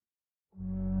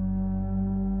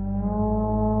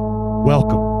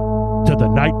Welcome to the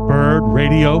Nightbird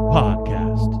Radio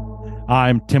Podcast.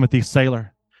 I'm Timothy Saylor,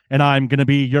 and I'm going to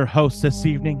be your host this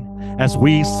evening as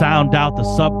we sound out the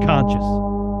subconscious,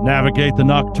 navigate the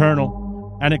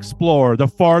nocturnal, and explore the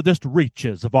farthest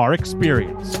reaches of our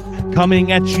experience.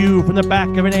 Coming at you from the back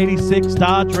of an 86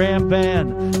 Dodge Ram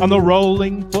van on the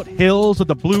rolling foothills of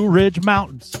the Blue Ridge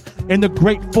Mountains in the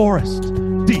Great Forest,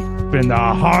 deep in the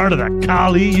heart of the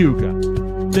Kali Yuga.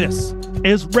 This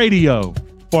is radio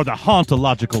for the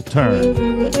hauntological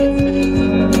turn.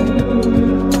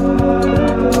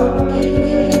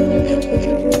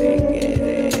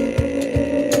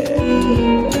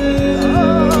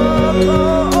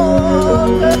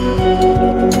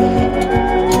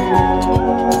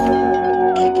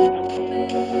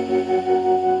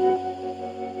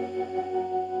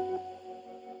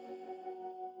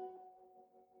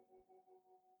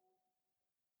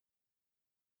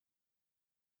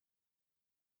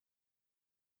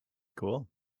 Cool.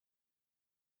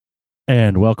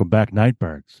 And welcome back,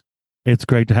 Nightbirds. It's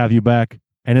great to have you back,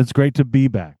 and it's great to be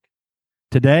back.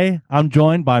 Today, I'm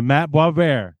joined by Matt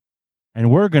Boisvert,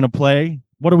 and we're going to play.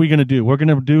 What are we going to do? We're going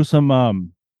to do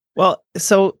some. Well,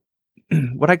 so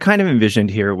what I kind of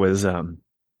envisioned here was I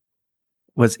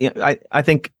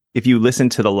think if you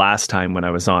listened to the last time when I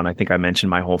was on, I think I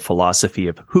mentioned my whole philosophy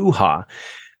of hoo-ha,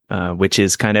 which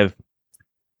is kind of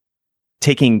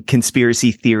taking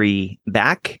conspiracy theory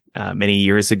back. Many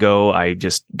years ago, I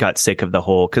just got sick of the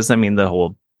whole, because I mean, the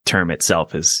whole term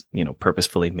itself is,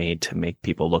 purposefully made to make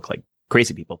people look like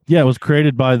crazy people. Yeah, it was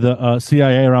created by the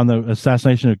CIA around the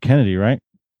assassination of Kennedy, right?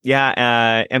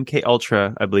 Yeah, MK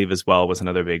Ultra, I believe, as well, was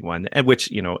another big one, and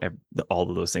which, all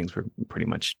of those things were pretty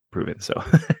much proven. So,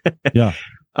 yeah.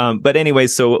 But anyway,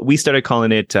 so we started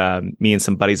calling it, me and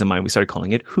some buddies of mine, we started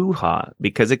calling it hoo-ha,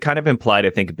 because it kind of implied, I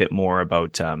think, a bit more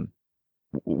about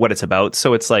what it's about.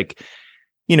 So it's like,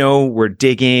 we're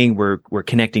digging, we're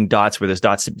connecting dots where there's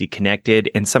dots to be connected.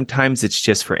 And sometimes it's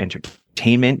just for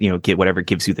entertainment, get whatever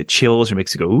gives you the chills or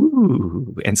makes you go,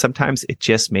 ooh. And sometimes it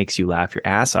just makes you laugh your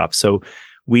ass off. So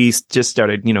we just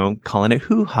started, calling it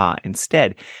hoo-ha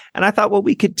instead. And I thought what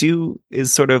we could do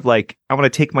is sort of like, I want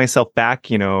to take myself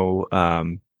back, I'm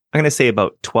going to say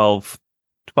about 12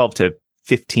 to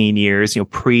 15 years,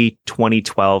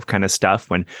 pre-2012 kind of stuff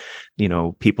when,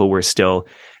 people were still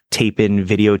taping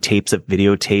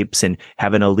videotapes and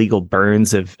having illegal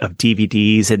burns of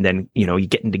DVDs. And then, you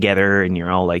getting together and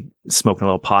you're all like smoking a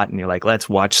little pot and you're like, let's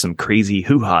watch some crazy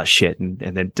hoo-ha shit and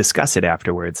then discuss it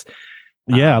afterwards.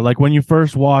 Yeah. Like when you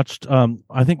first watched,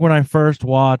 I think when I first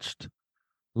watched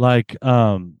like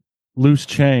Loose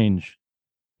Change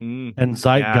and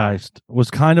Zeitgeist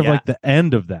was kind of like the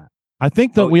end of that. I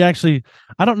think that we actually,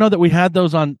 I don't know that we had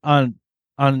those on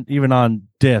even on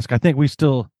disc. I think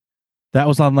that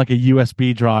was on like a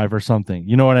USB drive or something.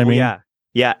 You know what I mean? Yeah.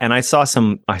 Yeah. And I saw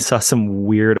some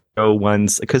weirdo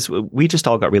ones because we just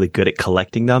all got really good at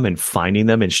collecting them and finding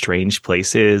them in strange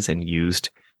places and used,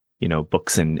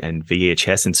 books and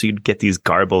VHS. And so you'd get these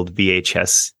garbled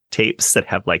VHS tapes that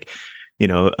have like,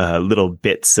 little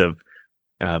bits of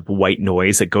white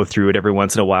noise that go through it every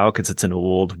once in a while because it's an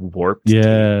old warped tape.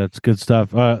 It's good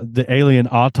stuff. The Alien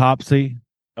Autopsy.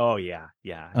 Oh yeah.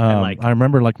 And I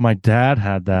remember like my dad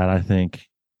had that, I think.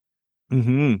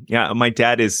 Mm-hmm. Yeah, my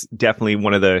dad is definitely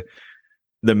one of the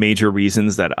major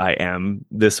reasons that I am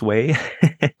this way.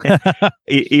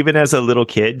 Even as a little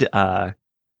kid,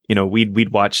 we'd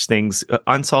watch things.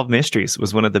 Unsolved Mysteries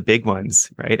was one of the big ones,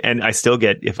 right? And I still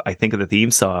get, if I think of the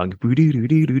theme song, and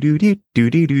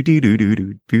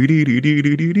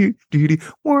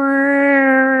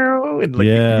like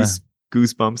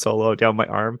goosebumps all down my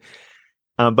arm.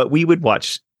 But we would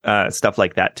watch stuff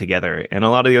like that together, and a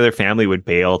lot of the other family would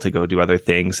bail to go do other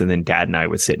things, and then Dad and I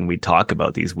would sit and we'd talk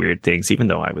about these weird things, even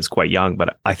though I was quite young.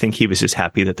 But I think he was just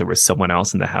happy that there was someone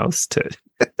else in the house to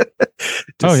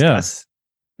discuss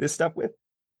this stuff with.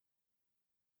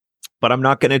 But I'm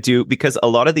not going to do, because a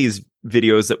lot of these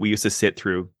videos that we used to sit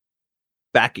through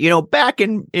back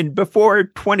in before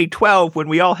 2012, when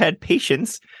we all had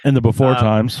patience in the before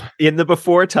times.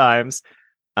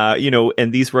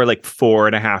 And these were like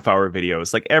 4.5 hour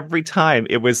videos. Like every time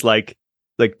it was like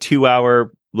 2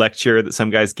 hour lecture that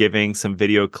some guy's giving, some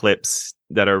video clips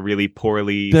that are really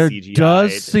poorly CGI'd. There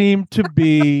does seem to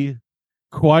be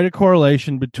quite a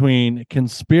correlation between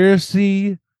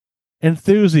conspiracy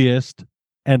enthusiast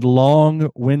and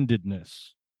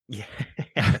long-windedness.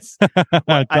 Yes.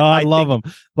 My God, I love them.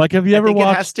 Like, have you ever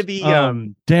watched it has to be,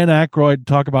 Dan Aykroyd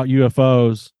talk about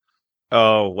UFOs?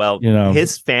 Oh, well,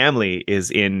 his family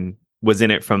was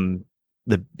in it from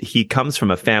he comes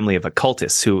from a family of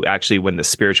occultists who actually, when the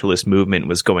spiritualist movement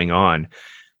was going on,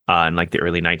 in like the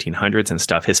early 1900s and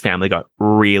stuff. His family got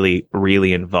really,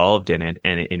 really involved in it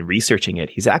and in researching it.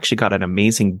 He's actually got an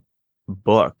amazing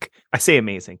book. I say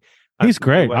amazing. He's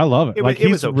great. I love it.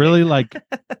 He's okay. Really like,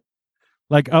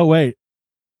 oh wait,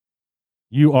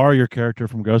 you are your character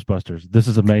from Ghostbusters. This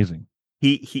is amazing.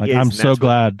 He is. I'm so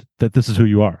glad that this is who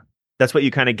you are. That's what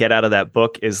you kind of get out of that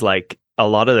book is like a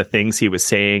lot of the things he was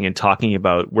saying and talking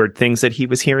about were things that he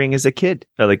was hearing as a kid,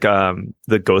 like the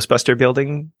Ghostbuster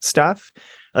building stuff.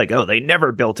 Like, oh, they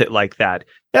never built it like that.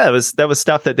 Yeah, that was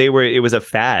stuff that it was a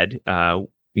fad,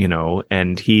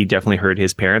 and he definitely heard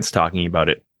his parents talking about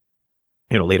it,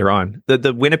 later on.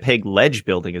 The Winnipeg Ledge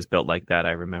building is built like that.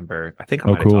 I remember, I think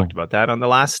I might have talked about that on the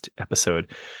last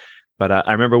episode. But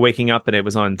I remember waking up and it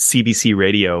was on CBC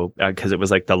radio because it was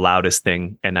like the loudest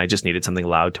thing. And I just needed something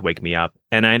loud to wake me up.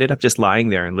 And I ended up just lying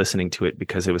there and listening to it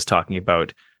because it was talking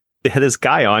about, it had this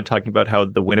guy on talking about how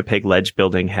the Winnipeg Ledge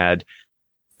building had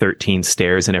 13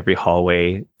 stairs in every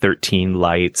hallway, 13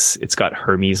 lights. It's got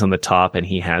Hermes on the top and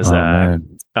he has, I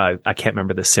can't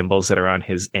remember the symbols that are on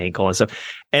his ankle and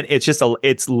stuff. And it's just,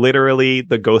 it's literally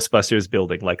the Ghostbusters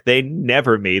building. Like they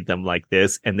never made them like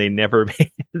this and they never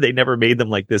made them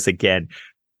like this again.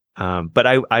 But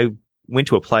I went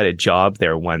to apply to a job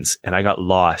there once and I got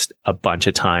lost a bunch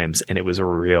of times and it was a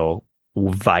real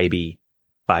vibey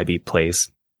place.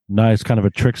 Nice. Kind of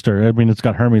a trickster. I mean, it's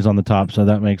got Hermes on the top. So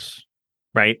that makes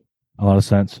a lot of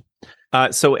sense.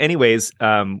 So anyways,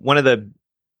 one of the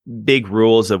big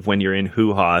rules of when you're in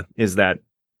hoo-ha is that,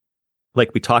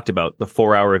 like we talked about, the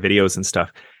 4-hour videos and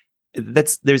stuff,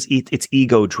 it's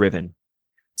ego driven.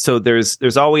 So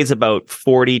there's always about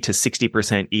 40 to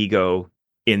 60% ego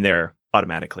in there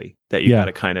automatically that you got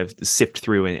to kind of sift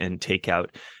through and take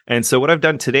out. And so what I've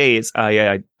done today is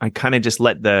I kind of just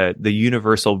let the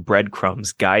universal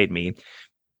breadcrumbs guide me.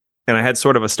 And I had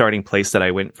sort of a starting place that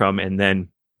I went from, and then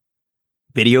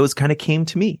videos kind of came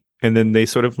to me. And then they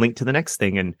sort of linked to the next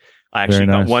thing. And I actually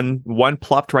got one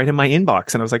plopped right in my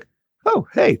inbox. And I was like, oh,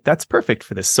 hey, that's perfect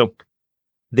for this. So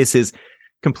this is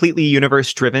completely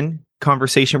universe-driven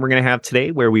conversation we're going to have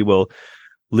today, where we will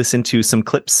listen to some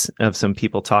clips of some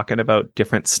people talking about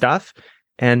different stuff.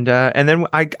 And then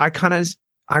I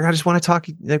just want to talk,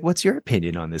 like, what's your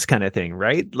opinion on this kind of thing,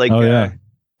 right? Like,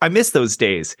 I miss those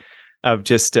days of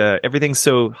just everything's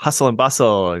so hustle and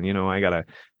bustle. And, I got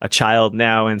a child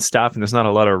now and stuff, and there's not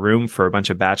a lot of room for a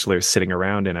bunch of bachelors sitting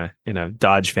around in a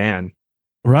Dodge van.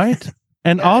 Right.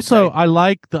 And also I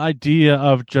like the idea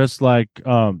of just like,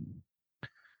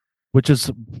 which is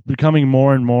becoming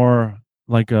more and more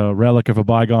like a relic of a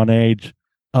bygone age,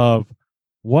 of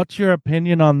what's your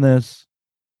opinion on this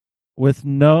with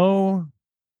no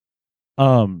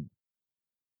front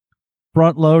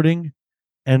loading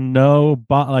and no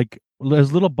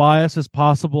as little bias as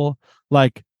possible.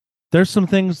 Like, there's some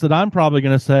things that I'm probably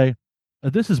going to say,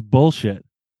 this is bullshit.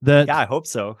 That I hope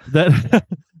so.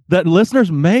 That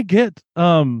listeners may get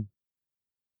a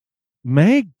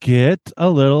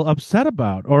little upset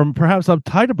about, or perhaps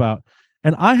uptight about.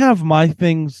 And I have my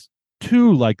things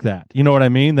too, like that. You know what I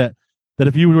mean? That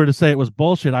if you were to say it was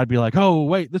bullshit, I'd be like, oh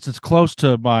wait, this is close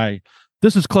to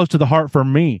the heart for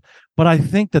me. But I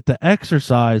think that the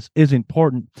exercise is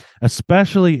important,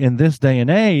 especially in this day and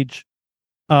age,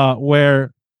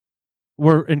 where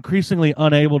we're increasingly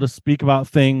unable to speak about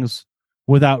things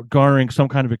without garnering some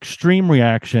kind of extreme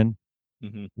reaction.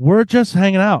 Mm-hmm. We're just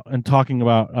hanging out and talking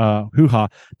about hoo-ha.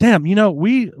 Damn,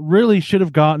 we really should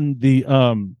have gotten the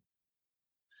Al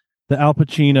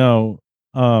Pacino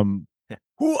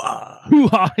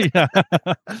hoo-ha, yeah.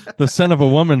 The son of a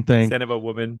woman thing. Son of a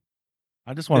woman.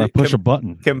 I just want to push a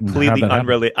button. Completely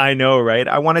unrelated. I know, right?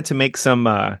 I wanted to make some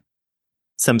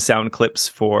sound clips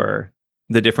for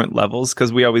the different levels,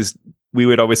 because we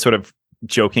would always sort of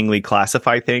jokingly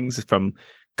classify things from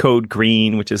code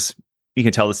green, which is, you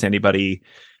can tell this to anybody,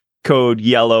 code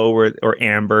yellow or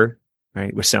amber,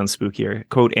 right? Which sounds spookier.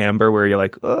 Code amber, where you're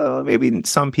like, oh, maybe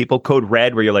some people. Code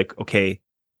red, where you're like, okay,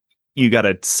 you got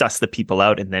to suss the people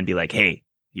out and then be like, hey,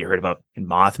 you heard about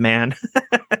Mothman?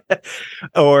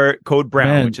 Or code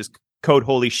brown, which is code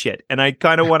holy shit. And I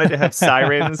kind of wanted to have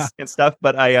sirens and stuff,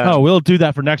 but we'll do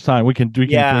that for next time. We can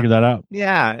figure that out.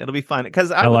 Yeah, it'll be fun,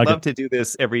 because I would love to do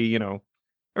this every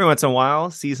once in a while,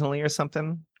 seasonally or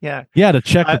something. Yeah, to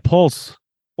check the pulse.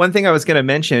 One thing I was going to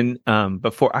mention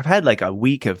before, I've had like a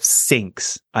week of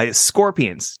sinks.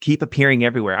 Scorpions keep appearing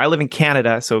everywhere. I live in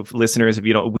Canada, so listeners,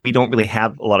 we don't really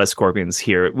have a lot of scorpions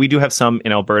here. We do have some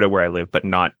in Alberta where I live, but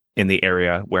not in the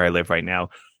area where I live right now.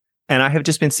 And I have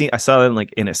just been seeing, I saw them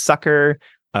like in a sucker.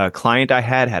 A client I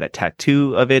had a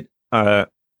tattoo of it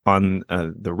on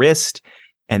the wrist.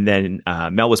 And then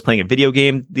Mel was playing a video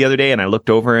game the other day, and I looked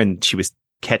over and she was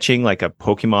catching like a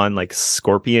Pokemon like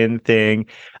scorpion thing.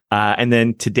 And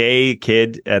then today,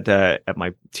 kid at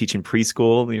my teaching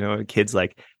preschool, a kid's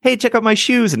like, "Hey, check out my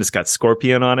shoes," and it's got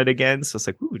scorpion on it again. So it's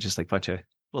like, ooh, just like a bunch of.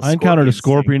 I encountered a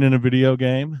scorpion in a video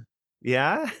game.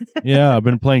 Yeah, yeah, I've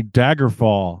been playing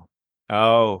Daggerfall.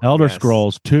 Oh, Elder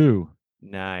Scrolls 2.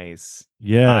 Nice.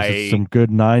 Yes, it's some good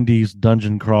 90s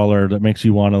dungeon crawler that makes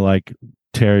you want to like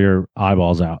tear your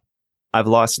eyeballs out. I've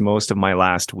lost most of my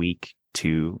last week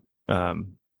to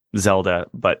Zelda,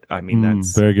 but I mean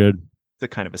that's very good. The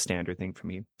kind of a standard thing for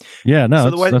me. Yeah,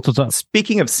 no, that's what's up.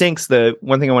 Speaking of syncs, the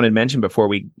one thing I wanted to mention before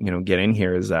we get in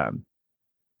here is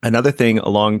another thing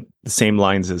along the same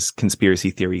lines as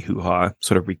conspiracy theory hoo-ha,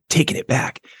 sort of taking it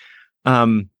back,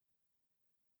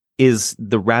 is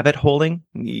the rabbit holing.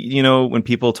 When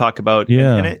people talk about,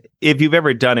 if you've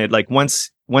ever done it, like once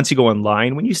you go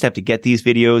online, when you used to have to get these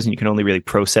videos and you can only really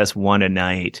process one a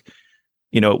night,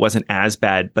 it wasn't as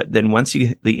bad. But then once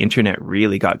the internet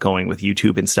really got going with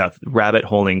YouTube and stuff, rabbit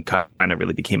holing kind of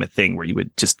really became a thing where you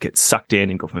would just get sucked in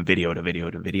and go from video to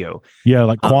video to video. Yeah,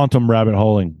 like quantum rabbit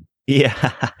holing.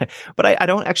 Yeah, but I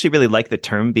don't actually really like the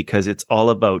term because it's all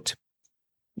about,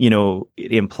 it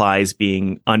implies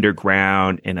being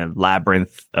underground in a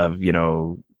labyrinth of,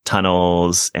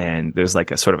 tunnels, and there's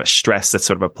like a sort of a stress that's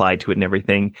sort of applied to it and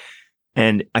everything.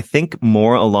 And I think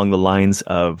more along the lines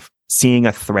of seeing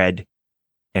a thread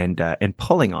and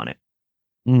pulling on it.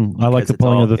 I like the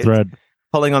pulling of the thread.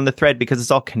 Pulling on the thread because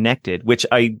it's all connected, which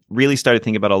I really started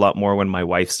thinking about a lot more when my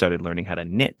wife started learning how to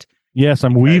knit. Yes,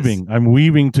 I'm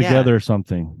weaving together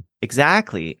something.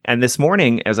 Exactly. And this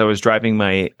morning, as I was driving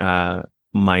my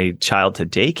child to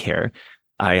daycare,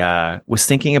 I was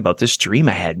thinking about this dream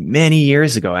I had many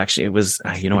years ago. Actually, it was,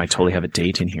 I totally have a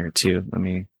date in here too. Let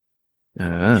me,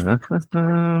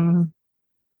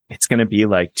 it's going to be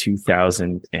like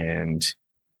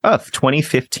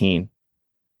 2015.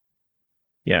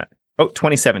 Yeah. Oh,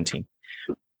 2017.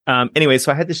 Anyway,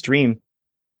 so I had this dream,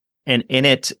 and in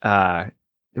it,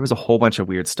 there was a whole bunch of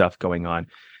weird stuff going on.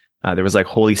 There was like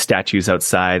holy statues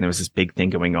outside, and there was this big thing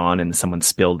going on, and someone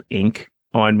spilled ink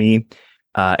on me.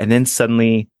 And then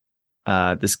suddenly,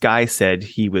 this guy said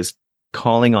he was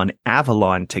calling on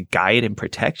Avalon to guide and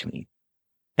protect me.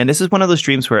 And this is one of those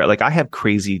dreams where, like, I have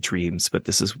crazy dreams, but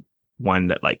this is one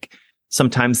that, like,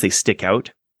 sometimes they stick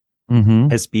out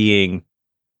as being,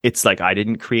 it's like I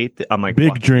didn't create I'm like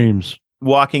big dreams.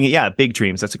 Big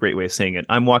dreams. That's a great way of saying it.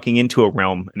 I'm walking into a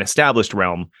realm, an established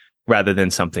realm, rather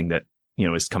than something that,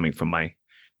 is coming from my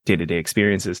day-to-day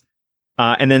experiences.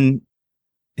 And then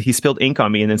he spilled ink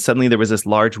on me, and then suddenly there was this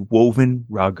large woven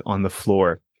rug on the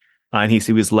floor. And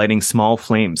he was lighting small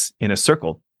flames in a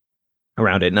circle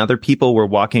around it. And other people were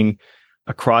walking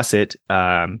across it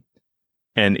and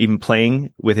even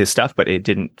playing with his stuff, but it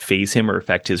didn't faze him or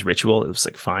affect his ritual. It was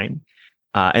like fine.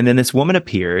 And then this woman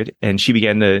appeared, and she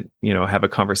began to, have a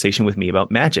conversation with me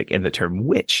about magic and the term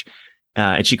witch.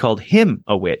 And she called him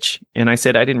a witch. And I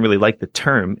said I didn't really like the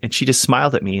term. And she just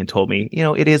smiled at me and told me,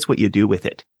 it is what you do with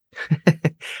it.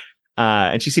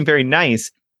 And she seemed very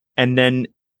nice. And then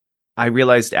I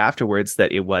realized afterwards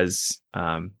that it was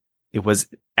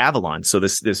Avalon. So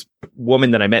this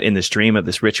woman that I met in this dream of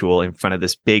this ritual in front of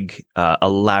this big,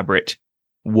 elaborate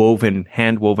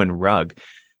hand woven rug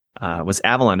was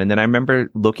Avalon. And then I remember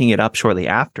looking it up shortly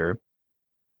after,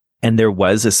 and there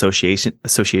was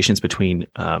associations between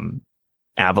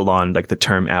Avalon, like the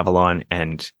term Avalon,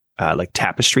 and like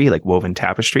tapestry, like woven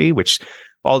tapestry, which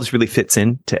all just really fits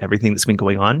into everything that's been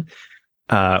going on,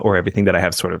 or everything that I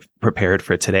have sort of prepared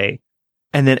for today.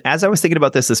 And then as I was thinking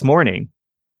about this morning,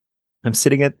 I'm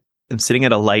sitting at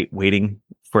a light waiting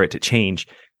for it to change,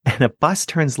 and a bus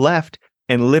turns left,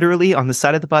 and literally on the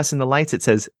side of the bus in the lights it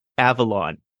says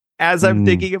Avalon. As I'm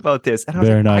thinking about this, and I was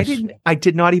like, nice. I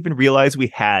did not even realize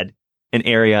we had an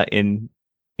area in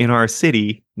our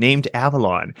city named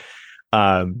Avalon.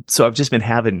 So I've just been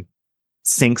having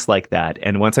syncs like that,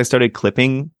 and once I started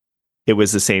clipping, it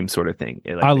was the same sort of thing.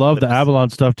 I love the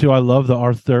Avalon stuff too. I love the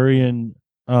Arthurian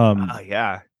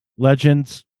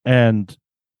legends, and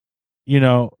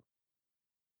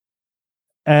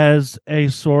as a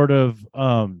sort of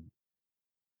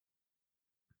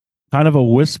kind of a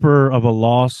whisper of a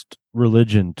lost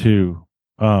religion too,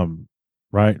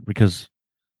 right? Because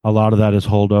a lot of that is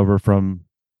holdover from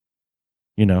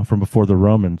before the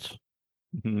Romans,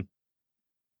 in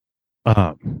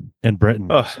Britain.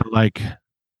 So, like,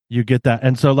 you get that,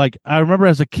 and so like I remember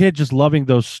as a kid just loving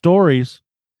those stories,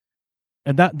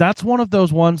 and that's one of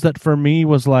those ones that for me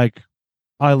was like,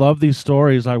 I love these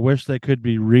stories. I wish they could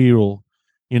be real.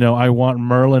 I want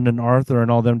Merlin and Arthur and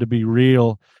all them to be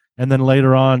real. And then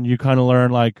later on, you kind of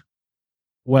learn like,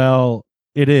 well,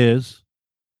 it is.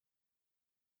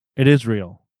 It is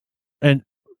real. And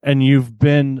you've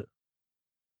been,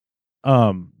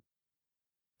 for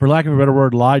lack of a better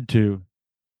word, lied to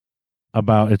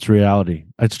about its reality.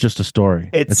 It's just a story.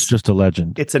 It's just a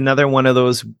legend. It's another one of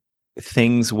those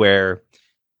things where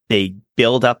they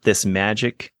build up this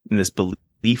magic and this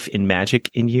belief in magic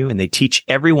in you, and they teach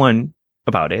everyone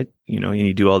about it. And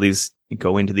you do all these, you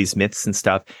go into these myths and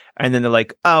stuff, and then they're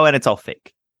like, oh, and it's all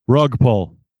fake. Rug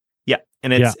pull. Yeah.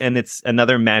 And it's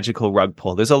another magical rug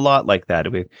pull. There's a lot like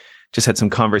that. We just had some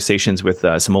conversations with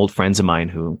some old friends of mine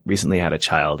who recently had a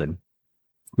child, and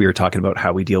we were talking about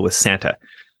how we deal with Santa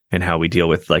and how we deal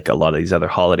with like a lot of these other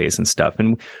holidays and stuff.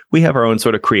 And we have our own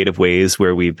sort of creative ways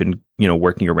where we've been,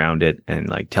 working around it and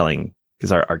like telling,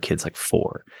 because our kid's like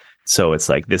 4. So it's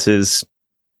like, these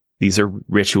are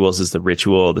rituals. This is the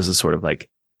ritual. This is sort of like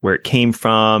where it came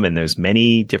from. And there's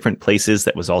many different places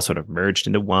that was all sort of merged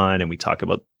into one. And we talk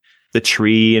about the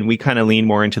tree, and we kind of lean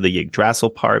more into the Yggdrasil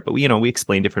part, but we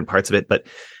explain different parts of it. But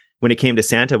when it came to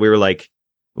Santa, we were like,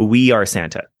 we are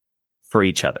Santa for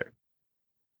each other.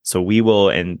 So we will,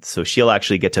 and so she'll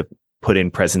actually get to put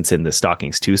in presents in the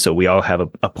stockings too. So we all have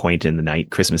a point in the night,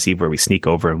 Christmas Eve, where we sneak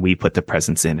over and we put the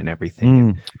presents in and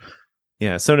everything.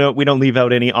 Yeah. So no, we don't leave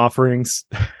out any offerings.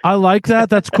 I like that.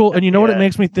 That's cool. And you know what it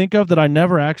makes me think of that I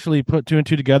never actually put 2 and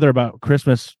 2 together about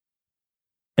Christmas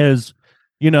is,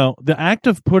 the act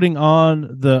of putting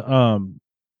on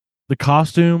the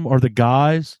costume or the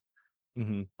guise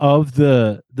of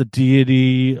the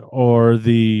deity or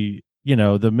the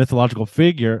mythological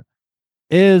figure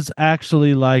is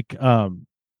actually like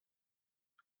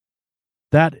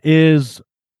that is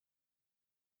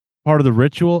part of the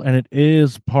ritual, and it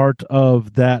is part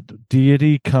of that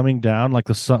deity coming down, like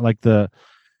the sun, like the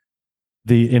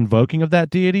invoking of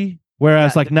that deity.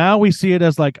 Whereas now we see it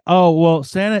as like, oh, well,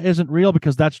 Santa isn't real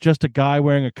because that's just a guy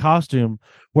wearing a costume.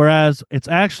 Whereas it's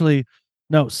actually,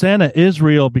 no, Santa is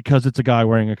real because it's a guy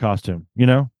wearing a costume.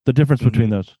 The difference between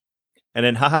those. And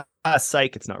then,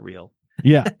 psych, it's not real.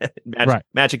 Yeah.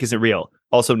 Magic isn't real.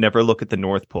 Also, never look at the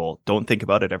North Pole. Don't think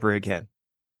about it ever again.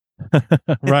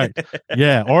 Right.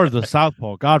 Yeah. Or the South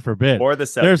Pole. God forbid. Or the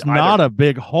South. There's not a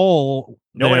big hole.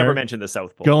 No one ever mentioned the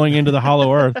South Pole. Going into the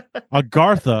hollow earth.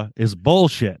 Agartha is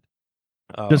bullshit.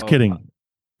 Just kidding.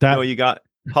 You got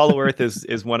Hollow Earth is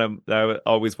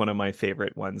always one of my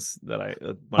favorite ones that I.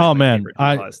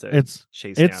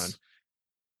 It's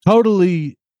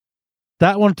totally.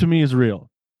 That one to me is real.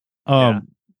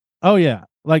 Oh yeah.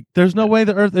 Like there's no way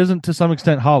the Earth isn't to some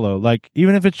extent hollow. Like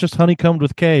even if it's just honeycombed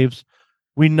with caves,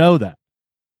 we know that.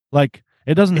 Like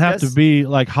it doesn't have to be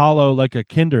like hollow like a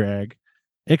Kinder egg.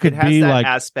 It could be that like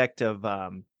aspect of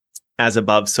as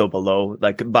above, so below.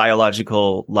 Like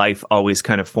biological life always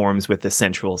kind of forms with the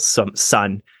central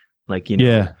sun, like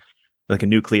like a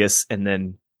nucleus, and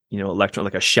then electron,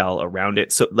 like a shell around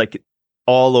it. So like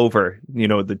all over,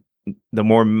 the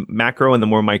more macro and the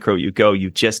more micro you go, you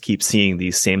just keep seeing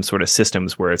these same sort of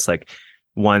systems where it's like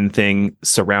one thing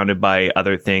surrounded by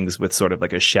other things with sort of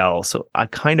like a shell. So I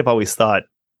kind of always thought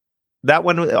that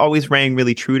one always rang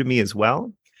really true to me as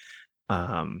well.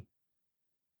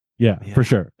 Yeah, for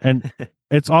sure. And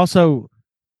it's also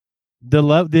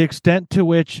the extent to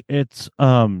which it's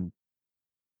kind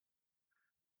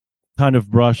of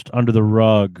brushed under the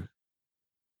rug.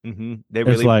 They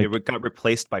got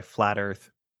replaced by flat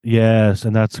Earth. Yes,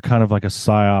 and that's kind of like a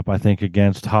psyop, I think,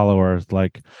 against Hollow Earth.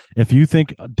 Like, if you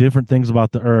think different things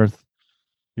about the Earth,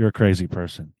 you're a crazy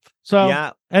person.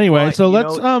 So, anyway, let's no,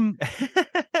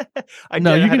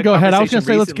 you can go ahead. I was going to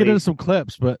say let's get into some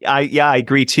clips, but I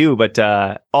agree too. But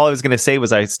all I was going to say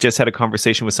was I just had a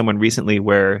conversation with someone recently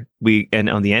where and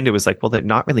on the end it was like, well, they're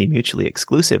not really mutually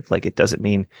exclusive. Like, it doesn't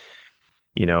mean,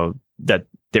 that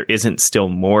there isn't still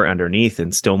more underneath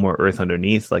and still more Earth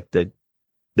underneath. Like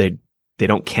they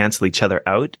don't cancel each other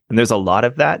out. And there's a lot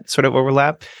of that sort of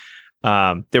overlap.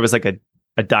 There was like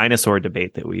a dinosaur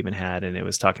debate that we even had, and it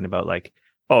was talking about like,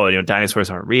 oh, dinosaurs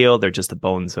aren't real. They're just the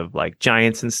bones of like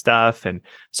giants and stuff. And I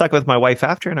was talking with my wife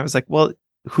after, and I was like, well,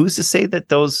 who's to say that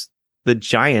the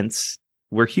giants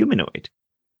were humanoid?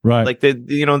 Right. Like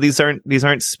these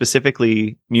aren't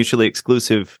specifically mutually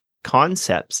exclusive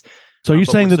concepts. So you're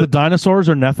saying that the dinosaurs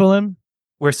are Nephilim?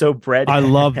 We're so bred. I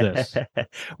love this.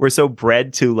 We're so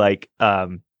bred to like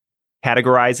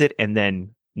categorize it and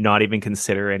then not even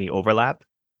consider any overlap.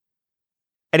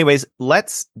 Anyways,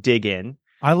 let's dig in.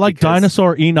 I like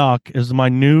Dinosaur Enoch is my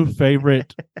new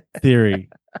favorite theory.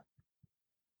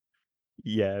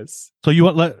 Yes. So you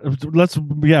want let's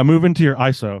move into your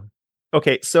ISO.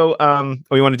 Okay, so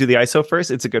you want to do the ISO first?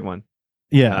 It's a good one.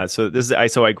 Yeah. So this is the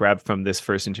ISO I grabbed from this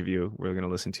first interview we're going to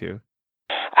listen to.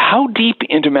 How deep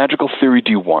into magical theory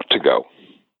do you want to go?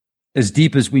 as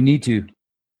deep as we need to.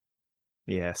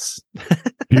 Yes.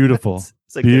 Beautiful.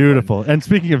 It's a good Beautiful. And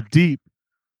speaking of deep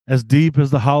as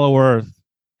the hollow earth.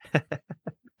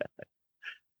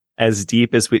 As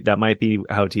deep as that might be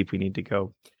how deep we need to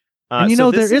go. And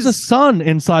there is a sun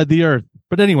inside the earth.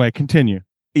 But anyway, continue.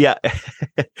 Yeah.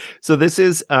 So this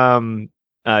is John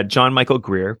Michael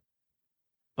Greer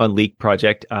on Leak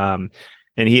Project. And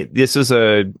this was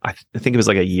I think it was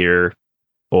like a year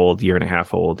and a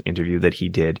half old interview that he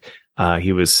did.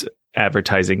 He was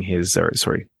advertising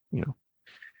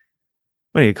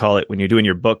what do you call it when you're doing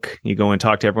your book? You go and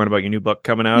talk to everyone about your new book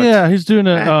coming out. Yeah, he's doing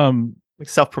like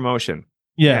self-promotion.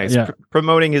 Yeah, he's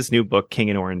promoting his new book, King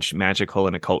and Orange: Magical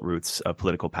and Occult Roots of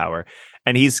Political Power.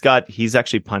 And he's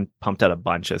actually pumped out a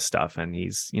bunch of stuff. And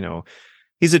he's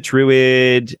a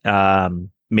druid,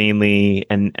 mainly,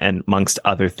 and amongst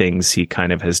other things, he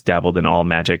kind of has dabbled in all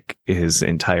magic his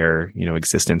entire,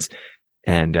 existence.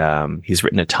 And he's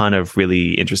written a ton of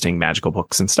really interesting magical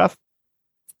books and stuff.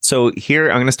 So here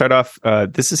I'm going to start off.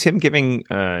 This is him giving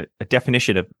a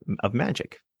definition of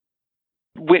magic.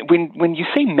 When you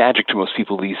say magic to most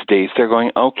people these days, they're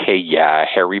going, okay, yeah,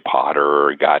 Harry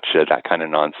Potter, gotcha, that kind of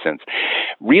nonsense.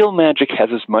 Real magic has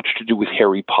as much to do with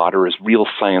Harry Potter as real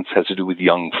science has to do with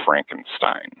young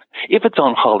Frankenstein. If it's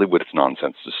on Hollywood, it's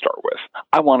nonsense to start with.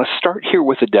 I want to start here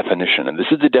with a definition, and this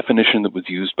is the definition that was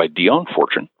used by Dion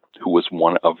Fortune, who was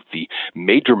one of the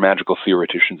major magical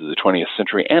theoreticians of the 20th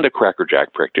century and a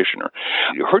crackerjack practitioner.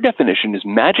 Her definition is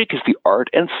magic is the art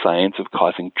and science of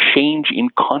causing change in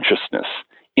consciousness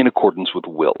in accordance with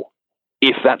will.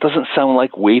 If that doesn't sound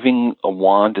like waving a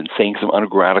wand and saying some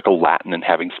ungrammatical Latin and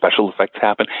having special effects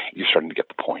happen, you're starting to get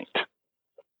the point.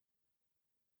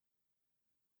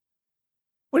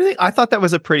 What do you think? I thought that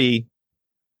was a pretty...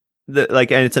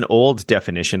 and it's an old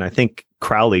definition. I think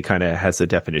Crowley kind of has a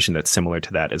definition that's similar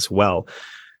to that as well.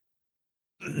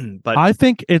 But I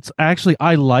think it's actually,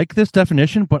 I like this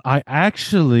definition, but I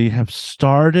actually have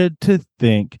started to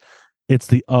think it's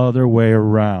the other way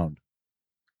around.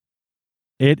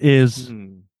 It is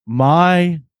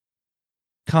my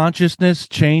consciousness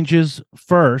changes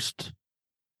first.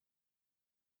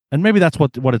 And maybe that's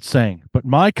what it's saying. But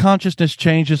my consciousness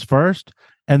changes first.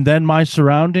 And then my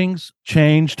surroundings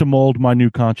change to mold my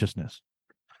new consciousness.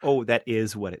 Oh, that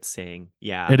is what it's saying.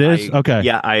 Yeah. It is? Okay.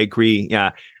 Yeah, I agree.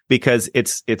 Yeah. Because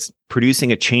it's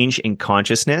producing a change in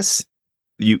consciousness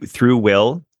through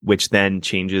will, which then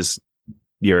changes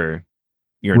your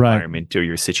environment or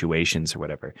your situations or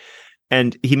whatever.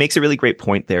 And he makes a really great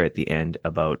point there at the end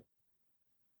about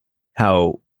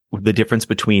how the difference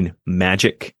between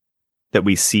magic that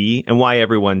we see and why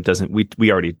everyone doesn't,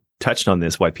 we already touched on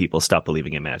this, why people stop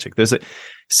believing in magic. There's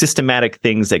systematic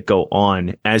things that go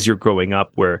on as you're growing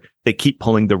up where they keep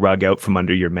pulling the rug out from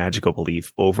under your magical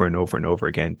belief over and over and over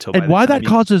again. And why that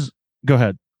causes... Go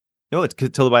ahead. No, it's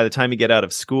till by the time you get out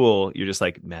of school, you're just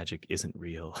like, magic isn't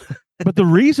real. But the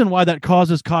reason why that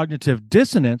causes cognitive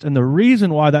dissonance and the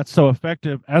reason why that's so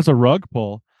effective as a rug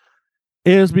pull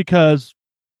is because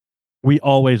we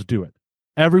always do it.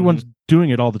 Everyone's doing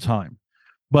it all the time.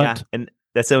 But yeah, and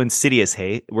that's so insidious,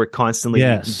 hey? We're constantly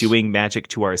doing magic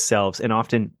to ourselves, and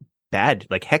often bad,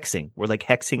 like hexing. We're like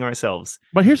hexing ourselves.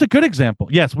 But here's a good example.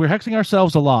 Yes, we're hexing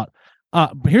ourselves a lot.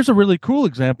 Here's a really cool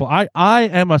example. I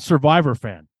am a Survivor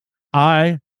fan.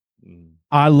 I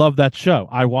love that show.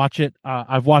 I watch it.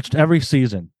 I've watched every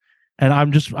season, and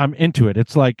I'm into it.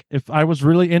 It's like if I was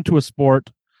really into a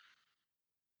sport,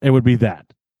 it would be that.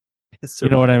 You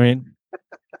know what I mean?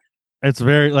 It's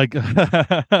very very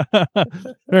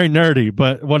nerdy,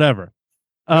 but whatever.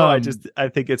 No, I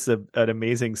think it's an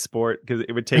amazing sport because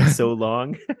it would take so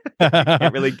long.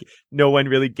 No one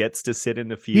really gets to sit in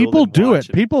the field. People do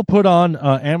it. People put on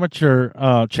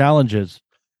amateur challenges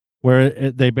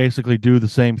where they basically do the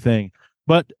same thing.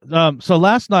 But so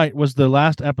last night was the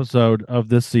last episode of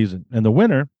this season, and the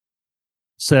winner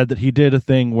said that he did a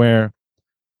thing where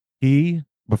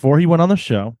before he went on the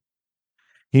show,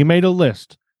 he made a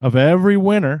list of every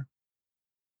winner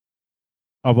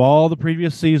of all the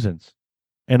previous seasons.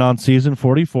 And on season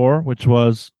 44, which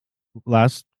was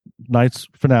last night's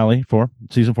finale for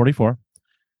season 44,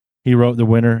 he wrote the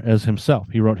winner as himself.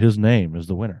 He wrote his name as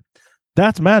the winner.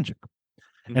 That's magic.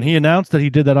 And he announced that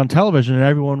he did that on television, and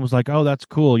everyone was like, oh, that's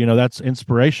cool. That's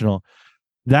inspirational.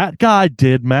 That guy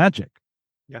did magic.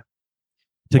 Yeah.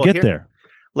 To get there.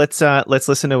 Let's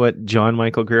listen to what John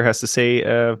Michael Greer has to say.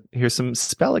 Here's some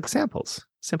spell examples.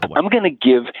 Simple one. I'm going to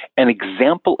give an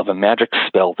example of a magic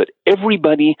spell that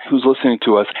everybody who's listening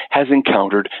to us has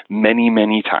encountered many,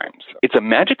 many times. It's a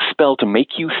magic spell to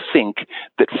make you think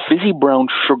that fizzy brown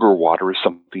sugar water is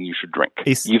something you should drink.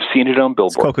 You've seen it on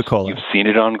billboards. Coca-Cola. You've seen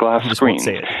it on glass screens.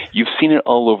 You've seen it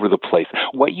all over the place.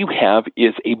 What you have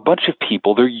is a bunch of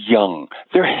people. They're young.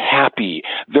 They're happy.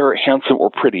 They're handsome or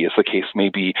pretty, as the case may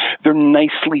be. They're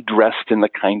nicely dressed in the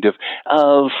kind of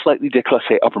slightly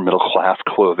déclassé upper middle class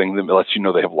clothing that lets you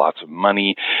know they have lots of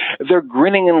money. They're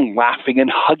grinning and laughing and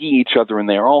hugging each other, and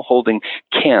they're all holding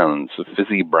cans of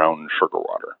fizzy brown sugar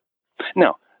water.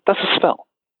 Now, that's a spell.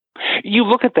 You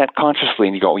look at that consciously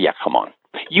and you go, yeah, come on.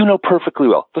 You know perfectly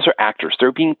well. Those are actors.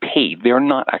 They're being paid. They are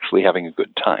not actually having a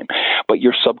good time. But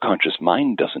your subconscious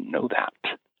mind doesn't know that.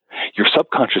 Your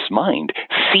subconscious mind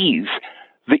sees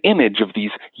the image of these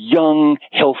young,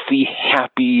 healthy,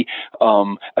 happy,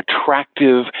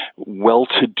 attractive,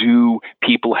 well-to-do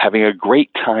people having a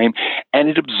great time, and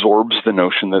it absorbs the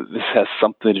notion that this has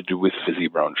something to do with fizzy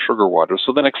brown sugar water.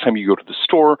 So the next time you go to the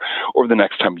store, or the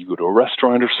next time you go to a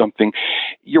restaurant or something,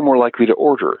 you're more likely to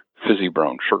order fizzy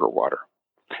brown sugar water.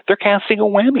 They're casting a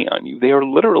whammy on you. They are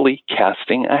literally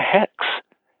casting a hex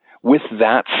with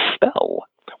that spell.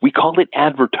 We call it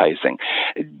advertising.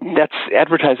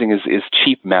 Advertising is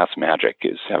cheap mass magic,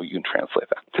 is how you can translate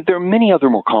that. There are many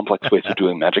other more complex ways of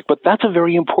doing magic, but that's a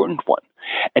very important one.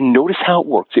 And notice how it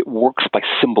works. It works by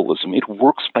symbolism. It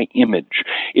works by image.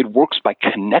 It works by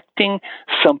connecting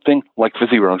something like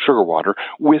fizzy brown sugar water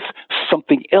with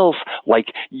something else like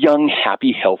young,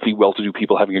 happy, healthy, well-to-do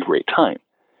people having a great time.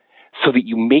 So that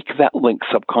you make that link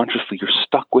subconsciously. You're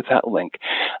stuck with that link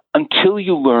until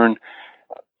you learn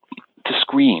to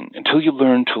screen, until you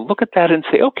learn to look at that and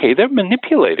say, okay, they're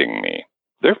manipulating me.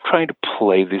 They're trying to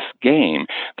play this game.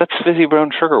 That's fizzy brown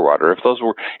sugar water. If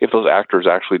those actors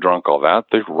actually drunk all that,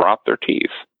 they'd rot their teeth.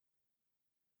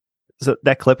 So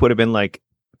that clip would have been like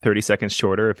 30 seconds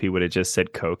shorter if he would have just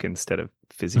said Coke instead of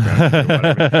fizzy brown sugar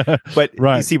water. But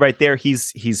right. You see right there,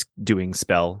 he's doing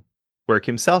spell work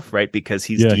himself, right? Because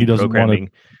he's deprogramming.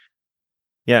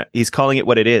 Yeah, he's calling it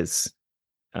what it is.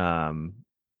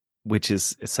 Which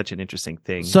is such an interesting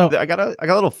thing. So I got a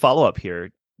little follow up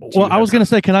here. Well, I was going to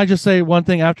say, can I just say one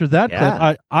thing after that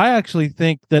clip? I actually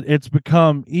think that it's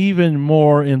become even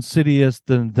more insidious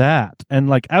than that.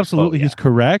 And like, absolutely, he's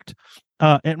correct.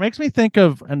 It makes me think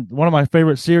of one of my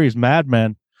favorite series, Mad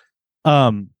Men.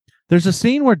 There's a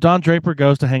scene where Don Draper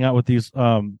goes to hang out with these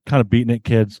kind of beatnik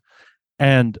kids.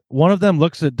 And one of them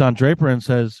looks at Don Draper and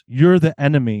says, "You're the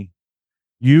enemy.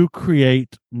 You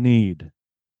create need.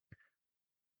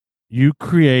 You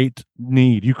create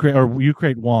need, you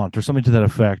create want," or something to that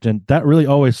effect. And that really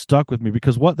always stuck with me,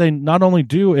 because what they not only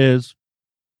do is,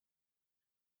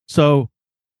 so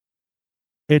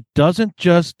it doesn't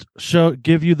just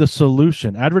give you the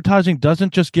solution. Advertising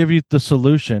doesn't just give you the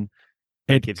solution.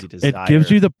 It gives you desire. It gives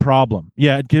you the problem.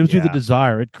 Yeah, it gives you the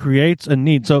desire. It creates a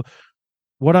need. So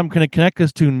what I'm going to connect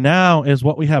this to now is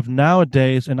what we have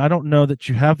nowadays, and I don't know that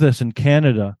you have this in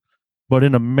Canada, but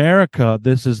in America,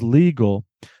 this is legal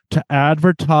to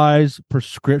advertise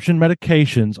prescription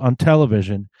medications on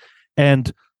television.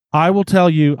 And I will tell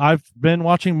you, I've been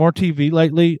watching more TV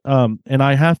lately, and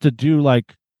I have to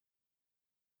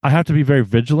be very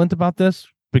vigilant about this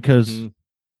because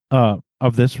for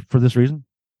this reason.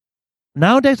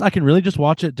 Nowadays, I can really just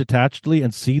watch it detachedly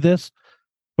and see this,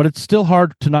 but it's still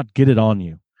hard to not get it on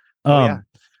you.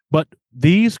 But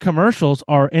these commercials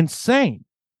are insane.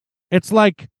 It's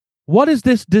like, what is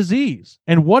this disease?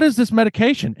 And what is this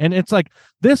medication? And it's like,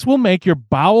 this will make your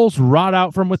bowels rot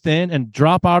out from within and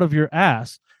drop out of your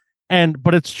ass.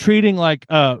 But it's treating like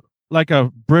a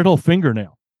brittle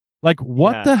fingernail. Like,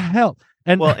 what the hell?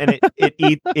 And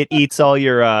it eats all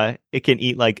your it can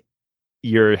eat like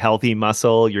your healthy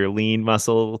muscle, your lean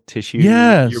muscle tissue,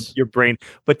 your brain.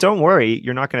 But don't worry,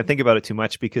 you're not going to think about it too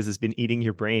much because it's been eating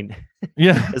your brain.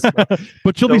 Yeah.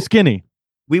 But you'll be skinny.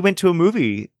 We went to a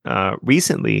movie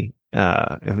recently.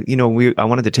 I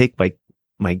wanted to take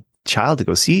my child to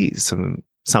go see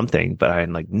something, but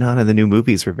I'm like, none of the new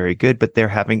movies were very good. But they're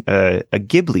having a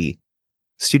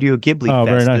Studio Ghibli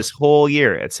fest this whole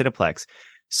year at Cineplex.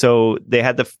 So they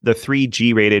had the 3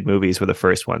 G-rated movies were the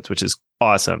first ones, which is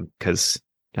awesome because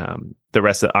the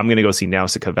rest I'm going to go see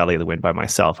Nausicaa Valley of the Wind by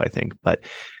myself, I think. But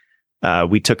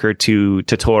we took her to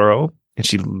Totoro and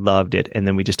she loved it. And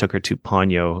then we just took her to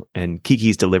Ponyo and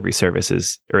Kiki's Delivery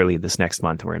Services early this next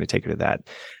month. We're going to take her to that.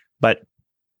 But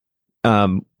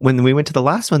when we went to the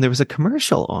last one, there was a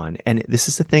commercial on. And this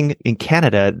is the thing in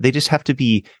Canada, they just have to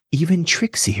be even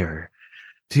trixier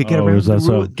to get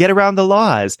around the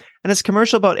laws. And it's a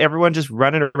commercial about everyone just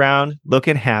running around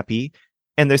looking happy.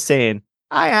 And they're saying,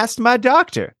 I asked my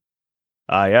doctor.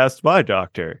 I asked my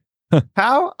doctor.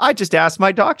 How? I just asked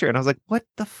my doctor. And I was like, what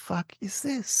the fuck is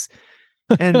this?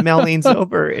 And Mel leans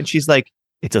over and she's like,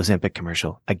 it's Ozempic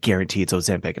commercial. I guarantee it's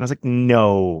Ozempic. And I was like,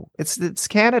 no, it's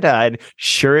Canada. And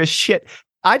sure as shit,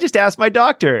 I just asked my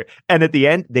doctor. And at the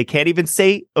end, they can't even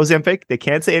say Ozempic. They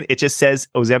can't say it. It just says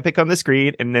Ozempic on the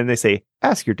screen. And then they say,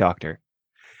 ask your doctor.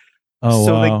 Oh,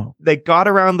 so wow. they got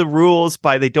around the rules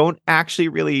by they don't actually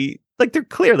really, like, they're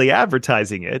clearly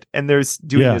advertising it. And there's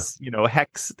doing this,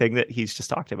 hex thing that he's just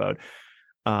talked about.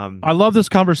 I love this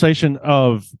conversation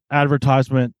of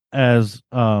advertisement as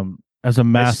a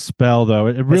mass spell, though.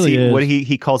 It really is. What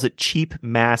he calls it cheap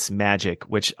mass magic,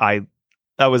 which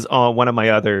that was on one of my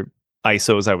other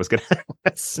ISOs I was going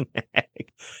to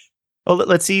snag. Oh,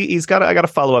 let's see. I got a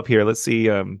follow up here. Let's see.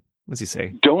 What's he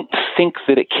say? Don't think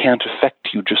that it can't affect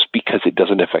you just because it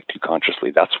doesn't affect you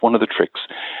consciously. That's one of the tricks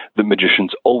that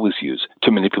magicians always use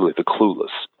to manipulate the clueless.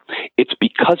 It's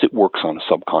because it works on a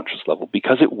subconscious level,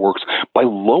 because it works by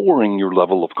lowering your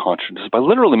level of consciousness, by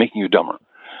literally making you dumber.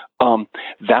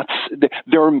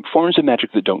 There are forms of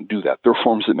magic that don't do that. There are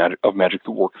forms of magic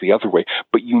that work the other way,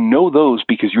 but you know those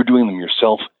because you're doing them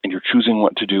yourself and you're choosing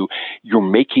what to do. You're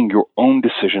making your own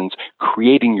decisions,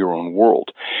 creating your own world.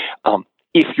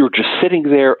 If you're just sitting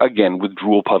there, again, with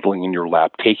drool puddling in your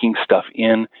lap, taking stuff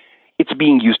in, it's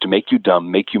being used to make you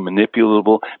dumb, make you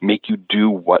manipulable, make you do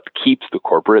what keeps the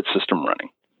corporate system running.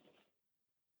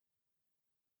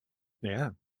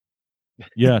 Yeah.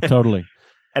 Yeah, totally.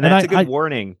 And that's a good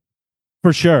warning.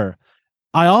 For sure.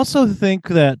 I also think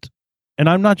that, and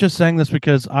I'm not just saying this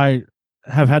because I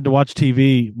have had to watch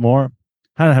TV more.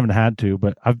 I haven't had to,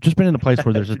 but I've just been in a place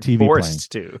where there's a TV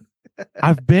forced playing. To.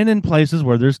 I've been in places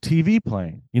where there's TV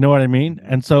playing. You know what I mean?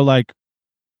 And so, like,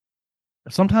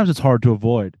 sometimes it's hard to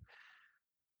avoid.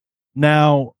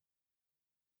 Now,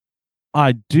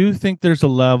 I do think there's a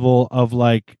level of,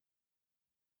 like,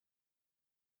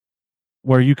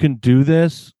 where you can do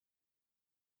this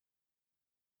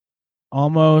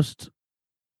almost.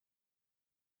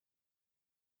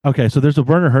 Okay, so there's a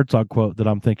Werner Herzog quote that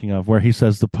I'm thinking of where he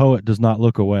says the poet does not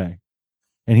look away.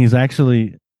 And he's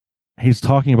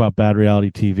talking about bad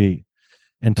reality TV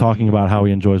and talking about how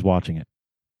he enjoys watching it.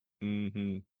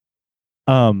 Mm-hmm.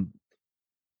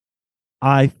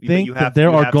 I think that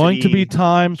there are going to be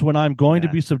times when I'm going to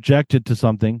be subjected to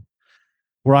something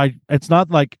where it's not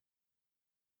like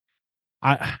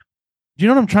do you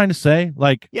know what I'm trying to say?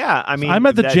 Like, yeah, I mean, I'm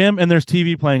at the gym and there's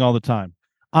TV playing all the time.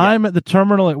 Yeah. I'm at the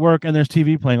terminal at work and there's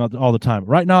TV playing all the time.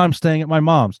 Right now I'm staying at my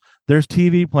mom's. There's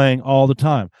TV playing all the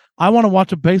time. I want to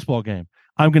watch a baseball game.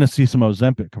 I'm going to see some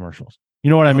Ozempic commercials.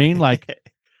 You know what I mean? Like,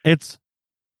 it's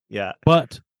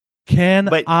But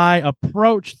I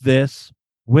approach this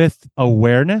with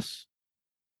awareness?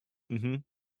 Mm-hmm.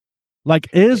 Like,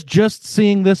 is just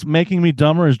seeing this making me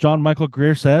dumber, as John Michael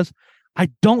Greer says? I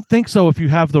don't think so if you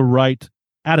have the right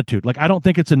attitude. Like, I don't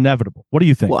think it's inevitable. What do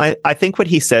you think? Well, I think what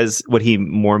he says, what he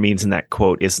more means in that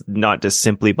quote is not just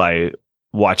simply by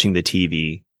watching the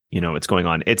TV, what's going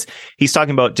on. He's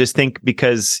talking about just think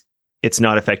because it's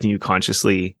not affecting you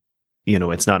consciously,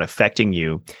 it's not affecting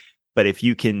you. But if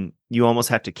you almost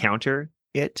have to counter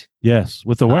it. Yes,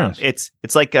 with awareness.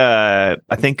 It's like I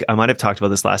think I might have talked about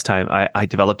this last time. I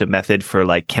developed a method for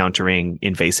like countering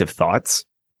invasive thoughts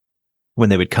when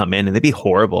they would come in, and they'd be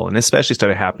horrible. And especially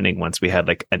started happening once we had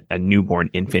like a newborn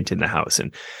infant in the house,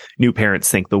 and new parents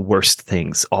think the worst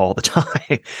things all the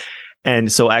time.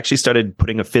 And so I actually started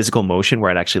putting a physical motion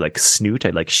where I'd actually like snoot.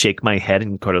 I'd like shake my head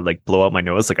and kind of like blow out my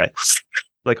nose.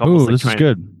 Like almost like this is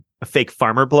good. A fake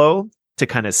farmer blow to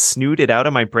kind of snoot it out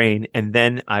of my brain. And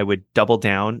then I would double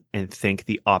down and think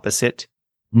the opposite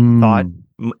thought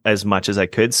as much as I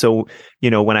could. So,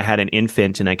 when I had an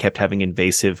infant and I kept having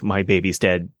invasive, my baby's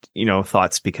dead,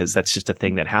 thoughts, because that's just a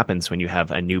thing that happens when you have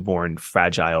a newborn,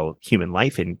 fragile human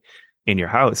life in your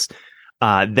house.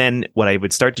 Then what I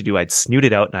would start to do, I'd snoot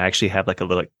it out, and I actually have like a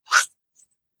little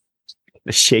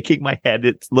shaking my head.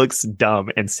 It looks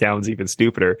dumb and sounds even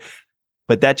stupider,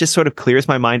 but that just sort of clears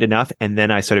my mind enough. And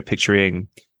then I started picturing,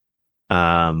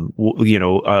 her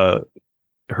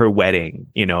wedding,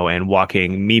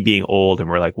 and me being old, and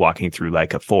we're like walking through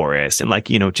like a forest, and like,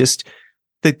 just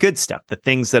the good stuff, the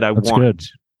things that I want,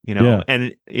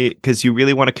 and because you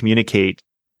really want to communicate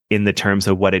in the terms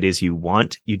of what it is you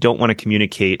want. You don't want to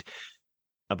communicate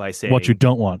by saying what you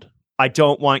don't want. I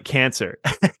don't want cancer.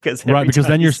 because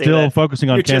then you're still focusing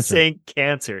on cancer. You're just saying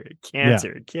cancer.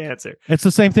 It's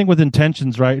the same thing with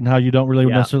intentions, right? And how you don't really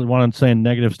necessarily want to say a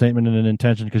negative statement in an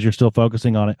intention because you're still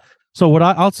focusing on it. So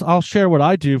I'll share what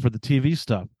I do for the TV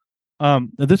stuff.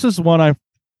 This is one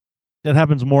that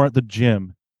happens more at the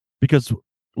gym, because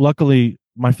luckily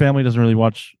my family doesn't really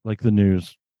watch like the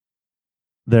news.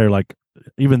 They're like,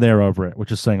 even they're over it,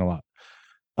 which is saying a lot.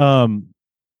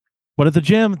 But at the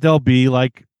gym, there'll be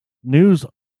like news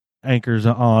anchors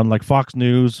on, like Fox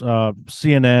News,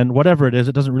 CNN, whatever it is.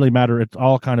 It doesn't really matter. It's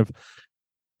all kind of,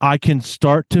 I can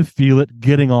start to feel it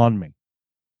getting on me.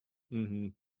 Mm-hmm.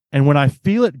 And when I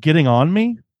feel it getting on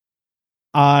me,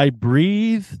 I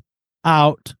breathe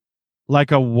out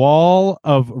like a wall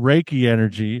of Reiki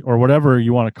energy, or whatever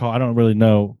you want to call it. I don't really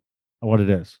know what it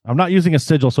is. I'm not using a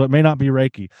sigil, so it may not be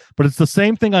Reiki, but it's the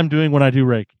same thing I'm doing when I do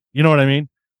Reiki. You know what I mean?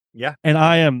 Yeah. And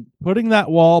I am putting that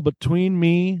wall between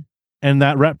me and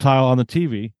that reptile on the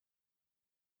TV.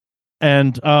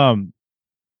 And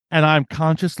I'm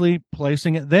consciously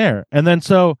placing it there. And then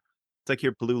so it's like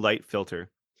your blue light filter.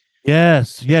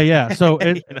 Yes. Yeah. So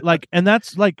it like, and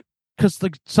that's like, because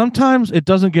like sometimes it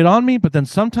doesn't get on me, but then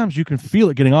sometimes you can feel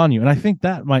it getting on you. And I think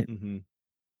that might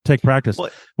take practice.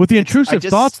 Well, with the intrusive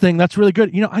thoughts thing, that's really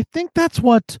good. You know, I think that's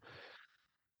what,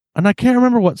 and I can't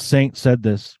remember what saint said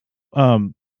this,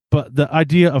 but the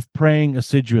idea of praying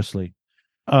assiduously,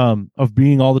 of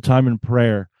being all the time in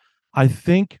prayer, I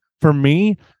think for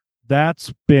me,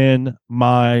 that's been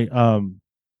my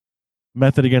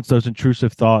method against those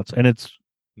intrusive thoughts. And it's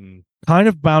kind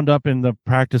of bound up in the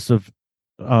practice of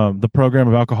the program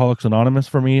of Alcoholics Anonymous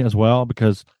for me as well,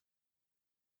 because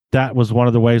that was one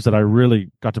of the ways that I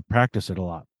really got to practice it a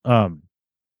lot.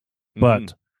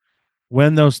 But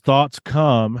when those thoughts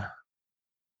come,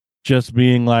 just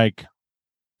being like,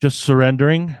 just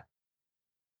surrendering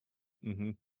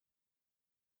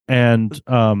and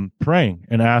praying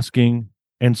and asking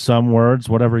in some words,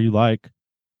 whatever you like,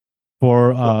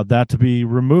 for that to be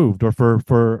removed, or for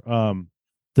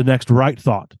the next right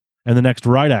thought and the next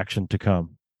right action to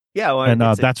come. Yeah, well, and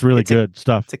that's really good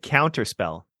stuff. It's a counter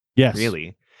spell. Yes,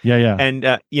 really. Yeah.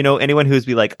 And you know, anyone who's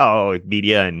be like, oh,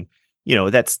 media, and you know,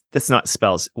 that's not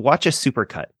spells. Watch a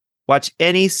supercut. Watch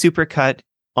any supercut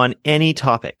on any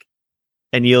topic,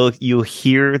 and you'll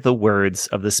hear the words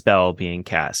of the spell being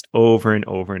cast over and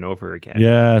over and over again.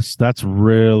 Yes, that's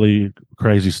really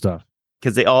crazy stuff.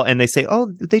 Because they say,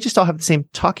 oh, they just all have the same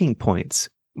talking points.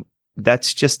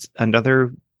 That's just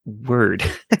another word.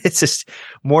 It's just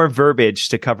more verbiage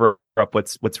to cover up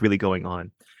what's really going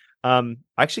on.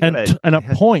 Actually, a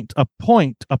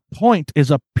point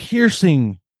is a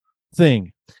piercing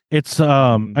thing. It's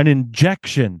an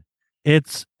injection.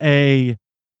 It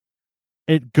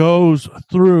goes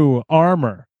through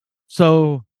armor.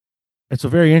 So it's a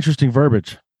very interesting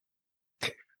verbiage.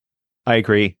 I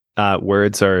agree.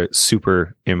 Words are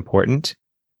super important,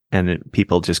 and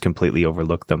people just completely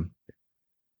overlook them.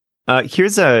 I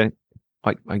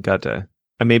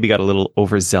maybe got a little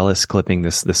overzealous clipping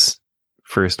this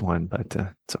first one, but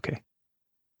it's okay.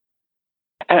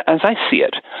 As I see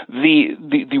it,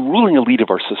 the ruling elite of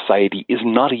our society is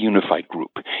not a unified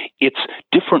group. It's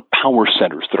different power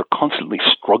centers that are constantly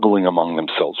struggling among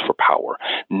themselves for power,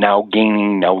 now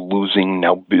gaining, now losing,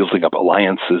 now building up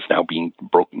alliances, now being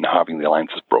broken, now having the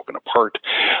alliances broken apart.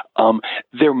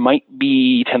 There might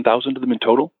be 10,000 of them in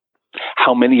total.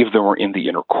 How many of them are in the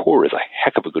inner core is a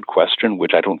heck of a good question,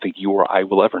 which I don't think you or I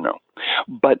will ever know.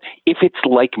 But if it's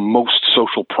like most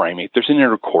social primates, there's an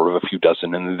inner core of a few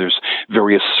dozen, and then there's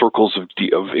various circles of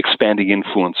expanding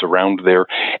influence around there,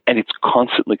 and it's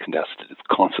constantly contested. It's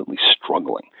constantly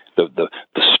struggling. The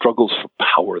struggles for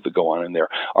power that go on in there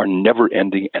are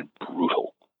never-ending and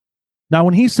brutal. Now,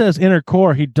 when he says inner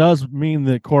core, he does mean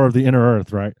the core of the inner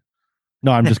earth, right?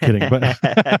 No, I'm just kidding,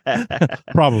 but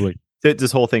probably.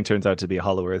 This whole thing turns out to be a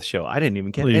Hollow Earth show. I didn't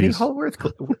even get any Hollow Earth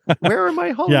clips. Where are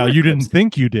my Hollow Earth you clips? didn't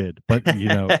think you did, but you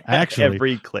know, actually,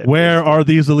 every clip. Where are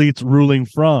these elites ruling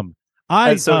from?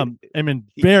 I am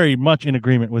very much in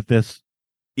agreement with this.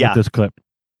 With this clip.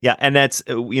 Yeah, and that's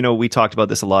we talked about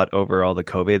this a lot over all the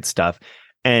COVID stuff,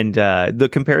 and the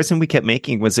comparison we kept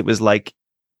making was it was like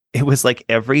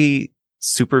every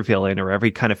supervillain or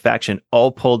every kind of faction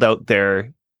all pulled out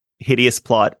their hideous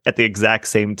plot at the exact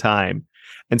same time.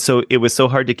 And so it was so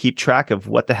hard to keep track of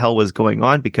what the hell was going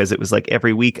on, because it was like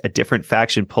every week a different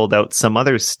faction pulled out some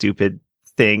other stupid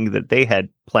thing that they had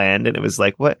planned. And it was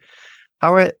like, what?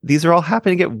 How are these are all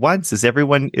happening at once? Is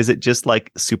it just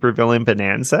like supervillain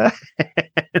bonanza?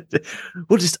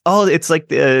 It's like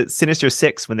the Sinister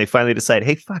Six when they finally decide,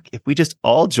 hey, fuck, if we just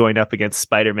all join up against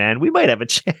Spider-Man, we might have a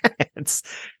chance.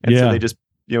 And so they just,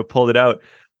 pulled it out.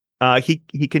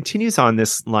 He continues on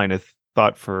this line of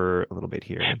thought for a little bit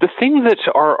here. The thing that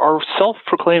our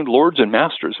self-proclaimed lords and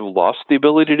masters have lost the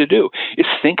ability to do is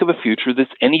think of a future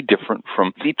that's any different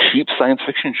from the cheap science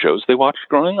fiction shows they watched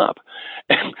growing up.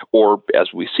 Or,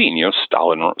 as we've seen,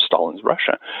 Stalin's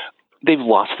Russia. they've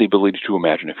lost the ability to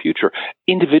imagine a future.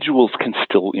 Individuals can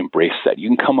still embrace that. You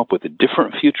can come up with a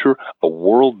different future, a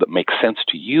world that makes sense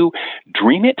to you,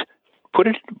 dream it, put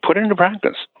it into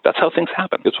practice. That's how things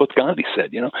happen. It's what Gandhi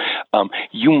said,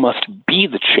 you must be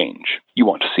the change you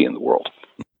want to see in the world.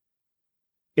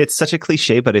 It's such a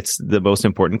cliche, but it's the most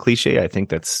important cliche I think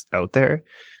that's out there,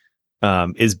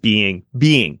 is being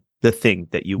the thing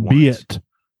that you want. Be it.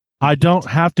 I don't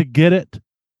have to get it.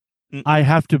 I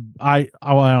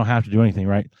don't have to do anything,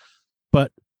 right?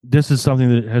 But this is something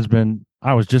that has been,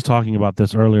 I was just talking about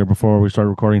this earlier before we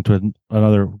started recording to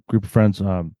another group of friends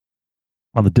on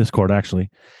the Discord, actually.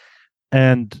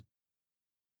 And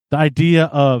the idea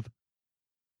of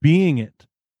being it.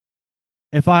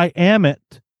 If I am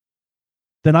it,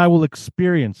 then I will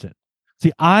experience it.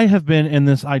 See, I have been in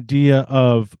this idea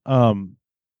of, and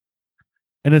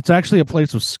it's actually a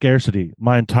place of scarcity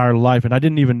my entire life, and I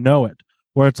didn't even know it,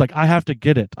 where it's like, I have to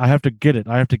get it. I have to get it.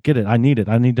 I have to get it. I need it.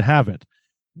 I need to have it.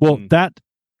 Well, that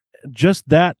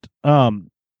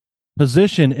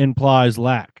position implies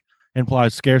lack,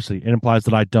 implies scarcity. It implies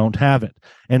that I don't have it.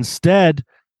 Instead,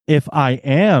 if I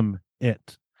am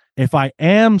it, if I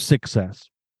am success,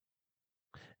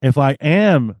 if I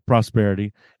am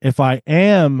prosperity, if I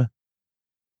am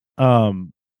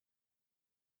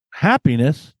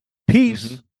happiness,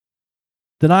 peace,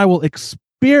 then I will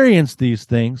experience these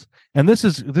things. And this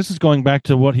is going back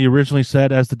to what he originally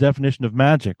said as the definition of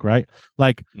magic, right?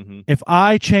 Like, if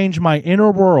I change my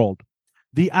inner world,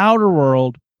 the outer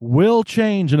world will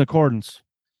change in accordance.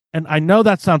 And I know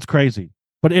that sounds crazy,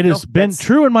 but it has been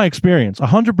true in my experience,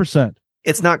 100%.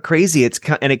 It's not crazy.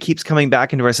 And it keeps coming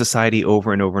back into our society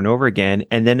over and over and over again.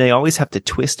 And then they always have to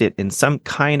twist it in some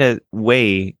kind of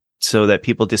way so that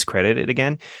people discredit it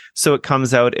again. So it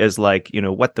comes out as like,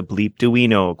 what the bleep do we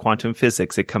know? Quantum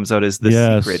physics. It comes out as the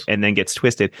secret and then gets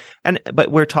twisted. But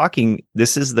we're talking,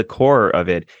 this is the core of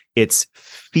it. It's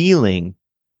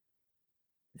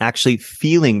actually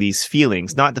feeling these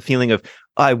feelings, not the feeling of,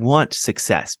 I want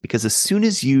success. Because as soon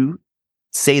as you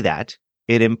say that,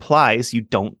 it implies you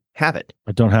don't have it.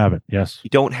 I don't have it. Yes.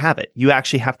 You don't have it. You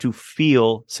actually have to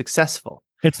feel successful.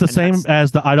 It's the same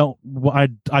as the I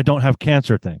don't have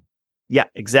cancer thing. Yeah,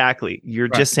 exactly. You're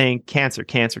just saying cancer.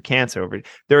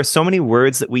 There are so many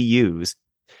words that we use.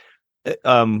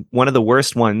 One of the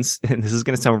worst ones, and this is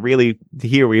going to sound really,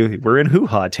 here we're in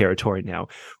hoo-ha territory now.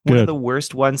 One of the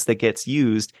worst ones that gets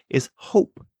used is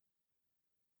hope.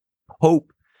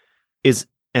 Hope is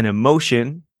an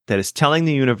emotion that is telling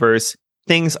the universe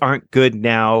things aren't good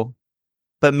now,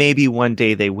 but maybe one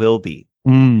day they will be.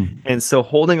 And so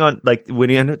holding on, like, when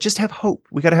you just have hope,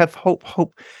 we got to have hope.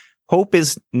 Hope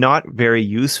is not very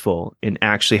useful in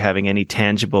actually having any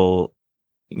tangible,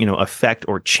 effect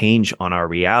or change on our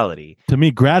reality. To me,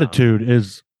 gratitude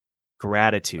is the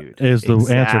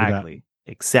answer to that.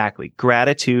 Exactly.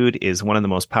 Gratitude is one of the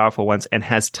most powerful ones and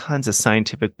has tons of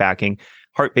scientific backing.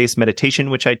 Heart-based meditation,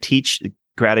 which I teach,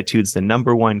 gratitude's the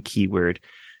number one keyword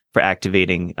for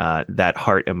activating that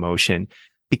heart emotion,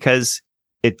 because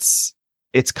it's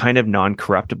kind of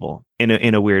non-corruptible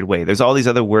in a weird way. There's all these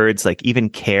other words, like even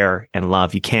care and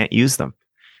love. You can't use them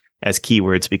as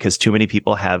keywords because too many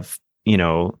people have,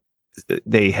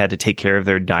 they had to take care of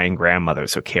their dying grandmother,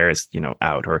 so care is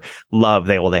out. Or love,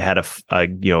 they had a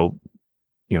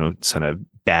sort of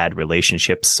bad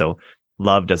relationships, so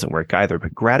love doesn't work either.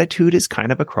 But gratitude is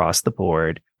kind of across the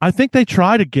board. I think they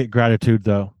try to get gratitude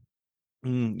though.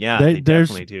 Yeah, they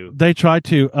definitely do. They try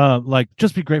to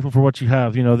just be grateful for what you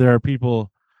have. There are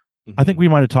people, I think we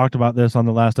might have talked about this on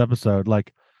the last episode,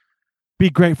 like,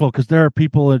 be grateful because there are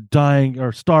people dying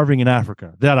or starving in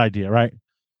Africa. That idea, right?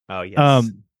 Oh, yes.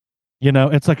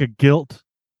 It's like a guilt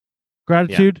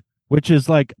gratitude, which is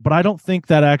like, but I don't think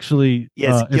that actually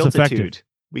is effective.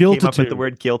 We came up with the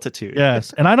word guiltitude.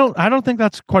 Yes, and I don't think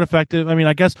that's quite effective. I mean,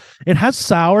 I guess it has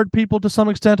soured people to some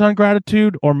extent on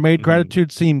gratitude, or made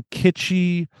gratitude seem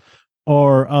kitschy,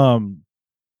 or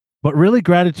but really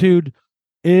gratitude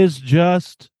is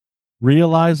just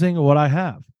realizing what I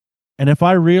have. And if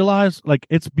I realize, like,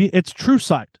 it's true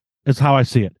sight is how I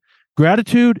see it.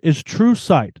 Gratitude is true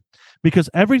sight, because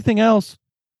everything else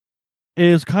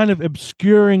is kind of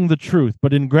obscuring the truth.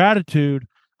 But in gratitude,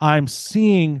 I'm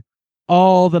seeing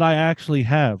all that I actually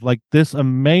have, like this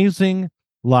amazing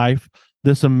life,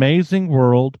 this amazing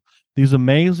world, these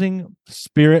amazing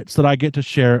spirits that I get to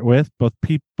share it with, both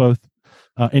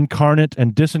incarnate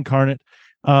and disincarnate,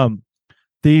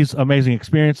 these amazing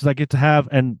experiences I get to have.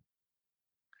 And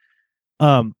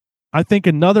I think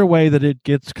another way that it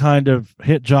gets kind of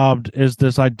hit jobbed is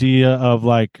this idea of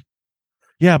like,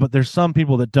 yeah, but there's some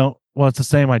people that don't, well, it's the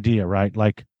same idea, right?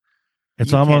 Like,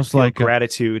 It's you almost can't feel like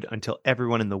gratitude until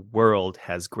everyone in the world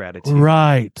has gratitude.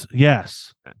 Right.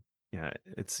 Yes. Yeah,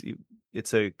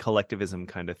 it's a collectivism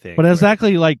kind of thing. But it's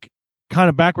actually like kind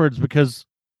of backwards because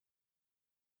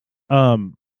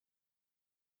you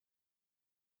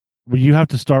have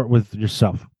to start with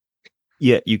yourself.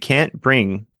 Yeah, you can't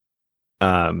bring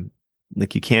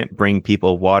you can't bring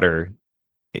people water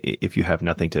if you have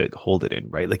nothing to hold it in,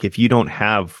 right? Like if you don't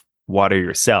have water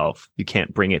yourself, you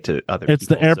can't bring it to other people. It's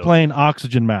the airplane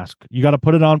oxygen mask. You got to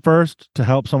put it on first to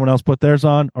help someone else put theirs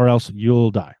on, or else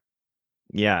you'll die.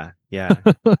 Yeah.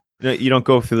 You don't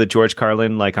go through the George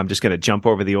Carlin, like I'm just going to jump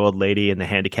over the old lady and the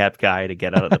handicapped guy to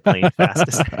get out of the plane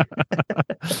fastest.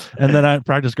 And then I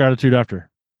practice gratitude after.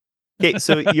 Okay,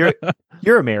 so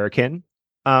you're American.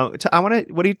 What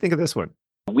do you think of this one?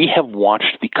 We have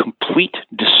watched the complete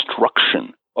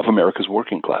destruction of America's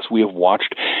working class. We have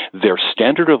watched their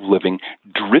standard of living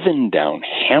driven down,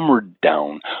 hammered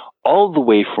down, all the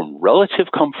way from relative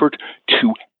comfort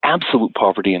to absolute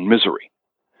poverty and misery.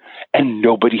 And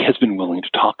nobody has been willing to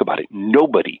talk about it.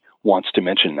 Nobody wants to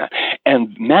mention that.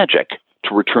 And magic,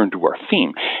 to return to our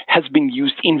theme, has been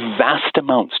used in vast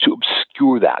amounts to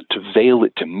obscure that, to veil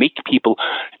it, to make people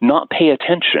not pay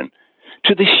attention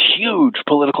to this huge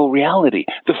political reality.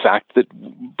 The fact that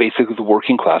basically the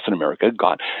working class in America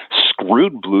got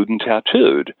screwed, blued, and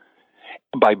tattooed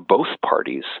by both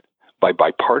parties, by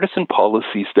bipartisan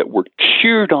policies that were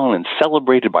cheered on and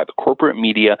celebrated by the corporate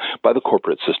media, by the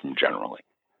corporate system generally.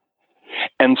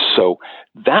 And so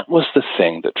that was the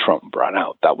thing that Trump brought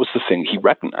out. That was the thing he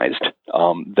recognized,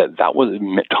 that was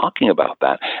talking about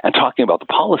that and talking about the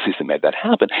policies that made that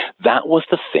happen. That was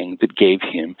the thing that gave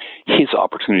him his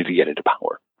opportunity to get into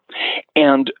power.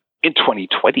 And in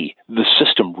 2020, the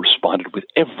system responded with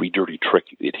every dirty trick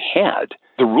it had.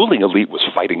 The ruling elite was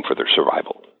fighting for their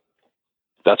survival.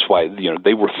 That's why,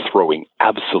 they were throwing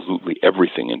absolutely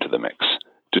everything into the mix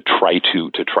to try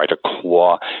to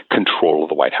claw control of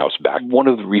the White House back. One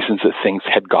of the reasons that things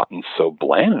had gotten so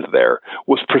bland there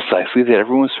was precisely that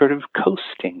everyone was sort of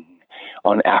coasting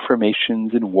on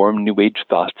affirmations and warm New Age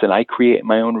thoughts, and I create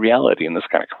my own reality and this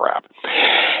kind of crap.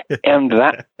 And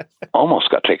that almost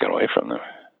got taken away from them.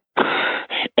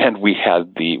 And we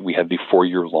had the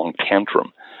 4-year-long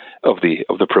tantrum of the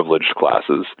privileged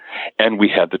classes, and we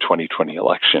had the 2020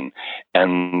 election,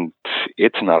 and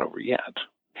it's not over yet.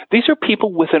 These are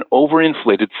people with an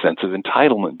overinflated sense of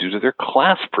entitlement due to their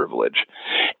class privilege.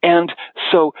 And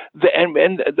so,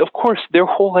 and of course, their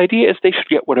whole idea is they should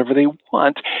get whatever they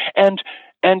want. And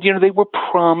they were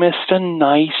promised a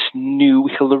nice new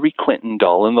Hillary Clinton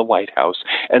doll in the White House,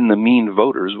 and the mean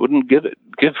voters wouldn't give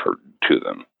her to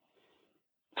them.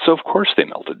 So, of course, they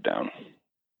melted down.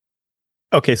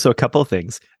 Okay, so a couple of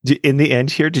things. In the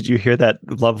end here, did you hear that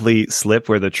lovely slip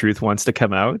where the truth wants to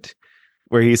come out?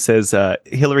 Where he says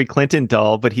Hillary Clinton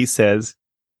doll, but he says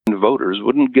voters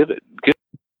wouldn't give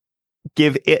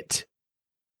it.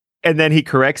 And then he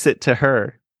corrects it to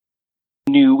her.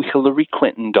 New Hillary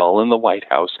Clinton doll in the White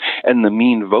House, and the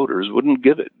mean voters wouldn't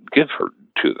give her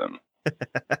to them.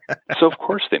 So of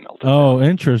course they melted. Oh,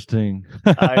 interesting.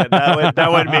 That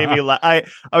one made me laugh. I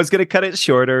was going to cut it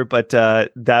shorter, but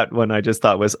that one I just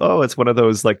thought was, it's one of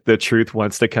those like the truth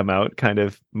wants to come out kind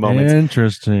of moments.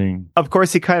 Interesting. Of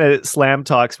course, he kind of slam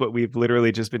talks what we've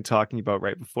literally just been talking about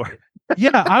right before.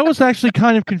 Yeah, I was actually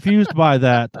kind of confused by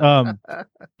that.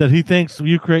 That he thinks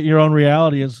you create your own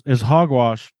reality is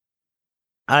hogwash.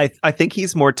 I think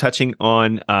he's more touching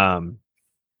on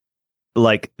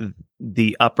like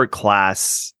the upper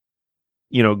class,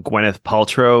 Gwyneth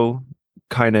Paltrow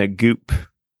kind of goop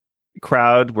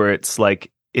crowd, where it's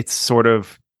like it's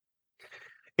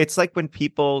like when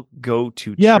people go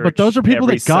to church, but those are people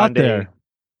that got Sunday. there.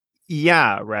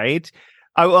 Yeah, right.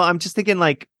 I'm just thinking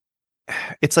like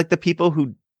it's like the people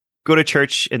who go to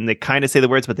church and they kind of say the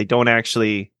words, but they're not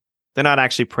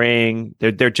actually praying.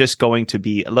 They're just going to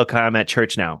be, look, I'm at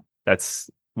church now. That's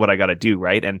what I got to do,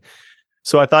 right? And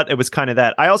so I thought it was kind of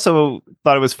that. I also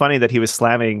thought it was funny that he was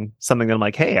slamming something that I'm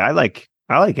like, hey, I like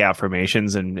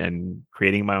affirmations and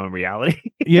creating my own reality.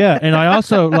 Yeah, and I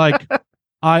also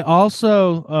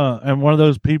am one of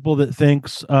those people that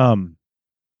thinks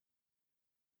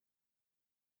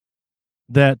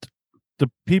that the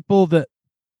people that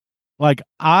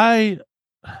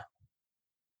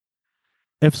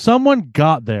if someone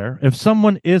got there, if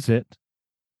someone is it,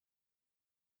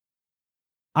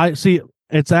 I see.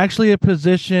 It's actually a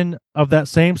position of that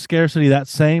same scarcity, that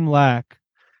same lack,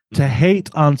 to hate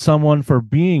on someone for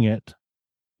being it.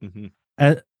 Mm-hmm.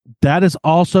 That is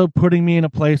also putting me in a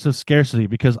place of scarcity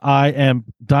because I am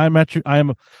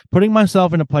putting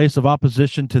myself in a place of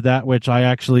opposition to that which I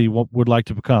actually would like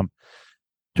to become.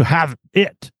 to have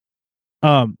it,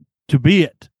 to be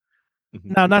it.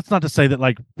 Mhm. Now, that's not to say that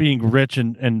like being rich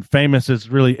and famous is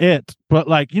really it, but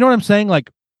like, you know what I'm saying? Like,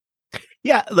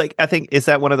 Yeah, like I think is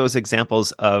that one of those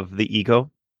examples of the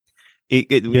ego? You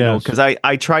know, Yes. because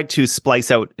I tried to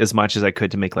splice out as much as I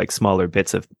could to make like smaller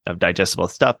bits of digestible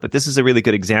stuff, but this is a really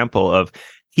good example of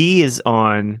he is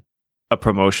on a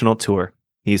promotional tour.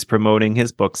 He's promoting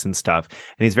his books and stuff,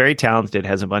 and he's very talented,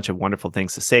 has a bunch of wonderful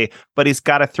things to say, but he's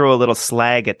got to throw a little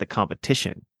slag at the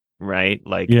competition, right?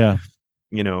 Like, yeah,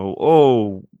 you know,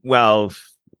 oh, well,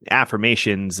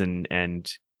 affirmations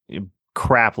and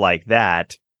crap like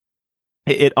that.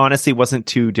 It honestly wasn't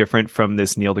too different from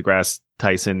this Neil deGrasse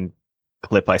Tyson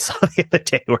clip I saw the other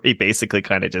day where he basically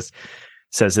kind of just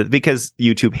says it because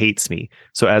YouTube hates me.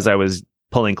 So as I was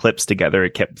pulling clips together,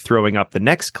 it kept throwing up the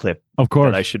next clip of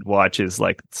course. that I should watch is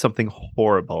like something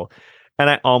horrible. And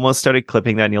I almost started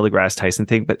clipping that Neil deGrasse Tyson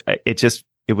thing, but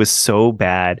it was so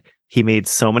bad. He made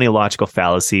so many logical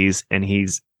fallacies and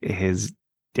his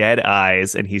dead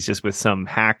eyes, and he's just with some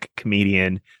hack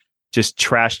comedian just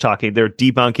trash talking. They're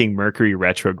debunking Mercury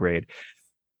retrograde.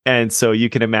 And so you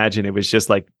can imagine it was just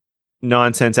like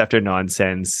nonsense after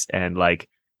nonsense and like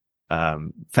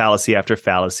fallacy after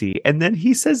fallacy. And then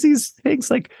he says these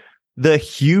things like the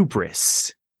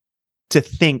hubris to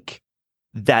think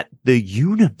that the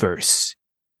universe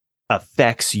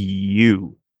affects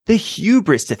you. The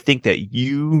hubris to think that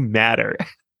you matter.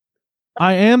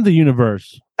 I am the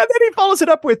universe. And then he follows it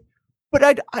up with, but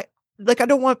I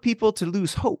don't want people to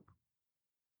lose hope.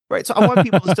 Right. So I want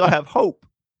people to still have hope.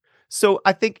 So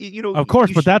I think, you know, Of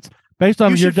course, but that's based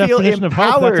on your definition of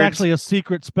hope. That's actually a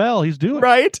secret spell he's doing.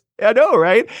 Right. I know,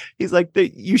 right? He's like,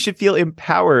 you should feel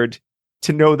empowered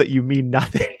to know that you mean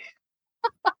nothing.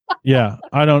 Yeah,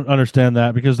 I don't understand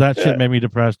that because that shit made me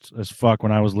depressed as fuck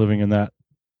when I was living in that.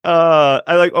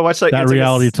 I watched like that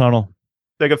reality tunnel.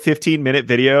 Like a 15-minute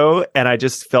video, and I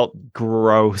just felt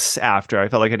gross after. I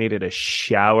felt like I needed a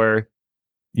shower.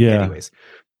 Yeah. Anyways.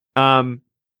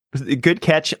 Good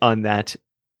catch on that.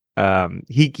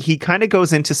 He kind of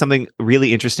goes into something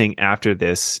really interesting after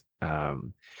this,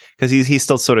 because he's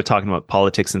still sort of talking about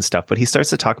politics and stuff, but he starts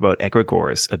to talk about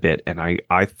egregores a bit, and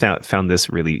I found this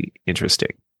really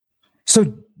interesting.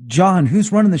 So, John,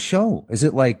 who's running the show? Is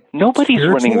it like nobody's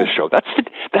spiritual? running the show?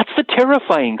 That's the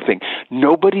terrifying thing.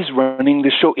 Nobody's running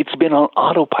the show. It's been on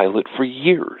autopilot for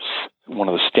years. One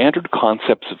of the standard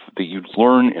concepts that you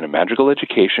learn in a magical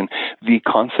education, the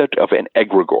concept of an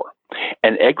egregore.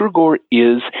 An egregore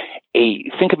is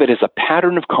think of it as a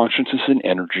pattern of consciousness and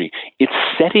energy. It's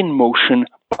set in motion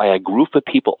by a group of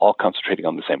people all concentrating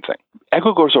on the same thing.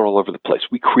 Egregores are all over the place.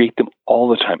 We create them all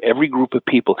the time. Every group of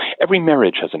people, every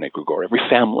marriage has an egregore, every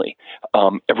family,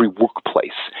 every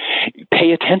workplace.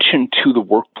 Pay attention to the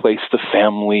workplace, the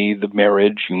family, the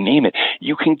marriage, you name it.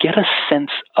 You can get a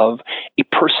sense of a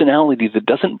personality that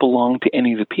doesn't belong to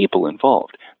any of the people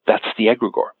involved. That's the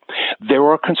egregore. There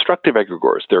are constructive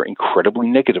egregores. There are incredibly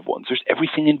negative ones. There's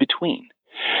everything in between.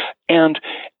 And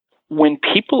when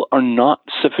people are not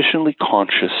sufficiently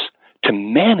conscious to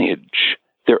manage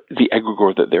the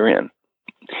egregore that they're in,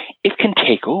 it can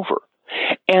take over.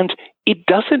 And it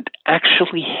doesn't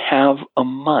actually have a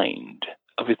mind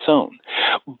of its own,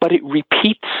 but it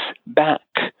repeats back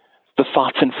the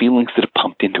thoughts and feelings that are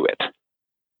pumped into it.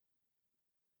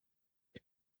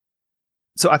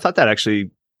 So I thought that actually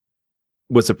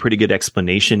was a pretty good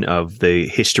explanation of the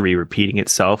history repeating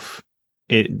itself,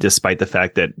 despite the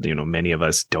fact that, you know, many of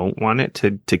us don't want it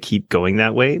to keep going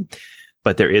that way.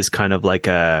 But there is kind of like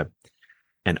an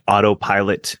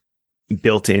autopilot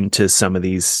built into some of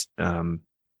these.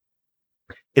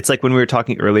 It's like when we were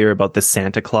talking earlier about the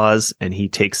Santa Claus, and he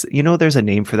takes, you know, there's a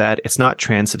name for that. It's not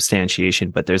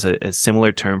transubstantiation, but there's a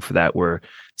similar term for that where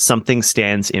something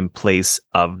stands in place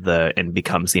of and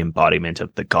becomes the embodiment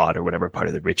of the god or whatever part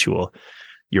of the ritual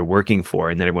you're working for.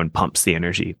 And then everyone pumps the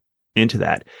energy into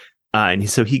that. And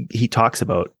so he talks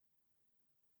about,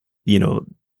 you know,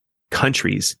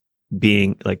 countries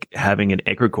being like having an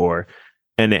egregore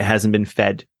and it hasn't been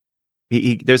fed.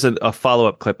 There's a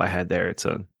follow-up clip I had there. It's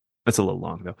a little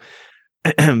long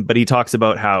though. But he talks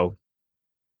about how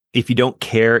if you don't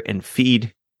care and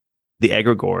feed the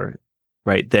egregore,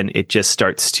 right, then it just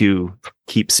starts to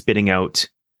keep spitting out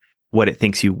what it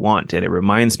thinks you want. And it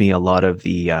reminds me a lot of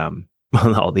the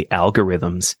all the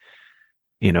algorithms,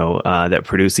 you know, that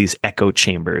produce these echo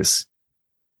chambers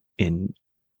in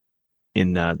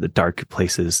the dark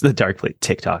places,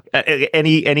 TikTok,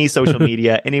 any social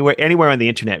media, anywhere on the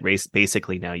internet,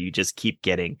 basically now you just keep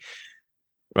getting,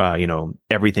 you know,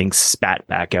 everything spat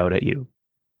back out at you.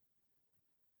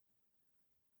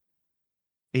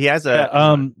 He has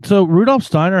so Rudolf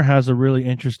Steiner has a really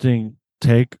interesting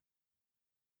take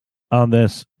on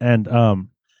this, and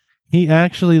he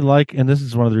actually and this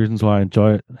is one of the reasons why I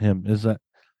enjoy him, is that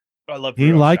I love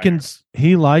he likens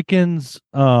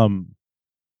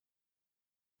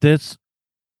this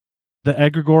the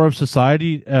egregore of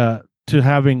society to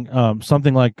having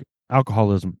something like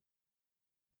alcoholism.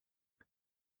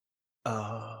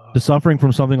 To suffering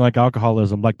from something like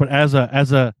alcoholism, but as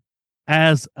a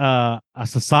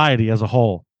society as a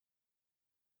whole.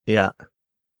 Yeah,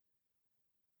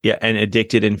 and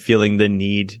addicted and feeling the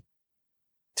need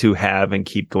to have and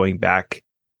keep going back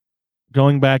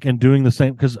and doing the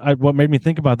same. Because what made me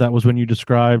think about that was when you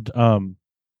described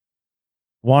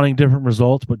wanting different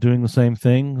results but doing the same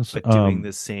things. But doing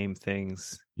the same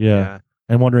things. Yeah.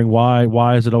 And wondering why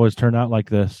does it always turn out like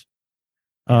this?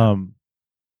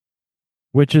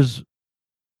 Which is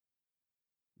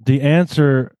the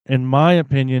answer, in my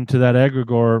opinion, to that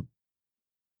egregore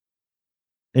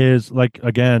is, like,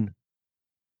 again,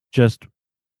 just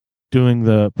doing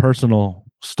the personal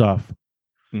stuff.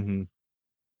 Mm-hmm.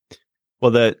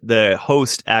 Well, the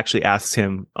host actually asks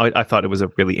him, I thought it was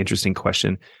a really interesting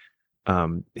question.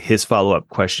 His follow-up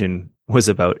question was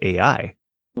about AI.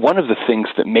 One of the things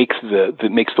that makes the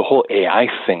whole AI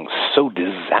thing so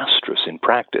disastrous in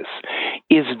practice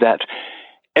is that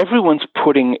everyone's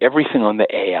putting everything on the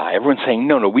AI. Everyone's saying,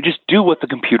 no, we just do what the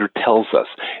computer tells us.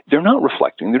 They're not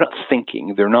reflecting. They're not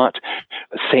thinking. They're not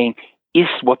saying, is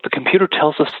what the computer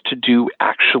tells us to do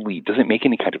actually, does it make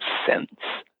any kind of sense?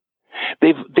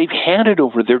 They've handed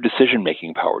over their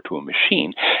decision-making power to a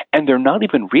machine, and they're not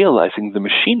even realizing the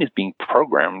machine is being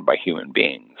programmed by human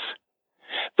beings.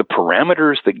 The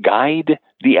parameters that guide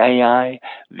the AI,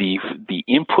 the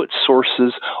input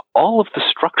sources, all of the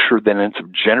structure that ends up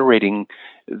generating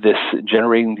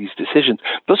these decisions,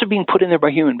 those are being put in there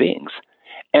by human beings,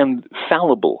 and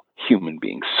fallible human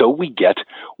beings. So we get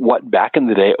what back in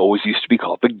the day always used to be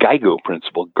called the GIGO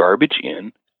principle: garbage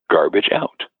in, garbage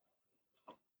out.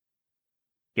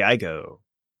 GIGO.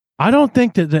 I don't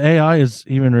think that the AI is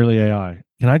even really AI.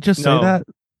 Can I just say that?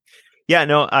 Yeah,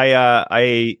 no,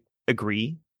 I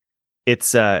agree.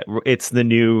 It's the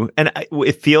new, and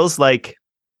it feels like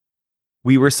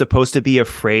we were supposed to be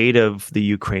afraid of the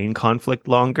Ukraine conflict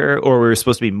longer, or we were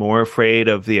supposed to be more afraid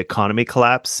of the economy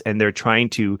collapse, and they're trying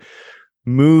to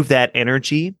move that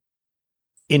energy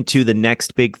into the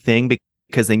next big thing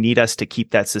because they need us to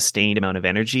keep that sustained amount of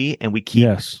energy, and we keep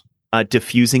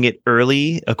diffusing it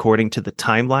early according to the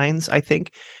timelines, I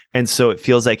think. And so it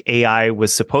feels like AI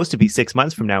was supposed to be 6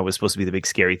 months from now, was supposed to be the big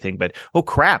scary thing, but oh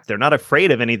crap, they're not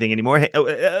afraid of anything anymore.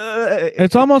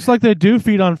 It's almost like they do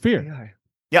feed on fear.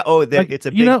 Yeah. Oh, it's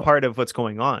a big part of what's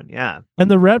going on. Yeah.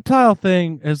 And the reptile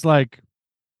thing is like,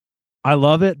 I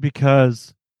love it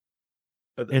because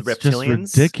it's reptilians?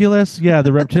 Just ridiculous. Yeah.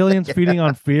 The reptilians feeding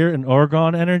on fear and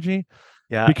orgone energy.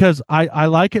 Yeah. Because I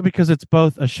like it because it's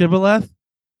both a shibboleth,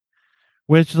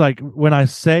 which, like, when I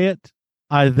say it,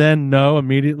 I then know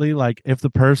immediately, like, if the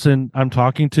person I'm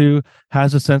talking to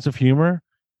has a sense of humor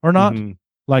or not. Mm-hmm.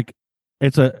 Like,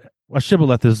 it's a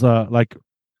shibboleth is like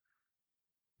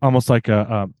almost like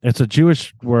it's a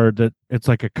Jewish word that it's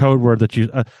like a code word that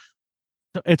you.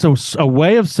 It's a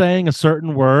way of saying a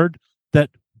certain word that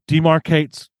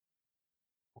demarcates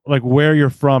like where you're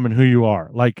from and who you are.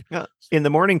 Like in the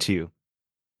morning to you.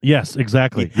 Yes,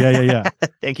 exactly. Yeah.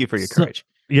 Thank you for your courage.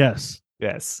 Yes.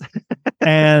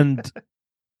 And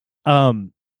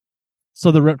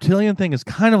so the reptilian thing is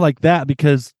kind of like that,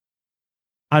 because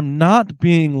I'm not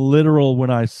being literal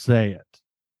when I say it.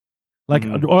 Like,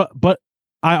 but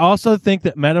I also think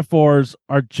that metaphors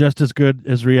are just as good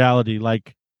as reality.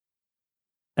 Like,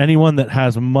 anyone that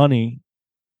has money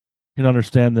can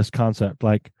understand this concept.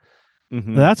 Like,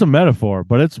 that's a metaphor,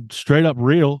 but it's straight up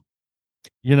real.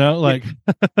 You know, like,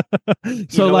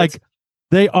 so like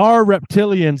they are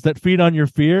reptilians that feed on your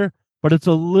fear, but it's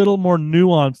a little more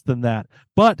nuanced than that.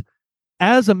 But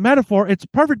as a metaphor, it's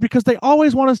perfect because they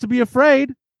always want us to be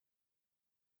afraid.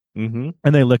 And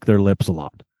they lick their lips a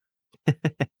lot.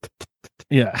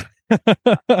 Yeah.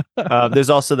 There's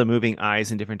also the moving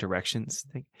eyes in different directions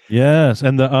thing. Yes.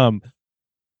 And the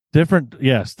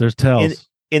there's tails.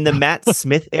 In the Matt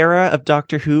Smith era of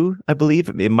Doctor Who, I believe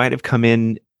it might have come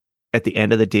in at the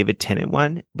end of the David Tennant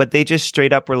one, but they just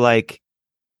straight up were like,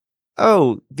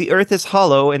 oh, the Earth is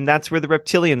hollow, and that's where the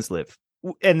reptilians live.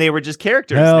 And they were just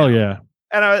characters. Hell yeah.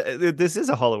 And this is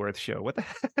a Hollow Earth show. What the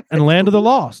heck? And Land of the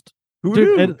Lost. Who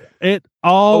knew? It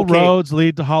all roads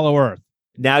lead to Hollow Earth.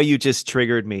 Now you just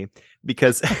triggered me,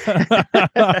 because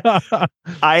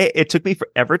it took me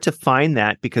forever to find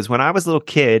that, because when I was a little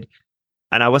kid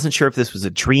and I wasn't sure if this was a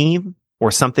dream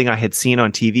or something I had seen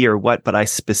on TV or what, but I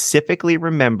specifically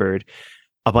remembered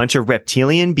a bunch of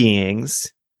reptilian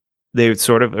beings. They were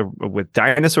sort of with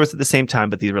dinosaurs at the same time,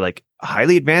 but these were like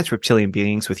highly advanced reptilian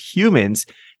beings with humans,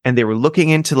 and they were looking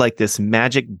into like this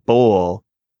magic bowl.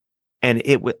 And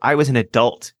I was an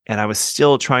adult, and I was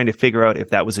still trying to figure out if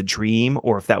that was a dream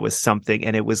or if that was something,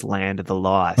 and it was Land of the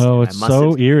Lost. Oh, it's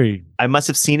so eerie. I must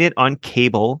have seen it on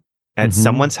cable at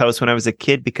someone's house when I was a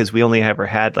kid, because we only ever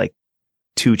had like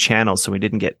 2 channels, so we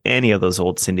didn't get any of those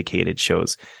old syndicated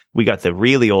shows. We got the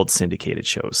really old syndicated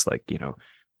shows, like, you know,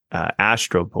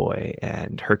 Astro Boy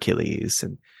and Hercules,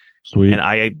 and sweet. And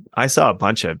I saw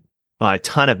a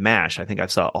ton of MASH. I think I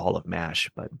saw all of MASH,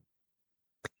 but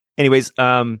anyways,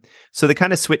 so they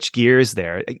kind of switch gears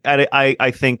there.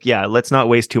 I think, yeah, let's not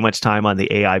waste too much time on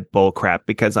the AI bull crap,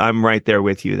 because I'm right there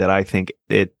with you that I think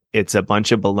it's a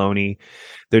bunch of baloney.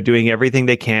 They're doing everything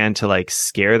they can to like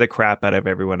scare the crap out of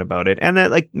everyone about it. And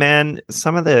that, like, man,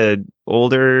 some of the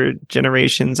older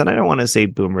generations, and I don't want to say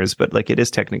boomers, but like it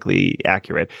is technically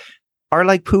accurate, are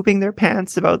like pooping their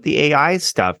pants about the AI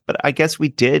stuff. But I guess we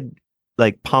did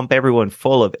like pump everyone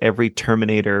full of every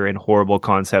Terminator and horrible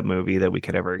concept movie that we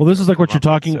could ever. Well, this is like what you're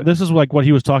talking. So. This is like what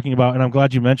he was talking about, and I'm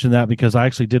glad you mentioned that, because I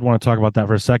actually did want to talk about that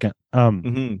for a second.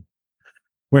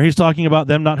 Where he's talking about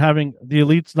them not having, the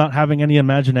elites not having any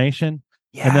imagination,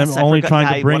 and them only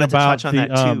trying to bring about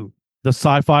the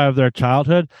sci-fi of their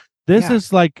childhood. This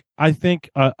is like, I think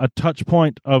a touch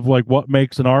point of like what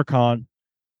makes an Archon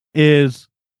is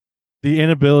the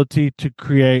inability to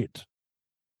create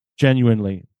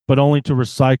genuinely, but only to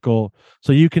recycle.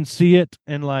 So you can see it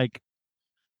in like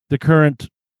the current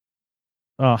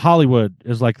Hollywood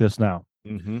is like this now.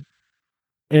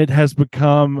 It has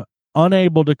become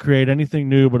unable to create anything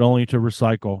new, but only to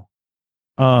recycle.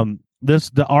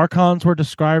 The Archons were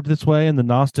described this way in the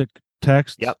Gnostic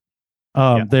texts.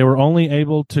 They were only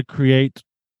able to create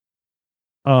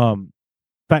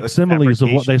facsimiles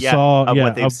of what they saw, of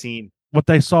what they've seen, what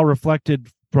they saw reflected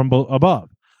from above.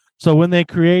 So when they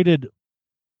created,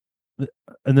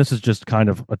 and this is just kind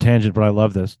of a tangent, but I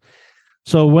love this.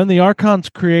 So when the Archons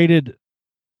created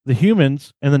the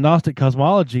humans in the Gnostic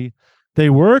cosmology, they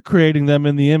were creating them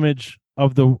in the image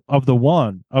of the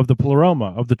one, of the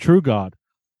pleroma, of the true God,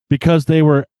 because they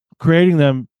were creating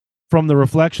them from the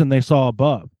reflection they saw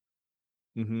above.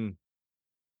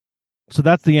 So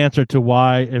that's the answer to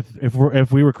why,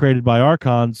 if we were created by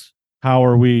Archons, how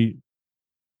are we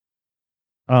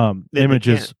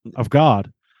images of God?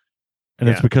 And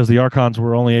it's because the Archons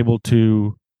were only able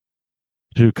to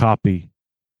copy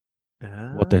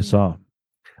what they saw.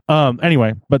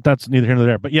 Anyway, but that's neither here nor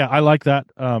there. But yeah, I like that.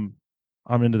 I'm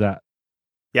into that.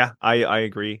 Yeah, I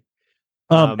agree.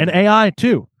 And AI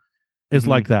too is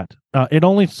like that. It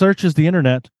only searches the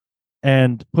internet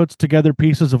and puts together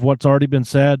pieces of what's already been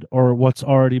said or what's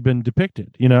already been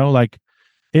depicted. You know, like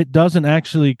it doesn't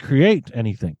actually create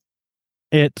anything.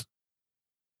 It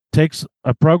takes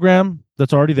a program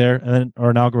that's already there, and then,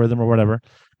 or an algorithm or whatever,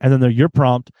 and then your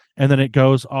prompt, and then it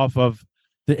goes off of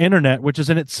the internet, which is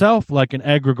in itself like an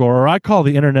egregore, or I call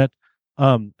the internet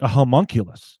a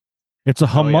homunculus. It's a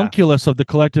homunculus of the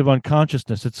collective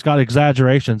unconsciousness. It's got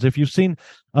exaggerations. If you've seen,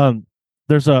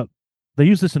 they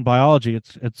use this in biology.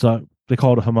 They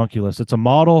call it a homunculus. It's a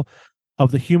model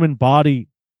of the human body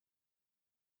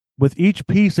with each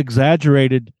piece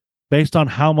exaggerated based on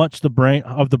how much the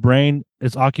brain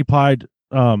is occupied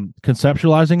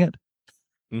conceptualizing it.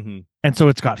 And so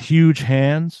it's got huge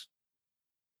hands,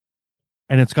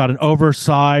 and it's got an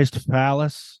oversized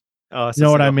phallus. Oh, you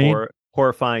know what I mean?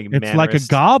 Horrifying. It's like a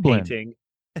goblin.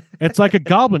 It's like a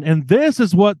goblin, and this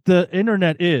is what the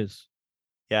internet is.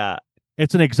 Yeah,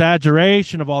 it's an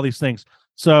exaggeration of all these things.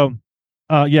 So,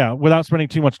 without spending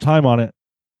too much time on it,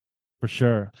 for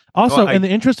sure. Also, in the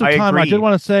interest of time, I did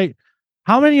want to say,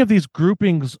 how many of these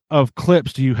groupings of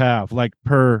clips do you have, like,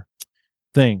 per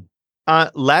thing?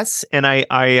 Less, and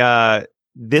I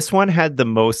this one had the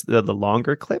most, the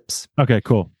longer clips. Okay,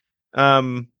 cool.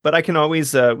 But we can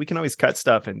always cut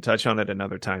stuff and touch on it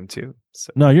another time too.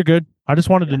 So. No, you're good. I just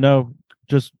wanted to know,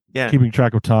 keeping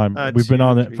track of time. We've been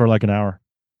on it for like an hour.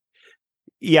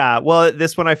 Yeah, well,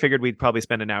 this one I figured we'd probably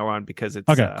spend an hour on because it's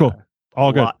okay. Cool,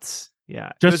 all good. Lots.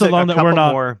 Yeah, just so long that we're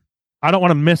not. More. I don't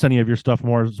want to miss any of your stuff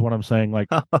more. Is what I'm saying. Like,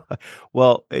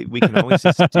 well, we can always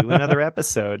just do another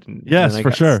episode. Yes,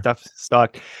 for sure. Stuff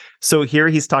stocked. So here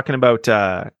he's talking about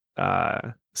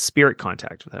spirit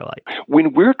contact with our light.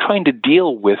 When we're trying to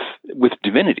deal with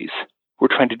divinities, we're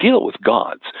trying to deal with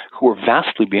gods who are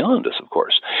vastly beyond us, of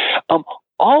course.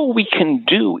 All we can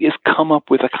do is come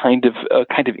up with a kind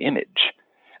of image,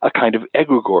 a kind of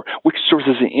egregore, which serves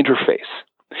as an interface.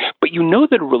 But you know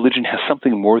that a religion has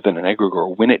something more than an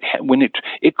egregore when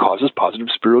it causes positive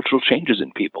spiritual changes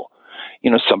in people.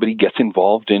 Somebody gets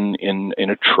involved in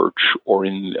a church or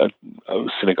in a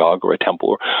synagogue or a temple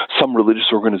or some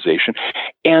religious organization,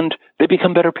 and they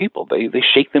become better people. They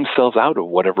shake themselves out of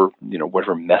whatever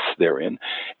mess they're in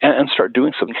and start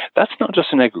doing something. That's not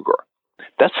just an egregore.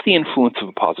 That's the influence of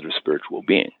a positive spiritual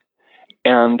being.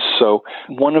 And so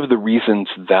one of the reasons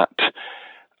that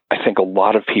I think a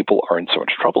lot of people are in so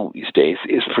much trouble these days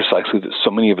is precisely that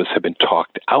so many of us have been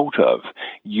talked out of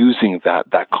using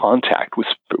that contact with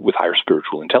higher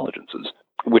spiritual intelligences,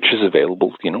 which is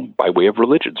available, by way of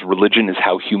religions. Religion is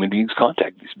how human beings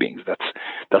contact these beings. That's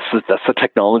the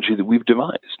technology that we've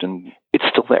devised, and it's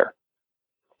still there.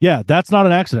 Yeah, that's not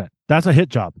an accident. That's a hit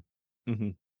job. Mm-hmm.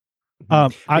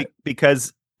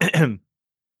 Because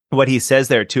what he says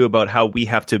there too about how we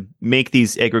have to make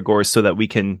these egregores so that we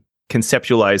can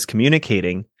conceptualize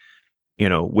communicating,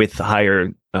 with higher,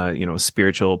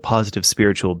 positive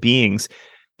spiritual beings.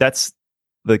 That's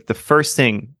like the first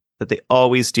thing that they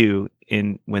always do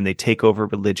when they take over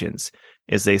religions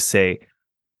is they say,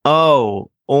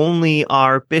 oh, only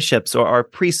our bishops or our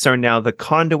priests are now the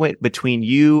conduit between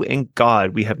you and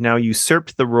God. We have now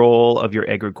usurped the role of your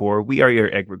egregore. We are your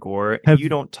egregore. You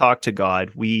don't talk to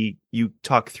God. You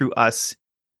talk through us.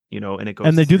 And it goes.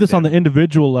 And they do this on the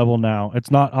individual level now. It's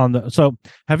not on the. So,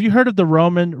 have you heard of the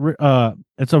Roman?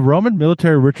 It's a Roman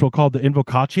military ritual called the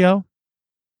Invocatio.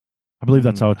 I believe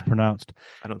that's how it's pronounced.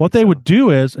 What they would do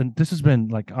is, and this has been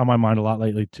like on my mind a lot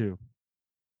lately too.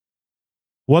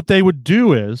 What they would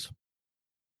do is,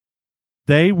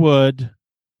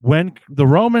 when the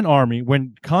Roman army,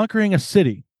 when conquering a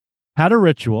city, had a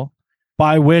ritual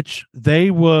by which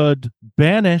they would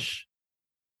banish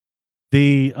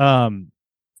the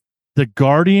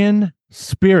guardian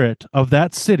spirit of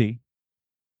that city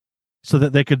so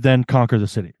that they could then conquer the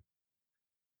city.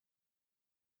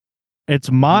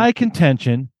 It's my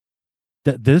contention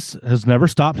that this has never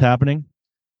stopped happening,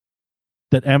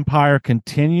 that Empire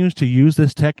continues to use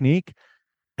this technique,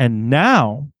 and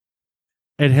now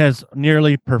it has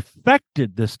nearly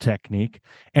perfected this technique,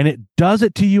 and it does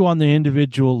it to you on the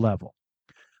individual level.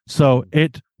 So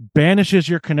it banishes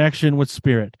your connection with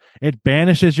spirit. It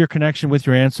banishes your connection with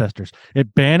your ancestors.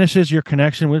 It banishes your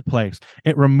connection with place.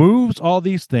 It removes all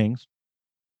these things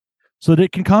so that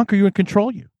it can conquer you and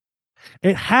control you.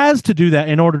 It has to do that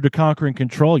in order to conquer and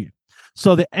control you.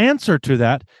 So the answer to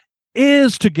that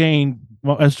is to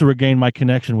regain my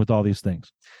connection with all these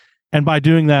things. And by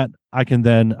doing that, I can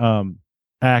then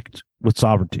act with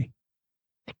sovereignty.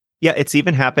 Yeah, it's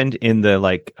even happened in the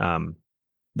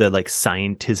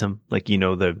scientism,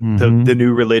 the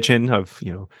new religion of,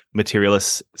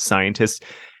 materialist scientists,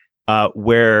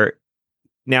 where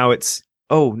now it's,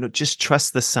 oh no, just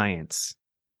trust the science.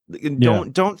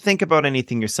 Don't think about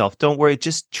anything yourself. Don't worry.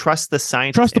 Just trust the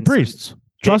science. Trust the priests.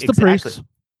 Trust the priests.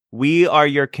 We are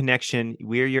your connection.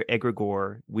 We are your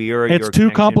egregore. It's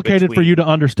too complicated for you to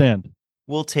understand.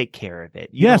 We'll take care of it.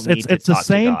 Yes, it's the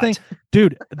same thing.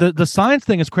 Dude, the science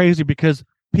thing is crazy because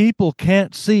people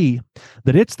can't see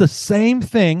that it's the same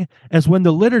thing as when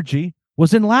the liturgy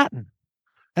was in Latin.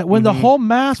 And when the whole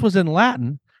mass was in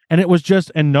Latin, and it was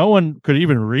just, and no one could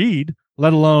even read,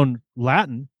 let alone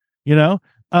Latin, and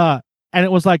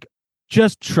it was like,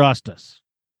 just trust us.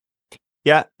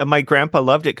 Yeah, my grandpa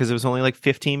loved it because it was only like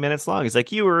 15 minutes long. He's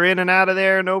like, you were in and out of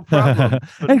there, no problem.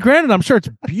 And granted, I'm sure it's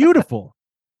beautiful.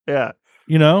 Yeah.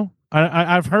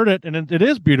 I've heard it, and it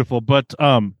is beautiful, but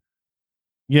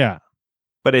yeah.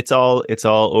 But it's all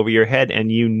over your head,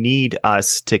 and you need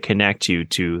us to connect you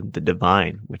to the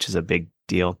divine, which is a big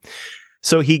deal.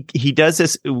 So he does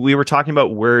this. We were talking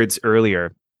about words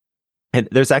earlier, and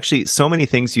there's actually so many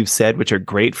things you've said which are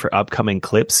great for upcoming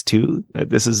clips too.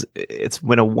 It's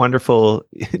been a wonderful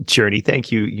journey.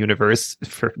 Thank you, universe,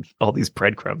 for all these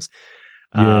breadcrumbs.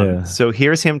 Yeah. So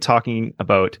here's him talking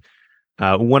about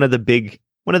one of the big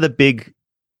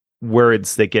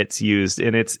words that gets used,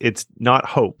 and it's not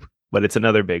hope, but it's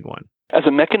another big one. As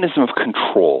a mechanism of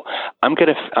control, I'm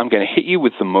gonna hit you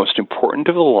with the most important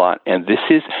of the lot, and this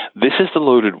is the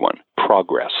loaded one: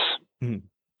 progress. Mm.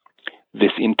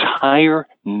 This entire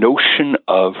notion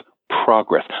of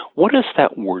progress. What does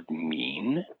that word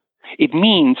mean? It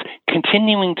means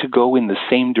continuing to go in the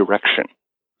same direction.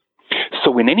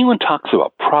 So when anyone talks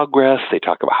about progress, they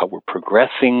talk about how we're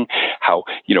progressing, how,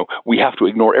 we have to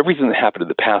ignore everything that happened in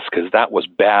the past because that was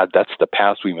bad. That's the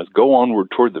past. We must go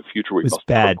onward toward the future. We must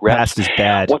progress. Past is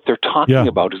bad. What they're talking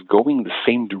about is going the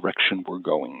same direction we're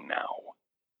going now.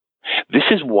 This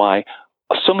is why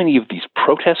so many of these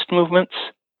protest movements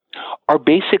are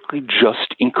basically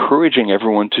just encouraging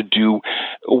everyone to do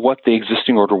what the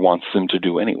existing order wants them to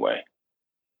do anyway.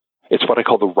 It's what I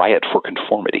call the riot for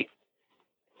conformity.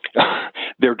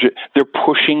 They're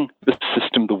pushing the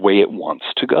system the way it wants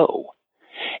to go.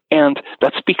 And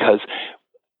that's because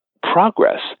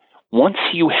progress, once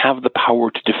you have the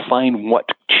power to define what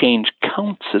change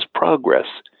counts as progress,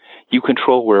 you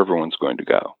control where everyone's going to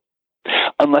go.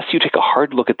 Unless you take a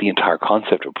hard look at the entire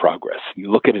concept of progress. You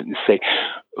look at it and say,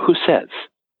 who says?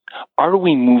 Are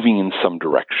we moving in some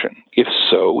direction? If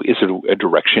so, is it a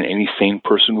direction any sane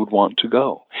person would want to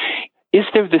go? Is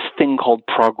there this thing called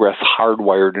progress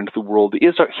hardwired into the world?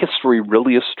 Is our history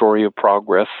really a story of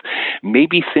progress?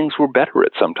 Maybe things were better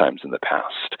at some times in the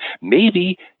past.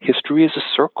 Maybe history is a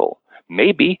circle.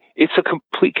 Maybe it's a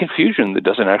complete confusion that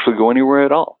doesn't actually go anywhere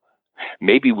at all.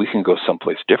 Maybe we can go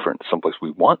someplace different, someplace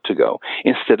we want to go,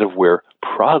 instead of where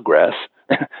progress,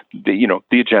 the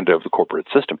agenda of the corporate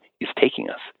system, is taking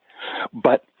us.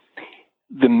 But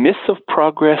the myth of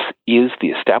progress is the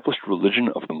established religion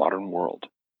of the modern world.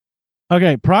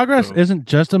 Okay, progress isn't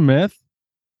just a myth.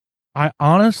 I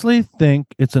honestly think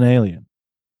it's an alien.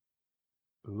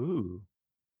 Ooh.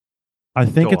 I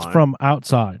think it's from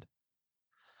outside.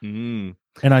 Mm.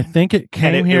 And I think it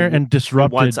came here and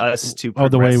disrupted. It wants us to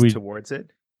progress towards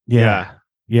it. Yeah.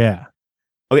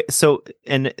 Okay, so,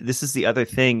 and this is the other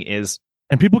thing is...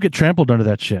 And people get trampled under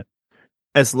that shit.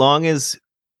 As long as...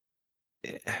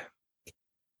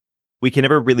 We can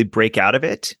never really break out of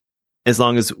it, as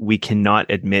long as we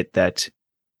cannot admit that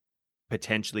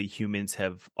potentially humans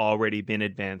have already been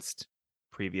advanced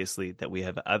previously, that we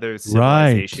have other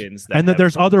civilizations that and that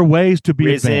there's other ways to be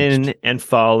risen advanced and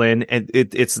fallen, and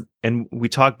and we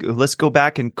talk. Let's go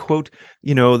back and quote,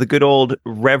 the good old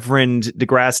Reverend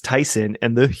DeGrasse Tyson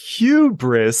and the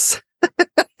hubris,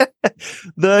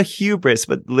 the hubris.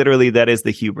 But literally, that is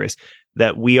the hubris,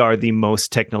 that we are the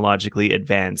most technologically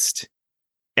advanced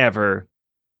ever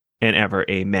and ever.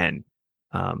 Amen.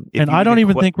 And I don't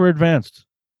even think we're advanced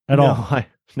at all. I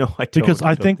don't. Because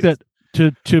I think that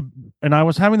and I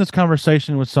was having this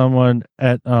conversation with someone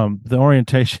at the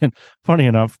orientation, funny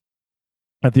enough,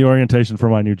 at the orientation for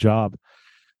my new job.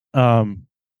 And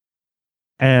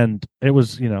it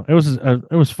was,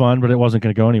 it was fun, but it wasn't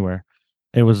going to go anywhere.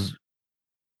 It was,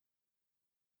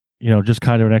 just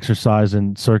kind of an exercise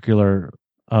in circular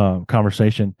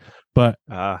conversation. But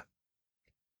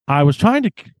I was trying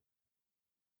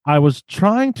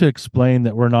to explain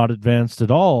that we're not advanced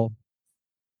at all,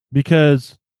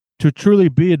 because to truly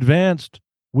be advanced,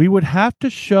 we would have to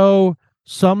show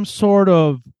some sort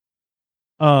of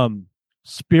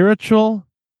spiritual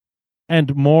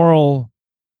and moral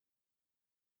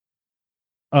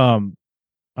I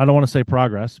don't want to say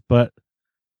progress, but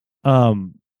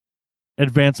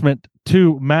advancement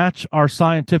to match our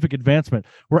scientific advancement.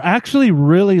 We're actually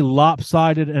really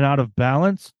lopsided and out of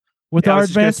balance with our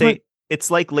advancement. It's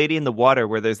like Lady in the Water,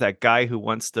 where there's that guy who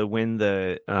wants to win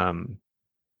the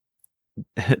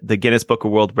Guinness Book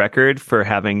of World Record for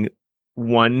having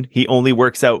he only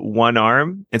works out one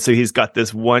arm, and so he's got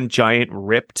this one giant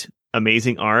ripped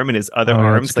amazing arm, and his other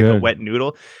arm's like a wet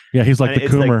noodle. Yeah, he's like the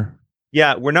Coomer.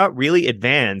 Yeah, we're not really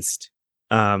advanced.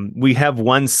 We have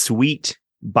one sweet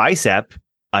bicep,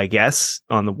 I guess,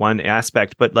 on the one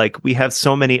aspect, but we have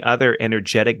so many other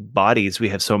energetic bodies. We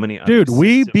have so many other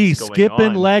we be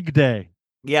skipping leg day.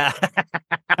 Yeah.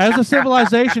 As a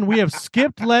civilization, we have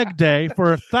skipped leg day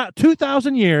for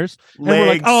 2,000 years. And we're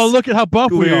like, oh, look at how buff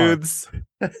glutes.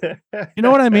 We are. You know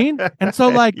what I mean? And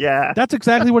so, that's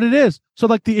exactly what it is. So,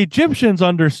 the Egyptians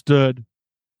understood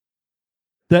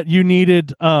that you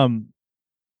needed to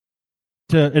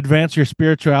advance your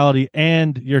spirituality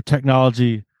and your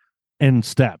technology in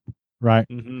step, right?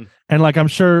 Mm-hmm. And I'm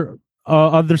sure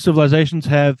other civilizations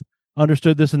have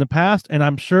understood this in the past, and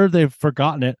I'm sure they've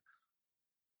forgotten it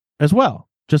as well.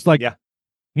 Just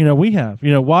we have.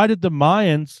 Why did the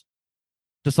Mayans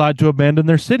decide to abandon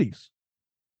their cities?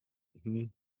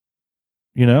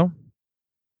 Mm-hmm.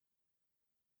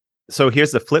 So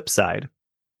here's the flip side,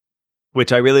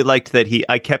 which I really liked that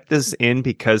I kept this in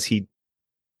because he,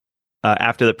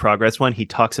 after the progress one, he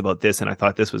talks about this, and I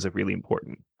thought this was a really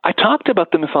important. I talked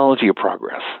about the mythology of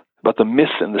progress, about the myth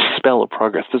and the spell of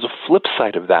progress. There's a flip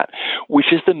side of that,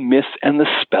 which is the myth and the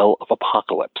spell of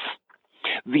apocalypse.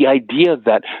 The idea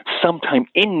that sometime,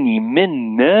 any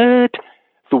minute,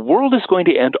 the world is going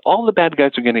to end, all the bad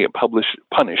guys are going to get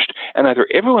punished, and either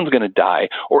everyone's going to die,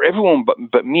 or everyone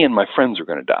but me and my friends are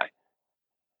going to die.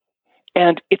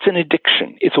 And it's an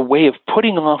addiction. It's a way of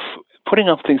putting off putting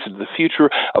off things into the future,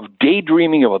 of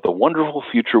daydreaming about the wonderful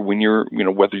future when you're,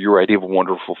 whether your idea of a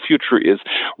wonderful future is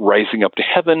rising up to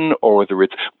heaven or whether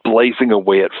it's blazing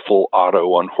away at full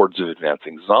auto on hordes of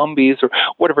advancing zombies or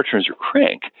whatever turns your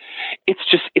crank.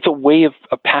 It's a way of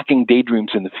packing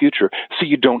daydreams in the future so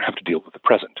you don't have to deal with the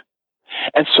present.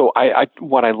 And so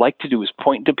what I like to do is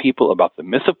point to people about the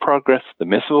myth of progress, the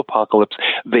myth of apocalypse.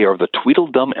 They are the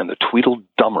Tweedledum and the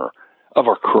Tweedledummer of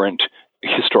our current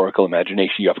historical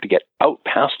imagination. You have to get out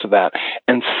past that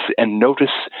and notice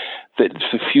that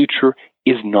the future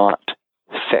is not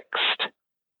fixed.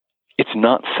 It's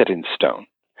not set in stone.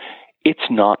 It's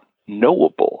not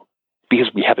knowable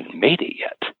because we haven't made it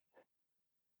yet.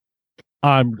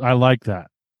 I like that.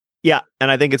 Yeah, and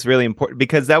I think it's really important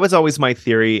because that was always my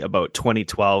theory about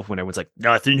 2012 when everyone's like,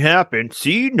 nothing happened.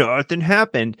 See, nothing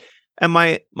happened. And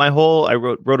my whole, I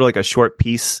wrote like a short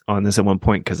piece on this at one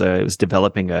point because I was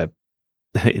developing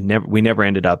we never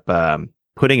ended up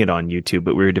putting it on YouTube,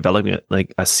 but we were developing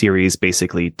like a series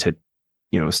basically to,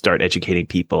 start educating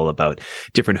people about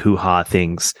different hoo-ha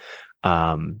things.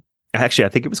 Actually, I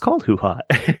think it was called hoo-ha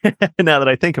now that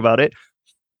I think about it.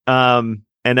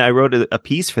 And I wrote a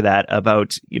piece for that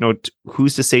about,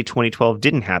 who's to say 2012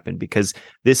 didn't happen? Because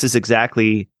this is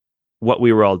exactly what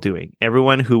we were all doing.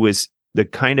 Everyone who was the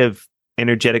kind of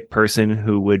energetic person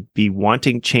who would be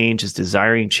wanting change, is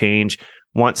desiring change,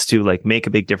 wants to like make a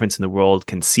big difference in the world,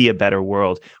 can see a better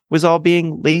world, was all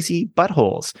being lazy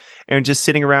buttholes and just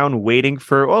sitting around waiting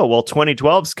for,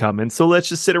 2012's coming. So let's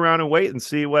just sit around and wait and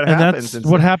see what happens. That's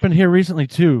what happened here recently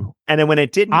too. And then when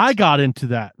it didn't, I got into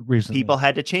that recently. People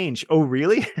had to change. Oh,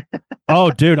 really?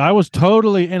 Oh, dude, I was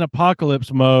totally in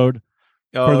apocalypse mode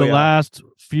for the last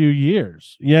few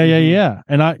years. Yeah.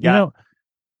 And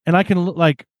and I can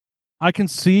I can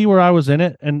see where I was in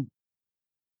it, and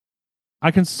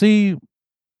I can see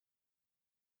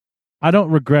I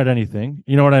don't regret anything.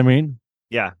 You know what I mean?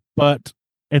 Yeah. But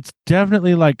it's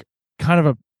definitely like kind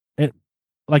of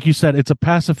like you said, it's a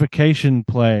pacification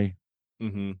play.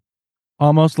 Mm-hmm.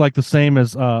 Almost like the same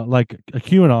as like a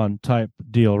QAnon type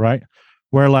deal, right?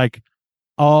 Where like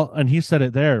and he said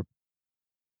it there,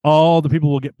 all the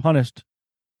people will get punished.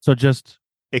 So just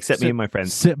except me and my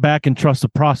friends. Sit back and trust the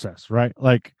process, right?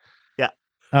 Like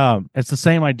it's the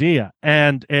same idea.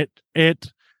 And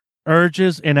it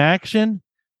urges inaction.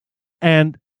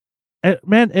 And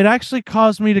it actually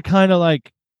caused me to kind of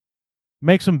like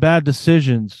make some bad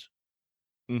decisions,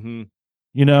 and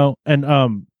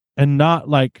not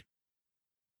like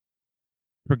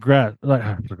progress,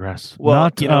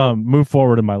 well, not move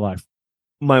forward in my life.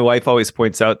 My wife always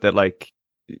points out that like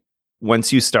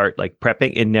once you start like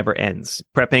prepping, it never ends.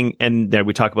 Prepping, and then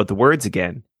we talk about the words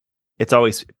again. It's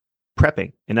always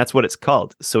prepping, and that's what it's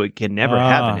called. So it can never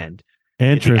have an end.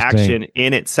 Interesting. The action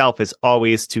in itself is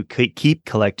always to keep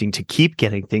collecting, to keep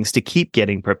getting things, to keep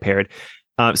getting prepared.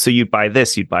 So you'd buy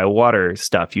this, you'd buy water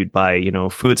stuff, you'd buy,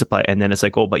 food supply. And then it's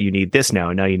like, but you need this now.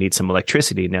 And now you need some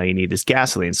electricity. Now you need this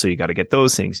gasoline. So you got to get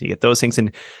those things. You get those things.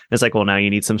 And it's like, now you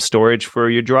need some storage for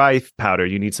your dry powder.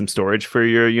 You need some storage for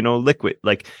your, liquid.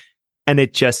 Like, and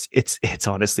it's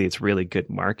honestly, it's really good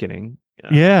marketing.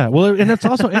 Yeah. Well, and it's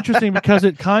also interesting because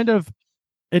it kind of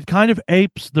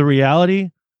apes the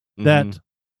reality that,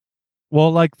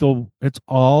 it's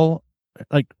all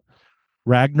like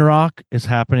Ragnarok is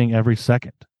happening every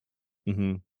second.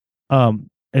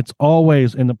 It's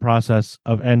always in the process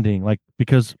of ending, like,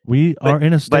 because we are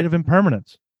in a state of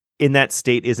impermanence. In that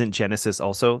state, isn't Genesis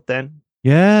also then?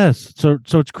 Yes. So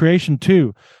it's creation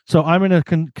too. So I'm in a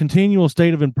continual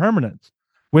state of impermanence,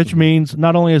 which means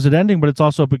not only is it ending, but it's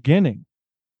also beginning.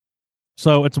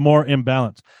 So it's more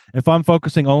imbalanced. If I'm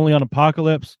focusing only on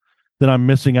apocalypse, then I'm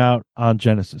missing out on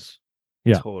Genesis.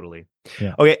 Yeah, totally.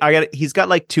 Yeah. Okay, he's got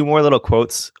like two more little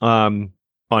quotes on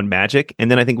magic, and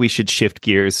then I think we should shift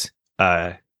gears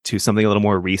to something a little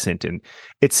more recent, and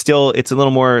it's a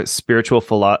little more spiritual,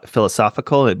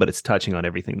 philosophical, but it's touching on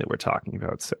everything that we're talking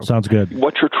about. So sounds good.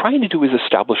 What you're trying to do is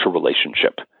establish a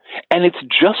relationship, and it's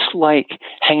just like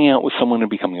hanging out with someone and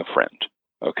becoming a friend.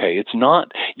 Okay,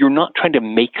 you're not trying to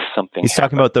make something. He's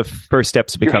talking about the first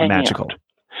steps to become magical. Out.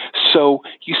 So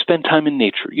you spend time in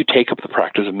nature. You take up the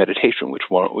practice of meditation, which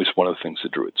was one of the things the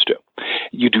Druids do.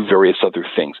 You do various other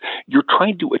things. You're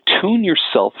trying to attune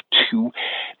yourself to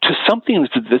something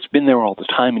that's been there all the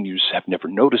time, and you just have never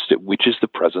noticed it, which is the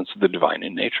presence of the divine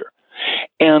in nature.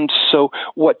 And so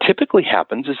what typically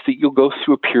happens is that you'll go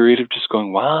through a period of just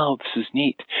going, wow, this is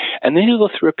neat. And then you'll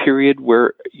go through a period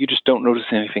where you just don't notice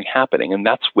anything happening. And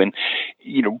that's when,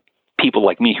 people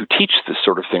like me who teach this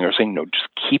sort of thing are saying, no, just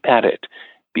keep at it.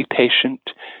 Be patient.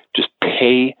 Just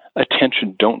pay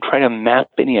attention. Don't try to map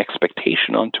any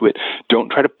expectation onto it. Don't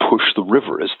try to push the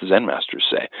river, as the Zen masters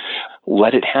say.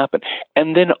 Let it happen.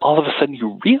 And then all of a sudden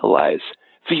you realize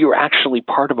that you're actually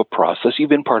part of a process. You've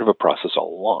been part of a process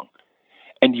all along.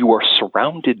 And you are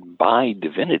surrounded by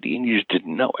divinity, and you just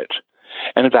didn't know it.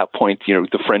 And at that point,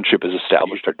 the friendship is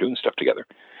established, start doing stuff together.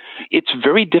 It's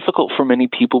very difficult for many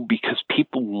people because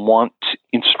people want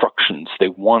instructions. They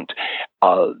want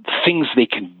things they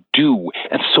can do.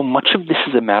 And so much of this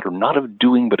is a matter not of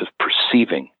doing, but of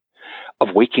perceiving, of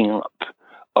waking up,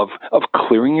 of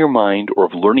clearing your mind, or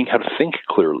of learning how to think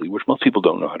clearly, which most people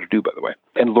don't know how to do, by the way,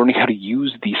 and learning how to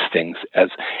use these things as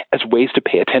ways to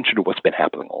pay attention to what's been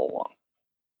happening all along.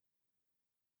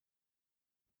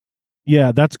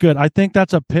 Yeah, that's good. I think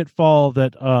that's a pitfall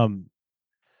that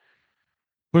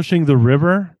pushing the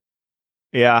river.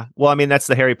 Yeah. Well, I mean, that's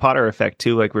the Harry Potter effect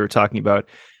too. Like we were talking about,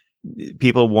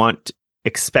 people want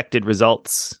expected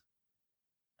results.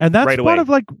 And that's right part away. of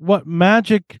like what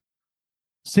magic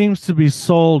seems to be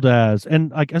sold as.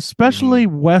 And like, especially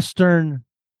Western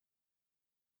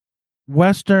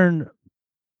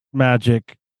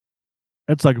magic.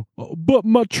 It's like, oh, but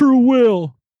my true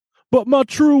will. Like,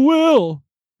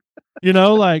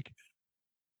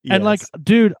 Yes. And like,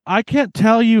 dude, I can't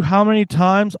tell you how many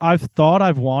times I've thought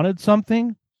I've wanted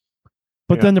something,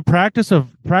 but then the practice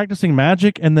of practicing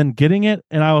magic and then getting it,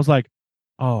 and I was like,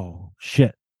 oh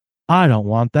shit, I don't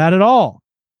want that at all.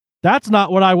 That's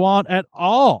not what I want at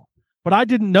all. But I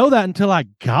didn't know that until I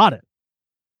got it.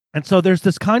 And so there's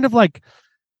this kind of like,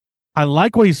 I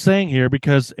like what he's saying here,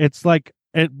 because it's like,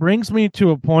 it brings me to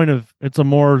a point of, it's a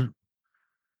more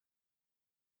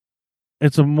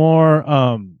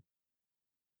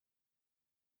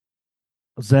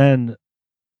Zen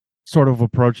sort of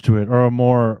approach to it, or a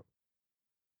more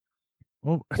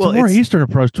Eastern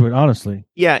approach to it, honestly.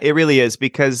 Yeah, it really is,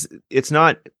 because it's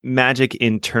not magic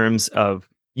in terms of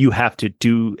you have to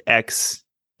do X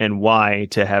and Y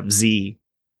to have Z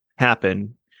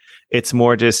happen. It's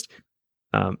more just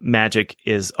magic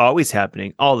is always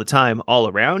happening all the time, all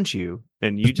around you,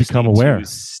 and you just become need aware. to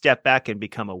step back and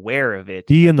become aware of it.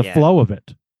 Be in the flow of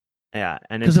it. Yeah,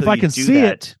 and because if I can see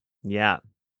it,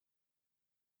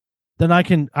 then I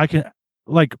can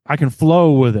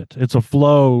flow with it. It's a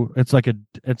flow. It's like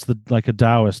a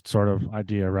Taoist sort of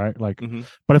idea, right? Like,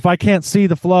 but if I can't see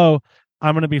the flow,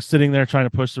 I'm going to be sitting there trying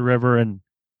to push the river, and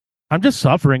I'm just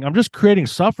suffering. I'm just creating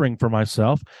suffering for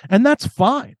myself, and that's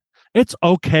fine. It's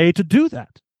okay to do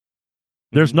that.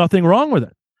 There's nothing wrong with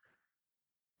it.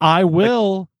 I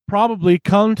will probably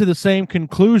come to the same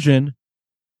conclusion.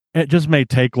 It just may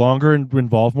take longer and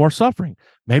involve more suffering.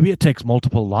 Maybe it takes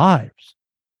multiple lives.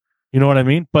 You know what I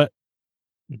mean? But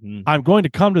I'm going to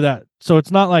come to that. So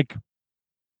it's not like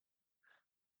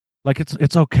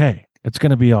it's okay. It's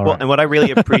going to be all right. And what I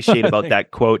really appreciate about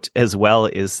that quote as well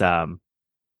is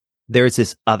there's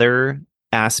this other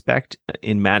aspect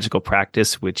in magical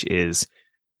practice, which is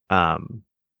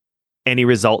any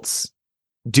results,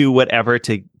 do whatever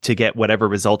to get whatever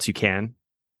results you can.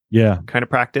 Yeah. Kind of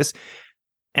practice.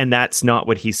 And that's not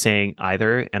what he's saying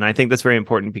either. And I think that's very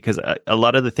important, because a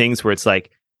lot of the things where it's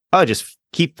like, oh, just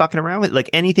keep fucking around with like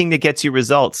anything that gets you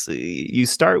results, you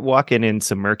start walking in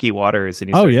some murky waters, and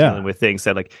you start dealing with things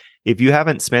that, like, if you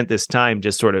haven't spent this time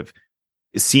just sort of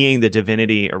seeing the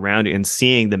divinity around you and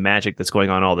seeing the magic that's going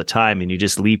on all the time, and you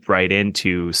just leap right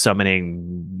into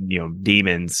summoning,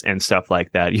 demons and stuff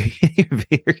like that,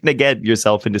 you're going to get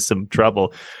yourself into some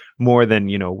trouble more than,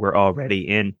 we're already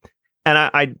in. And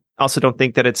I also don't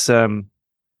think that it's an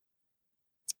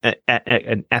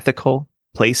ethical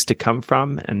place to come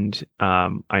from. And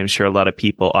I'm sure a lot of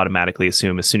people automatically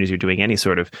assume as soon as you're doing any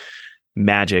sort of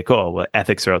magic,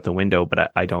 ethics are out the window,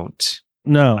 but I don't.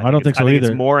 No, I don't think so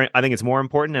either. I think it's more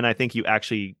important, and I think you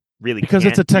actually really because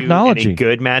can't it's a technology. do any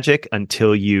good magic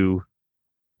until you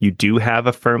do have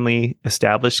a firmly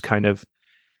established kind of.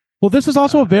 Well, this is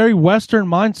also a very Western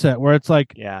mindset where it's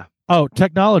like,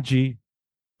 technology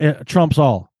trumps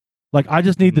all. Like, I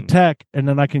just need the tech, and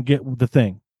then I can get the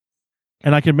thing,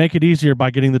 and I can make it easier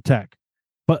by getting the tech.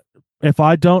 But if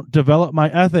I don't develop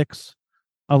my ethics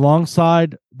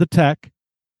alongside the tech,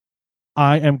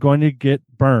 I am going to get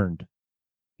burned.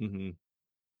 And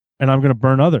I'm going to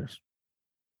burn others,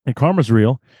 and karma's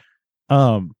real.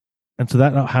 And so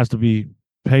that has to be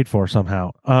paid for somehow.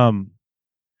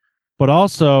 But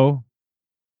also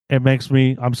it makes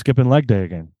I'm skipping leg day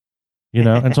again,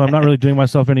 and so I'm not really doing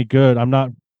myself any good. I'm not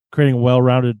creating a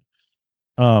well-rounded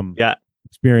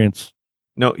experience.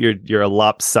 No, you're a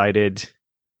lopsided,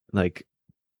 like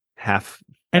half.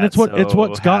 And it's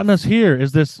what's gotten us here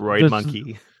is this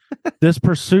monkey. this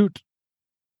pursuit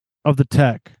of the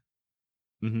tech,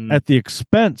 at the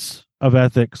expense of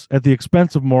ethics, at the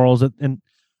expense of morals. And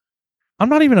I'm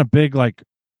not even a big like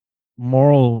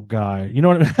moral guy. You know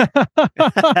what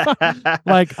I mean?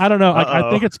 Like, I don't know. I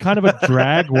think it's kind of a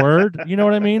drag word. You know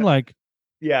what I mean? Like,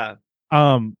 yeah.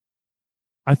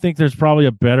 I think there's probably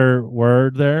a better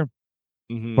word there,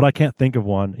 but I can't think of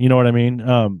one. You know what I mean?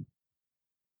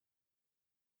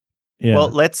 Yeah. Well,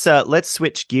 let's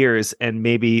switch gears, and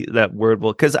maybe that word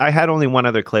will, because I had only one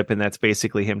other clip, and that's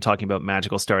basically him talking about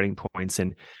magical starting points,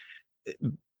 and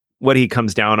what he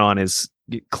comes down on is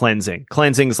cleansing.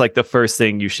 Cleansing is like the first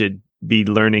thing you should be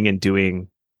learning and doing,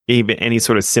 even any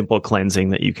sort of simple cleansing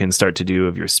that you can start to do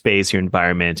of your space, your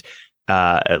environment,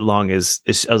 as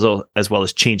well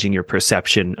as changing your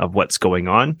perception of what's going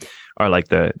on, are like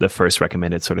the first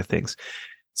recommended sort of things.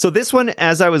 So this one,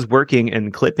 as I was working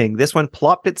and clipping, this one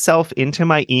plopped itself into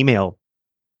my email.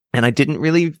 And I didn't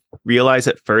really realize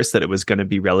at first that it was going to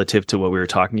be relative to what we were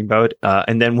talking about.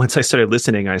 And then once I started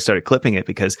listening, I started clipping it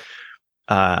because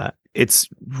it's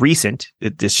recent.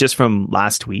 It's just from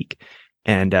last week.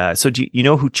 And so do you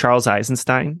know who Charles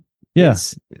Eisenstein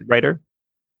is? Writer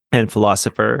and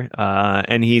philosopher.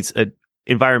 And he's an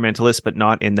environmentalist, but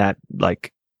not in that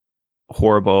like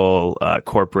horrible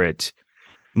corporate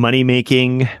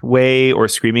money-making way or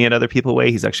screaming at other people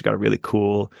way. He's actually got a really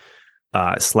cool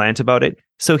slant about it.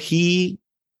 So he,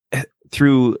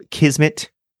 through kismet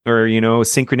or,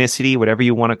 synchronicity, whatever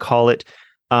you want to call it,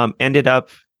 ended up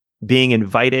being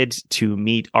invited to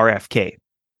meet RFK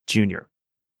Jr.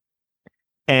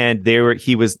 And they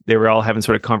were all having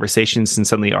sort of conversations, and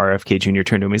suddenly RFK Jr.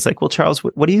 turned to him. He's like, "Well, Charles,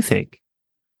 what do you think?"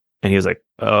 And he was like,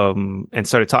 and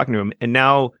started talking to him. And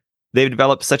now they've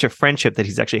developed such a friendship that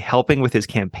he's actually helping with his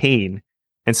campaign.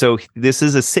 And so this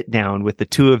is a sit down with the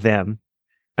two of them.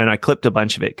 And I clipped a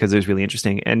bunch of it because it was really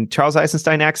interesting. And Charles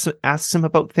Eisenstein asks him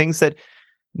about things that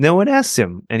no one asks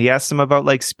him. And he asks him about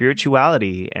like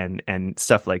spirituality and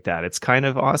stuff like that. It's kind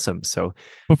of awesome. So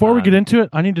before we get into it,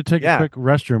 I need to take a quick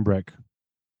restroom break.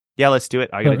 Yeah, let's do it.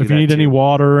 If you need any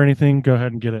water or anything, go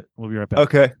ahead and get it. We'll be right back.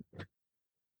 Okay.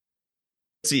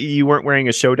 So you weren't wearing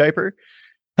a show diaper?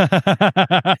 No,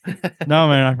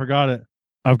 man, I forgot it.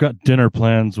 I've got dinner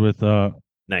plans with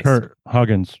Kurt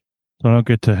Huggins, so I don't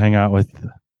get to hang out with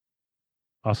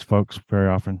us folks very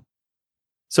often.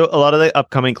 So a lot of the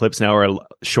upcoming clips now are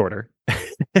shorter.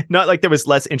 Not like there was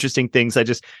less interesting things.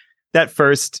 That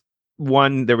first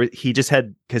one he just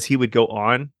had, because he would go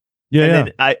on. Yeah.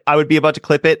 And then I would be about to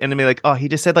clip it and then be like, oh, he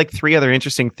just said like 3 other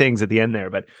interesting things at the end there.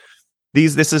 But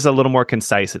this is a little more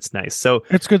concise. It's nice. So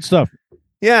it's good stuff.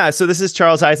 Yeah, so this is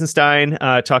Charles Eisenstein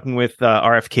talking with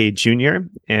RFK Jr.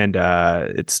 and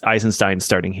it's Eisenstein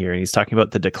starting here, and he's talking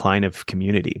about the decline of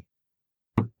community.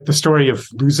 The story of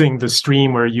losing the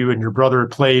stream where you and your brother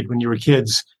played when you were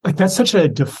kids, like that's such a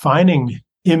defining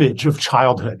image of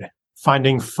childhood.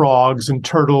 Finding frogs and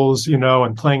turtles,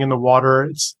 and playing in the water.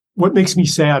 It's what makes me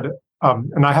sad.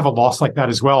 And I have a loss like that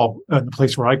as well, the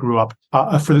place where I grew up,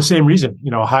 for the same reason.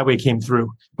 A highway came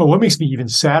through. But what makes me even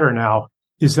sadder now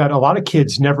is that a lot of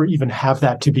kids never even have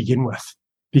that to begin with,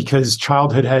 because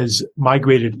childhood has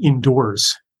migrated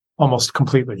indoors almost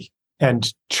completely.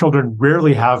 And children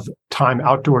rarely have time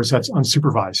outdoors that's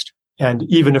unsupervised. And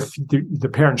even if the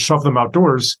parents shove them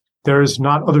outdoors, there's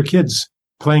not other kids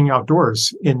playing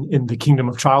outdoors in the kingdom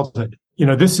of childhood.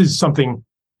 This is something,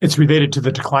 it's related to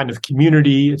the decline of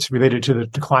community. It's related to the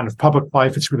decline of public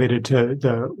life. It's related to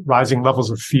the rising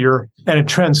levels of fear. And it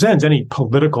transcends any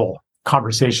political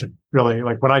conversation, really.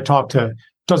 Like when I talk to,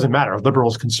 doesn't matter,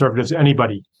 liberals, conservatives,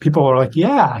 anybody, people are like,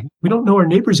 yeah, we don't know our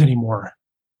neighbors anymore.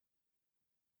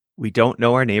 We don't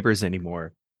know our neighbors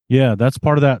anymore. Yeah, that's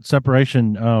part of that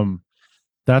separation.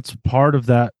 That's part of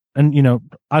that. And,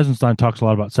 Eisenstein talks a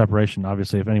lot about separation,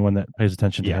 obviously, if anyone that pays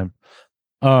attention to him.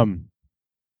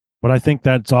 But I think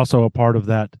that's also a part of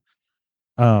that,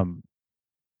 that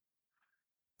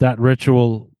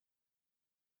ritual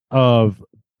of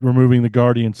removing the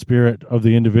guardian spirit of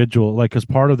the individual, like, because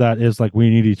part of that is like we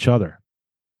need each other.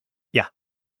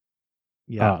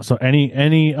 So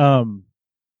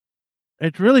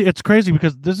it's crazy,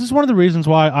 because this is one of the reasons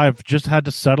why I've just had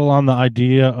to settle on the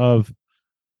idea of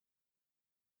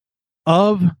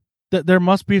that there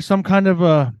must be some kind of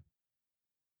a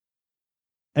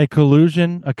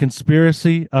collusion, a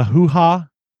conspiracy, a hoo-ha,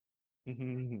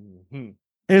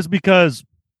 is because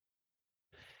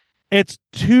it's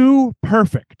too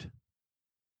perfect.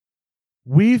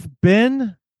 We've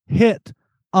been hit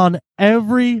on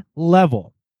every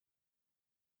level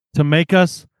to make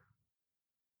us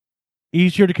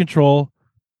easier to control,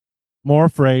 more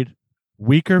afraid,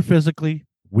 weaker physically,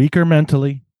 weaker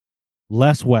mentally,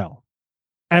 less well.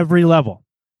 Every level.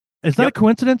 Is that a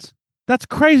coincidence? That's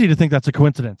crazy to think that's a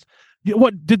coincidence.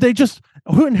 What did they just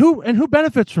who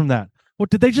benefits from that? What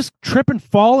did they just trip and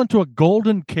fall into a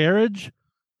golden carriage?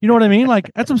 You know what I mean?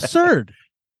 Like that's absurd.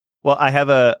 Well, I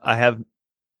have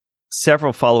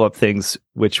several follow-up things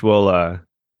which will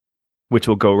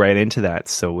go right into that.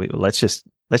 So let's just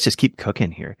keep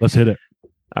cooking here. Let's hit it.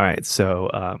 All right.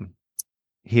 So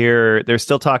here they're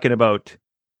still talking about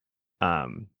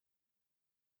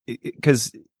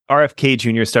because RFK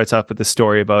Jr. starts off with the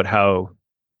story about how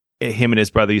him and his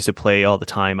brother used to play all the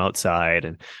time outside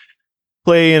and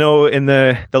play, in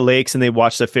the lakes, and they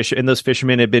watch the fish, and those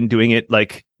fishermen had been doing it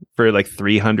like for like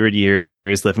 300 years,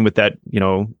 living with that,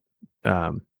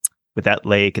 with that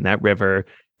lake and that river.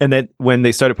 And then when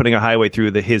they started putting a highway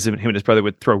through, him and his brother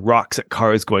would throw rocks at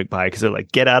cars going by because they're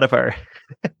like, get out of our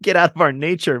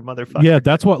nature, motherfucker. Yeah,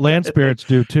 that's what land spirits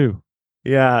do too.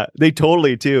 Yeah, they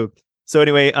totally do. So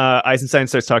anyway, Eisenstein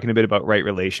starts talking a bit about right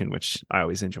relation, which I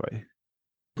always enjoy.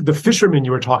 The fishermen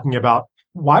you were talking about,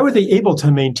 why were they able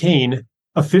to maintain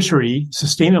a fishery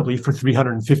sustainably for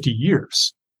 350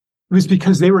 years? It was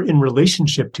because they were in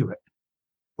relationship to it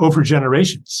over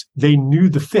generations. They knew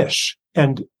the fish.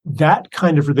 And that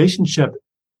kind of relationship,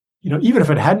 even if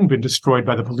it hadn't been destroyed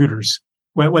by the polluters,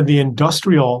 when the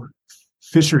industrial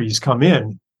fisheries come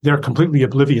in, they're completely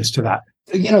oblivious to that.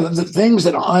 The things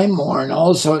that I mourn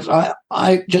also is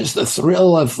I just the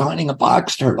thrill of finding a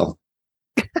box turtle.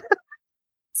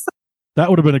 That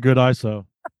would have been a good ISO.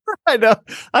 I know.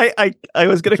 I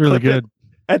was going to click it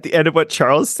at the end of what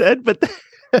Charles said, but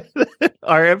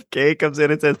RFK comes in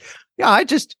and says, "Yeah,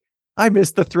 I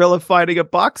missed the thrill of finding a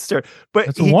box turtle."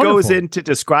 But he goes in to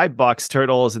describe box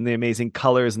turtles and the amazing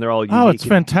colors, and they're all unique. Oh, it's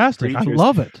fantastic! Creatures. I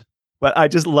love it. But I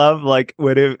just love like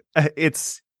when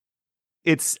it's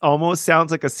almost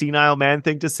sounds like a senile man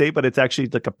thing to say, but it's actually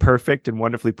like a perfect and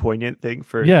wonderfully poignant thing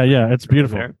for. Yeah, it's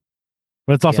beautiful,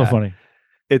 but it's also funny.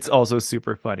 It's also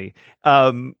super funny.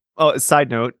 Side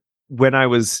note, when I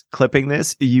was clipping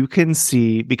this, you can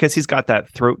see, because he's got that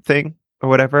throat thing or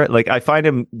whatever, like I find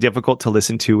him difficult to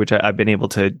listen to, which I've been able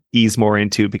to ease more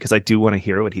into because I do want to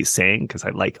hear what he's saying because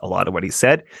I like a lot of what he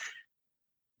said.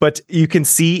 But you can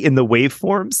see in the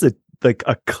waveforms that like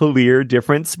a clear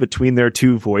difference between their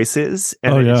two voices.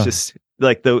 And it's just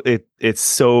like it's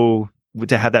so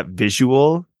to have that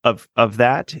visual of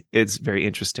that, it's very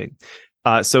interesting.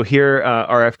 So here,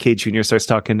 RFK Jr. starts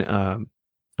talking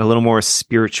a little more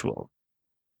spiritual.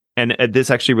 And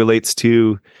this actually relates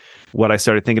to what I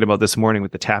started thinking about this morning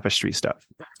with the tapestry stuff.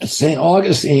 St.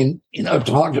 Augustine,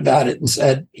 talked about it and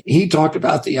said, he talked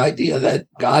about the idea that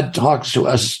God talks to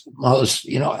us most,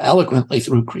 eloquently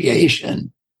through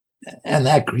creation. And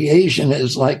that creation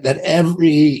is like that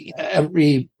every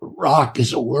rock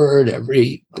is a word,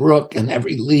 every brook and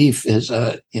every leaf is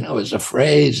a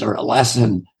phrase or a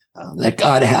lesson that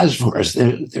God has for us.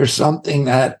 There's something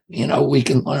that, we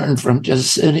can learn from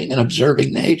just sitting and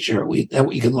observing nature, that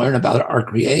we can learn about our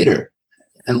Creator.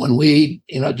 And when we,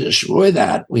 destroy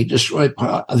that, we destroy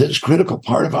this critical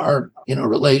part of our,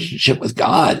 relationship with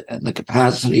God and the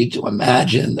capacity to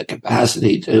imagine, the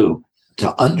capacity to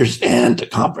understand, to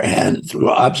comprehend through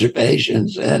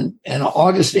observations. And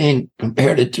Augustine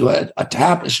compared it to a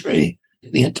tapestry.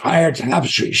 The entire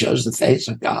tapestry shows the face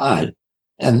of God.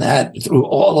 And that through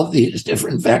all of these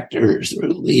different vectors,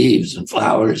 through leaves and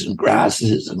flowers and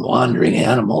grasses and wandering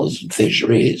animals and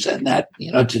fisheries, and that,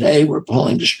 today we're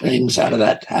pulling the strings out of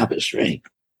that tapestry.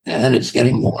 And it's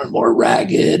getting more and more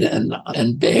ragged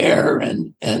and bare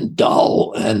and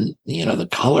dull. And, the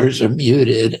colors are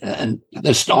muted and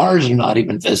the stars are not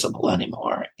even visible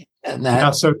anymore. And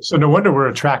that. So no wonder we're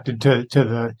attracted to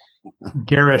the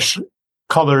garish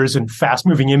colors and fast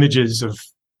moving images of,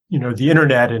 the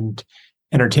internet and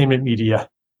entertainment media.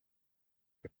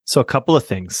 So a couple of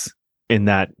things in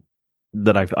that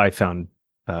I found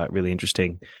really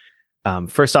interesting.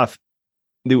 First off,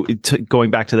 going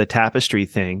back to the tapestry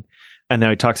thing, and now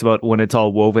he talks about when it's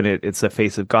all woven, it's the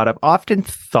face of God. I've often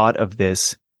thought of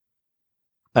this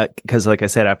because, like I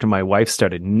said, after my wife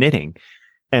started knitting,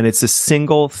 and it's a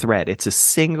single thread, it's a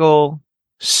single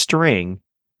string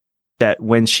that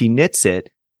when she knits it,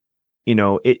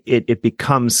 it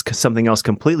becomes something else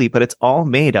completely, but it's all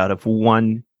made out of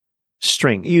one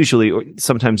string usually, or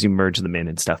sometimes you merge them in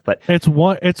and stuff, but it's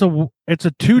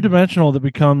a two-dimensional that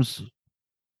becomes.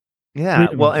 Yeah.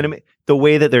 Well, and I mean, the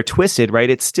way that they're twisted, right?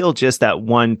 It's still just that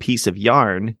one piece of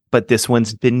yarn, but this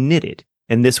one's been knitted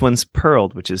and this one's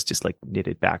purled, which is just like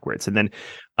knitted backwards. And then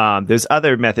there's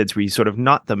other methods where you sort of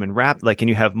knot them and wrap, and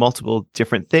you have multiple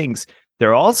different things.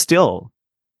 They're all still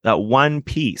that one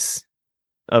piece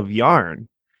of yarn.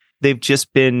 They've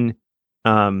just been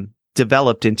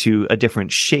developed into a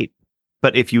different shape.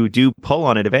 But if you do pull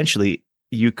on it eventually,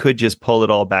 you could just pull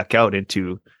it all back out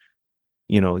into,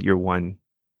 your one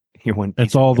piece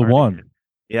It's of all the yarn. one.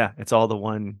 Yeah, it's all the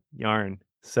one yarn.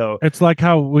 So It's like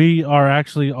how we are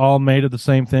actually all made of the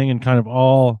same thing and kind of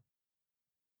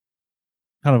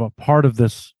a part of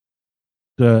this.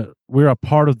 We're a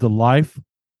part of the life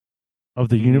of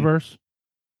the universe,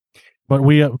 but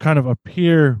we kind of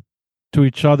appear to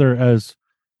each other as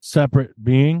separate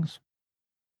beings.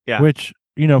 Yeah. Which,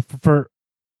 for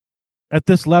at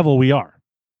this level we are.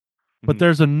 But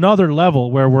there's another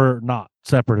level where we're not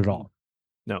separate at all.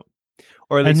 No.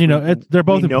 Or at least they're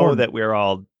both we know important. that we're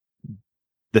all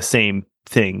the same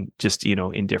thing, just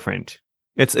in different.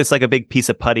 It's like a big piece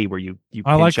of putty where you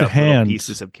I like pinch the out little hands.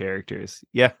 pieces of characters.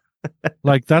 Yeah.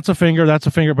 Like that's a finger,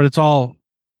 but it's all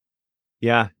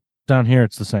down here.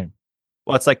 It's the same.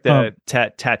 Well, it's like the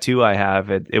tattoo I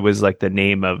have. It was like the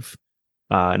name of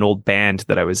an old band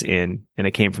that I was in, and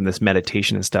it came from this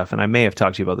meditation and stuff. And I may have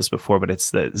talked to you about this before, but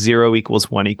it's the 0 =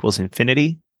 1 =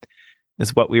 infinity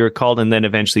is what we were called. And then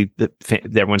eventually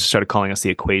everyone started calling us the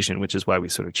equation, which is why we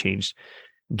sort of changed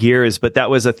gears. But that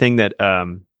was a thing that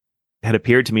had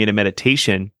appeared to me in a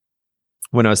meditation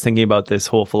when I was thinking about this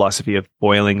whole philosophy of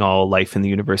boiling all life in the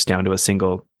universe down to a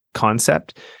single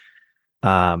concept.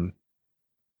 And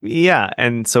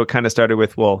so it kind of started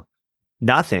with, well,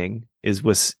 nothing is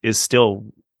still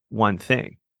one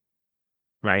thing,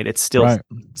 right? It's still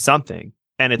something,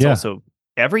 and it's also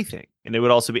everything, and it would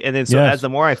also be. And then as the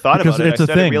more I thought about it, I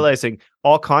started realizing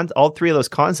all three of those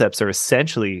concepts are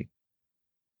essentially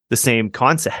the same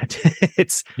concept.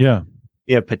 It's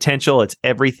potential, it's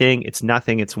everything, it's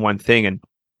nothing, it's one thing,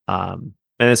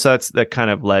 and so that kind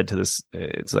of led to this.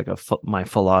 It's like my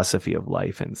philosophy of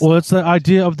life, and well, it's the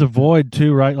idea of the void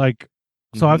too, right? Like,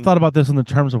 so I've thought about this in the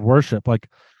terms of worship. Like,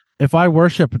 if I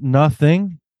worship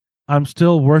nothing, I'm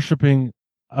still worshiping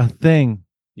a thing.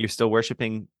 You're still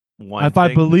worshiping one. If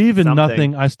I believe in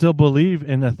nothing, I still believe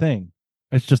in a thing.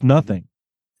 It's just nothing.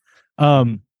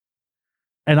 And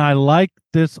I like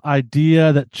this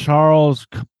idea that Charles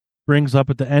brings up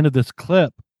at the end of this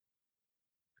clip.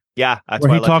 Yeah, that's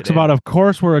where he talks about, of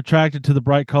course, we're attracted to the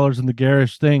bright colors and the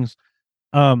garish things.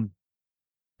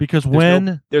 Because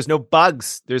there's no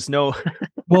bugs, there's no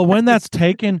well, when that's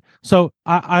taken, so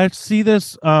I see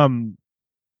this. The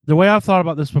way I've thought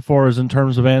about this before is in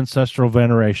terms of ancestral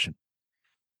veneration.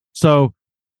 So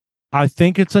I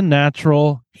think it's a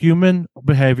natural human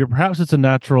behavior. Perhaps it's a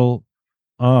natural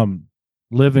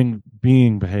living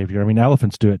being behavior. I mean,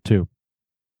 elephants do it too.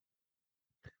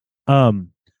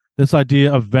 This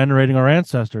idea of venerating our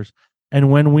ancestors. And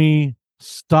when we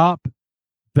stop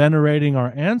venerating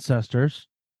our ancestors,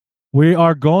 we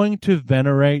are going to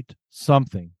venerate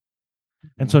something.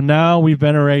 And so now we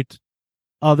venerate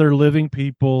other living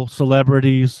people,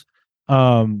 celebrities,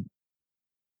 high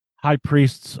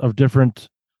priests of different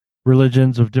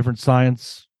religions, of different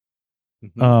science,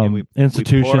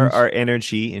 institutions. We pour our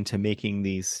energy into making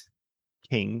these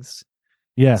kings.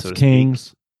 Yes, so kings.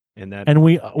 Speak, and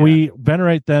we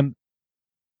venerate them.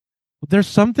 There's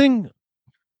something.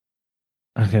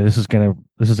 Okay, this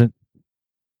isn't.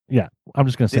 Yeah, I'm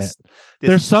just going to say it.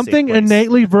 There's something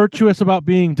innately virtuous about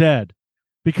being dead,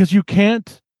 because you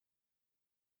can't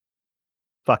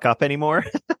fuck up anymore.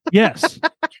 Yes.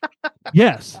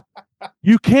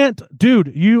 You can't,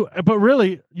 dude. But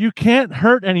really, you can't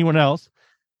hurt anyone else.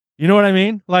 You know what I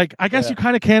mean? Like, I guess you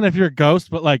kind of can if you're a ghost,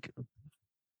 but like,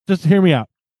 just hear me out.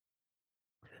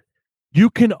 You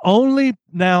can only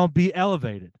now be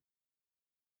elevated.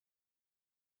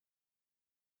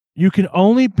 You can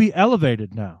only be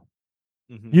elevated now.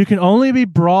 Mm-hmm. You can only be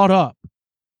brought up.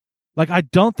 Like, I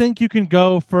don't think you can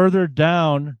go further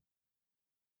down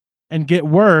and get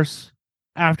worse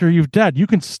after you've dead. You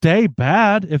can stay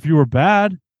bad if you were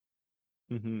bad.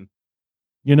 Mm-hmm.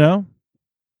 You know?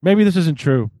 Maybe this isn't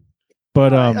true.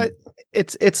 But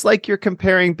it's like you're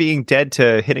comparing being dead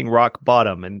to hitting rock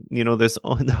bottom, and there's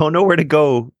nowhere to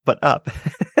go but up.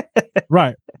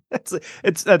 Right. That's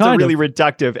a really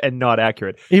reductive and not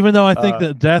accurate. Even though I think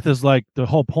that death is like the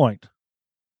whole point.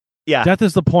 Yeah. Death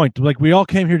is the point. Like, we all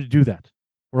came here to do that.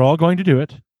 We're all going to do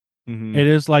it. Mm-hmm. It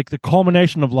is like the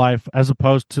culmination of life, as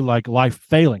opposed to like life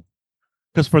failing.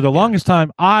 Because for the longest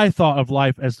time, I thought of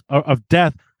life of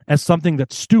death as something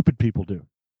that stupid people do.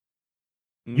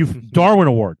 You Darwin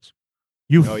Awards.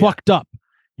 You fucked up.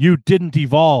 You didn't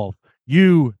evolve.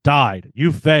 You died.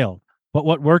 You failed. But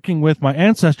what working with my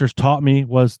ancestors taught me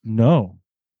was no.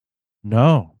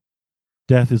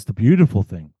 Death is the beautiful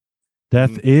thing.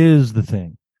 Death is the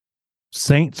thing.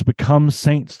 Saints become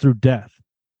saints through death.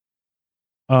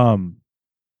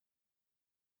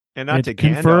 And not to it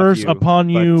confers Gandalf you,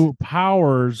 upon but- you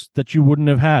powers that you wouldn't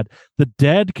have had. The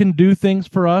dead can do things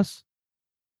for us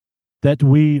that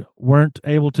we weren't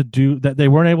able to do, that they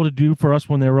weren't able to do for us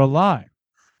when they were alive.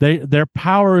 Their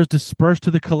power is dispersed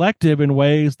to the collective in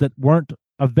ways that weren't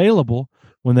available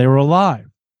when they were alive.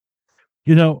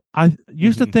 You know, I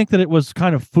used to think that it was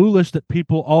kind of foolish that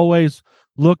people always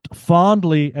looked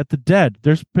fondly at the dead.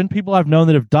 There's been people I've known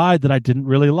that have died that I didn't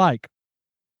really like.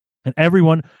 And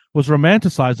everyone was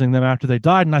romanticizing them after they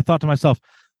died. And I thought to myself,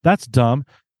 that's dumb,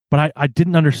 but I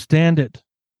didn't understand it.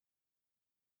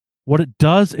 What it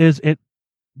does is it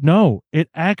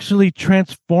actually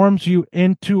transforms you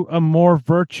into a more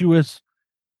virtuous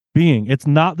being. It's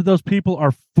not that those people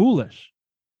are foolish.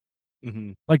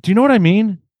 Mhm. Like, do you know what I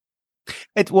mean?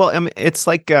 It's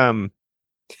like when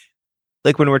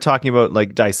we're talking about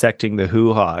like dissecting the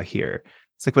hoo-ha here.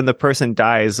 It's like when the person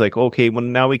dies, like, okay, well,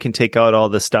 now we can take out all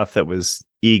the stuff that was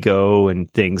ego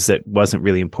and things that wasn't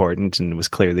really important, and it was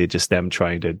clearly just them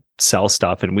trying to sell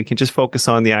stuff, and we can just focus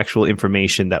on the actual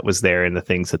information that was there and the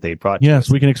things that they brought. Yes, to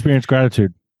us. we can experience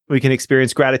gratitude. We can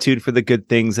experience gratitude for the good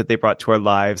things that they brought to our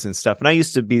lives and stuff. And I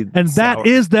used to be, And that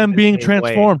is them being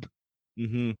transformed.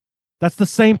 Mm-hmm. That's the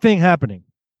same thing happening.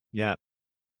 Yeah.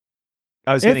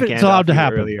 I was If getting it's allowed to Gandalf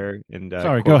happen. earlier, and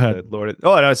Sorry, go ahead.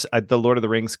 The Lord of the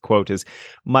Rings quote is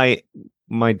my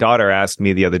daughter asked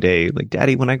me the other day, like,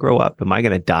 Daddy, when I grow up, am I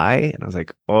going to die? And I was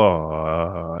like,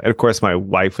 oh. And of course, my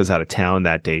wife was out of town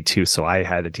that day too, so I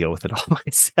had to deal with it all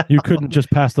myself. You couldn't just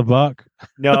pass the buck.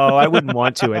 No, I wouldn't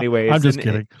want to anyways. I'm just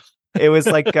kidding. It was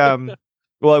like,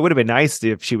 well, it would have been nice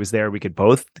if she was there. We could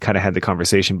both kind of had the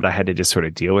conversation, but I had to just sort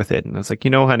of deal with it. And I was like,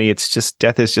 honey, it's just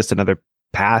death is just another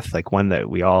path, like one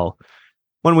we all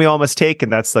must take.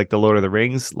 And that's like the Lord of the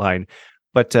Rings line.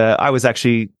 But I was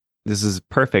actually, this is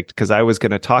perfect because I was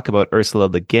going to talk about Ursula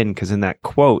Le Guin, because in that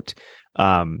quote,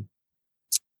 RFK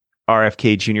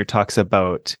Jr. talks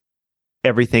about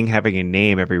everything having a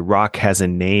name. Every rock has a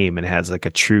name and has like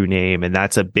a true name. And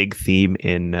that's a big theme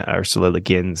in Ursula Le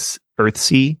Guin's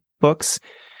Earthsea books,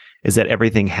 is that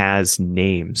everything has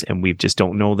names and we just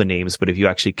don't know the names. But if you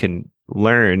actually can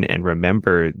learn and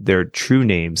remember their true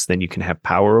names, then you can have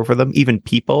power over them. Even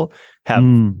people have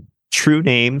true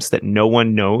names that no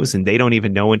one knows, and they don't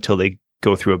even know until they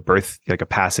go through a birth, like a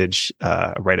passage,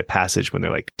 a rite of passage when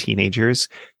they're like teenagers.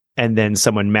 And then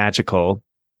someone magical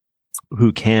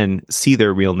who can see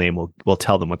their real name will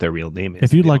tell them what their real name is.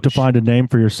 If you'd like to find a name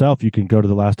for yourself, you can go to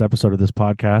the last episode of this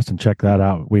podcast and check that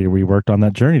out. We worked on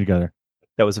that journey together.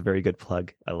 That was a very good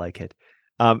plug. I like it.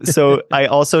 So I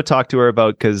also talked to her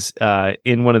about, because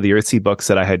in one of the Earthsea books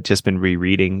that I had just been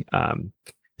rereading,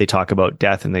 they talk about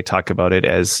death, and they talk about it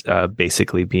as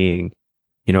basically being,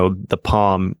 the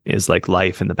palm is like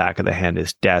life and the back of the hand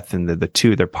is death. And the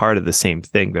two, they're part of the same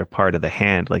thing. They're part of the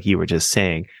hand. Like you were just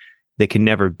saying, they can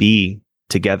never be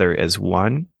together as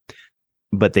one,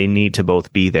 but they need to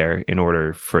both be there in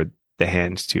order for the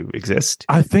hand to exist.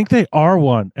 I think they are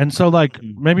one. And so like,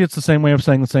 maybe it's the same way of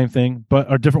saying the same thing,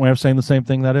 but a different way of saying the same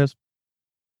thing, that is.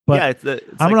 But yeah,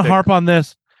 I'm going to harp on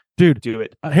this. Dude, do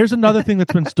it. Here's another thing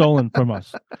that's been stolen from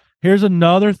us. Here's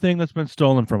another thing that's been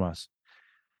stolen from us.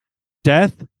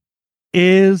 Death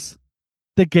is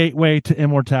the gateway to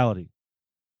immortality.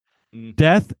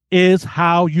 Death is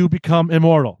how you become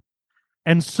immortal.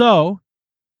 And so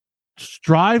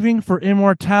striving for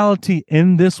immortality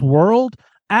in this world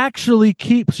actually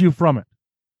keeps you from it.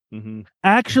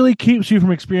 Actually keeps you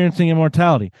from experiencing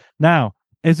immortality. Now,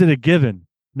 is it a given?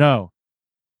 No.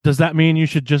 Does that mean you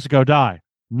should just go die?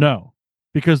 No.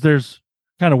 Because there's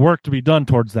kind of work to be done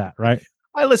towards that, right?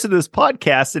 I listen to this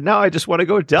podcast and now I just want to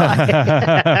go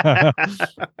die.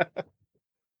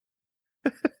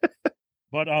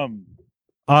 But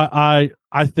I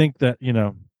think that,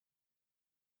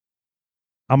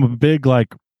 I'm a big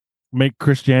like make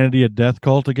Christianity a death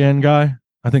cult again guy.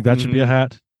 I think that should be a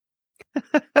hat.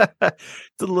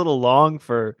 It's a little long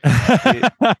for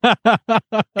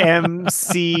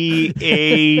MCADCA.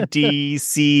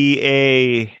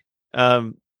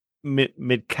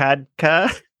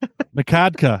 Mikadka.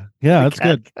 Mikadka. Yeah, that's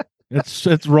good.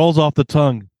 It rolls off the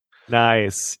tongue.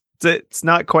 Nice. It's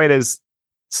not quite as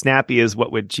snappy as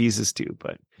what would Jesus do,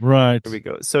 but right. Here we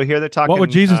go. So here they're talking. What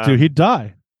would Jesus do? He'd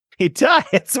die. He'd die.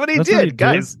 That's what he did.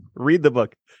 Guys, read the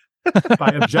book. By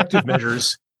objective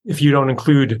measures, if you don't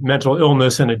include mental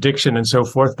illness and addiction and so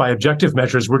forth, by objective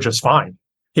measures, we're just fine.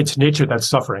 It's nature that's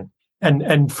suffering.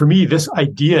 And for me, this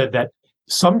idea that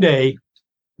someday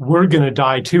we're going to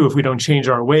die too if we don't change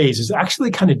our ways is actually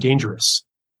kind of dangerous,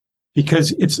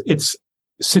 because it's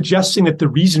suggesting that the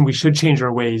reason we should change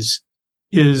our ways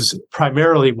is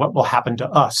primarily what will happen to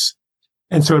us.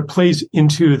 And so it plays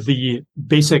into the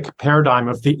basic paradigm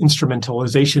of the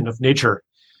instrumentalization of nature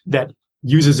that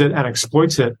uses it and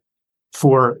exploits it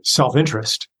for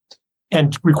self-interest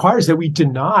and requires that we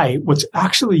deny what's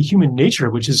actually human nature,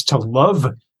 which is to love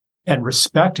and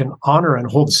respect and honor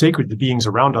and hold sacred the beings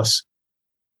around us.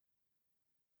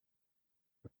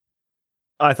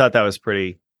 I thought that was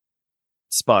pretty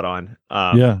spot on.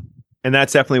 Yeah. And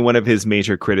that's definitely one of his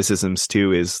major criticisms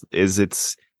too, is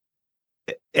it's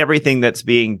everything that's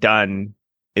being done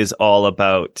is all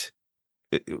about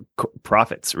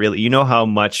profits, really. You know how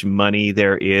much money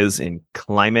there is in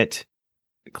climate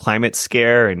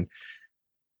scare and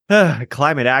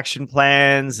climate action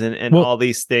plans and all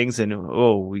these things. And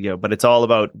but it's all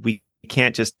about, we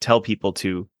can't just tell people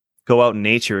to go out in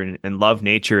nature and love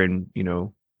nature and,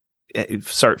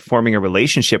 start forming a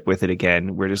relationship with it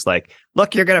again. We're just like,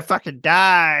 look, you're gonna fucking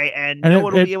die, and no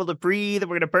one will be able to breathe,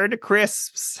 and we're gonna burn to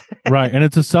crisps. Right, and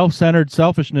it's a self-centered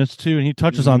selfishness too, and he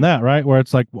touches on that, right? Where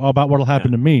it's like, about what'll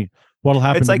happen to me, what'll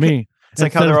happen to me. It's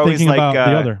like how they're always like about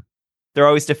the other. They're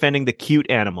always defending the cute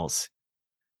animals,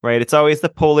 right? It's always the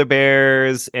polar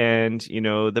bears and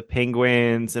the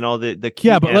penguins and all the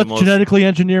cute but animals. Let's genetically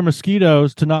engineer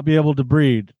mosquitoes to not be able to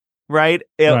breed. Right?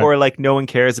 Or like no one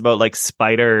cares about like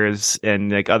spiders and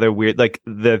like other weird, like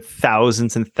the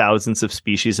thousands and thousands of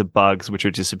species of bugs which are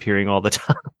disappearing all the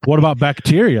time. What about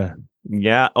bacteria?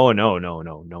 Yeah. Oh no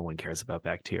one cares about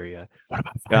bacteria. What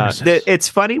about viruses? It's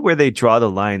funny where they draw the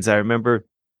lines. I remember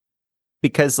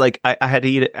because like I had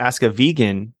to ask a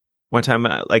vegan one time,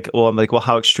 I'm like, well,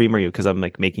 how extreme are you? Because I'm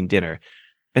like making dinner,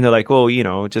 and they're like, well,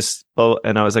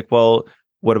 and I was like, well,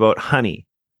 what about honey?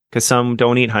 Because some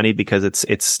don't eat honey because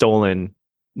it's stolen,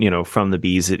 from the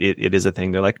bees. It is a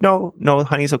thing. They're like, no,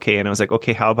 honey's okay. And I was like,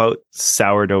 okay, how about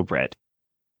sourdough bread?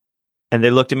 And they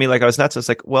looked at me like I was nuts. I was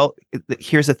like, well,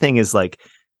 here's the thing: is like,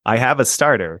 I have a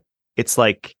starter. It's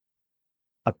like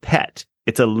a pet.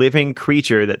 It's a living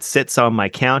creature that sits on my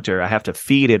counter. I have to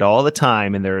feed it all the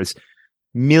time, and there's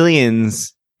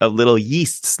millions of little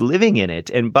yeasts living in it,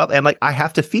 and like I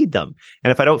have to feed them.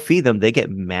 And if I don't feed them, they get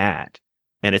mad.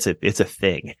 And it's a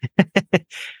thing.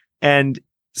 And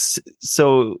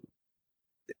so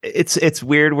it's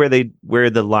weird where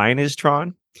the line is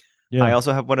drawn. Yeah. I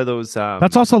also have one of those.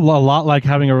 That's also a lot like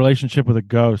having a relationship with a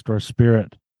ghost or a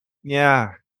spirit.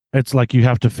 Yeah. It's like you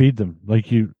have to feed them.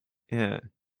 Like you. Yeah.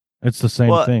 It's the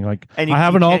same thing. Like I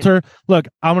have an can't... altar. Look,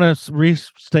 I'm going to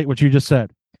restate what you just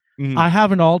said. Mm-hmm. I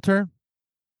have an altar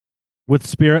with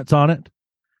spirits on it,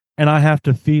 and I have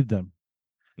to feed them.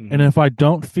 Mm-hmm. And if I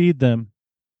don't feed them,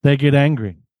 they get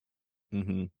angry.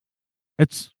 Mm-hmm.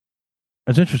 It's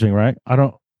interesting, right?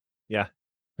 Yeah.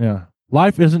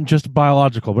 Life isn't just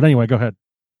biological, but anyway, go ahead.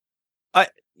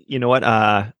 You know what?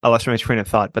 I lost my train of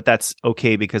thought, but that's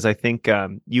okay because I think I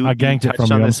ganked it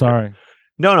from you. I'm sorry.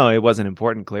 No, it wasn't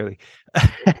important. Clearly.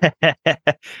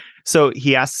 So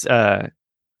he asks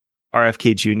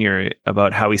RFK Jr.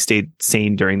 about how he stayed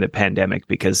sane during the pandemic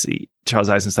because Charles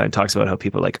Eisenstein talks about how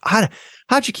people are like,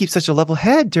 how'd you keep such a level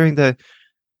head during the.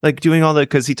 Like doing all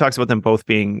because he talks about them both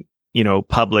being,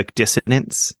 public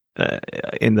dissidents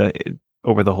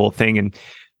over the whole thing. And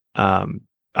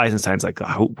Eisenstein's like,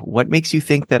 what makes you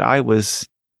think that I was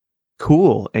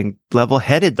cool and level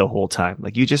headed the whole time?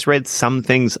 Like you just read some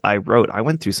things I wrote. I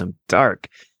went through some dark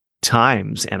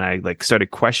times and I like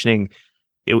started questioning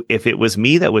if it was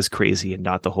me that was crazy and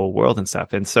not the whole world and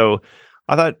stuff. And so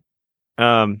I thought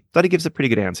he gives a pretty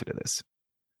good answer to this.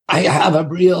 I have a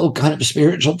real kind of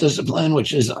spiritual discipline,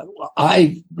 which is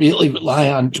I really rely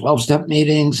on 12-step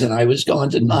meetings, and I was going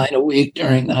to 9 a week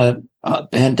during the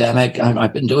pandemic.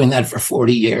 I've been doing that for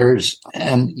 40 years.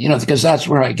 And, because that's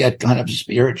where I get kind of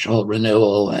spiritual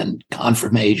renewal and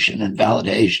confirmation and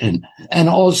validation, and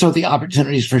also the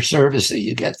opportunities for service that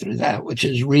you get through that, which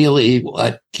is really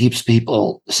what keeps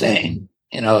people sane.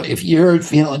 If you're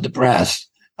feeling depressed,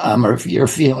 or if you're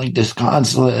feeling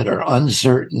disconsolate or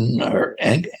uncertain or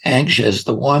anxious,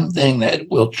 the one thing that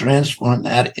will transform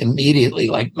that immediately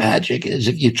like magic is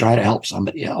if you try to help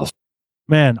somebody else.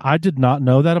 Man, I did not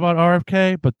know that about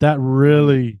RFK, but that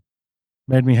really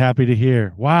made me happy to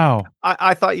hear. Wow.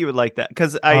 I thought you would like that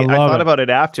because I thought about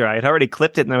it after. I had already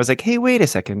clipped it and I was like, hey, wait a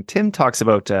second. Tim talks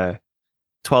about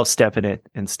 12-step in it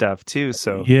and stuff too.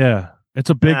 So yeah, it's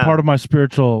a big part of my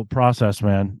spiritual process,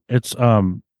 man.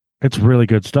 It's really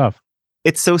good stuff.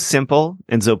 It's so simple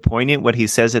and so poignant what he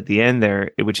says at the end there,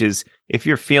 which is if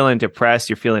you're feeling depressed,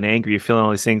 you're feeling angry, you're feeling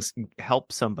all these things,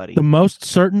 help somebody. The most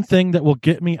certain thing that will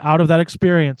get me out of that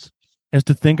experience is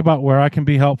to think about where I can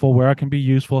be helpful, where I can be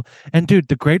useful. And dude,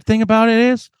 the great thing about it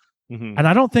is, and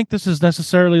I don't think this is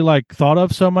necessarily like thought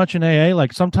of so much in AA.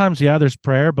 Like sometimes, there's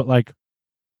prayer, but like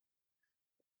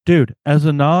dude, as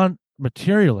a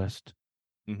non-materialist,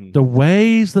 Mhm. the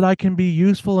ways that I can be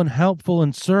useful and helpful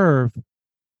and serve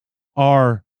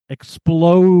are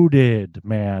exploded,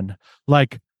 man.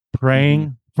 Like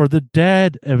praying for the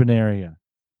dead of an area,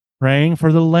 praying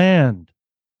for the land,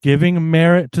 giving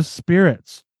merit to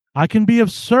spirits. I can be of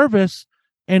service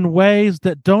in ways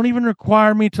that don't even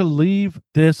require me to leave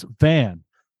this van.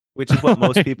 Which is what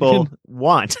most people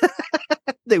want.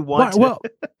 They want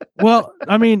well,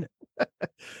 I mean,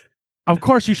 of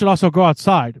course you should also go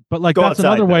outside, but like Go that's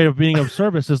outside, another way though. of being of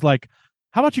service is like,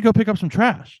 how about you go pick up some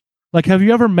trash? Like, have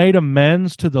you ever made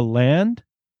amends to the land?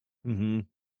 Mhm.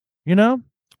 You know?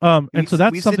 And so we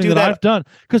that's used to something do that that. I've done.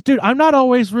 Because, dude, I'm not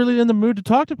always really in the mood to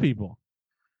talk to people,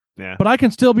 Yeah. but I can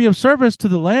still be of service to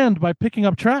the land by picking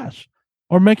up trash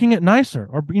or making it nicer.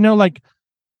 Or, you know, like,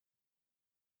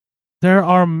 there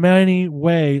are many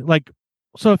ways. Like,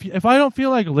 so if I don't feel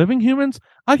like living humans,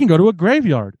 I can go to a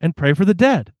graveyard and pray for the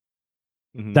dead.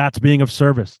 Mhm. That's being of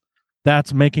service.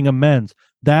 That's making amends.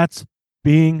 That's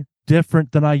being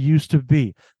different than I used to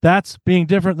be. That's being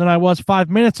different than I was 5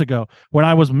 minutes ago when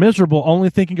I was miserable, only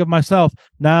thinking of myself.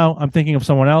 Now I'm thinking of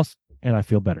someone else and I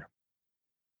feel better.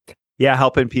 Yeah,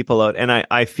 helping people out. And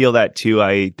I feel that too.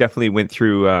 I definitely went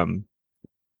through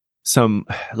some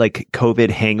like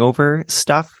COVID hangover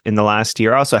stuff in the last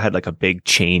year. I also had like a big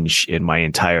change in my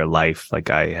entire life. Like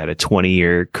I had a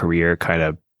 20-year career kind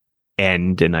of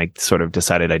end, and I sort of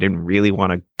decided I didn't really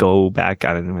want to go back.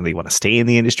 I didn't really want to stay in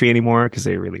the industry anymore because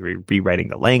they really rewriting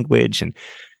the language, and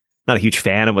not a huge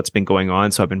fan of what's been going on.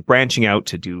 So I've been branching out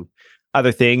to do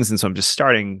other things. And so I'm just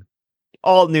starting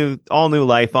all new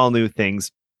life, all new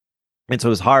things. And so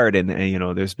it was hard. And you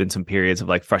know, there's been some periods of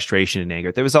like frustration and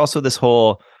anger. There was also this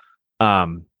whole,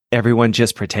 everyone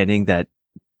just pretending that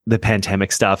the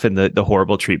pandemic stuff and the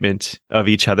horrible treatment of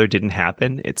each other didn't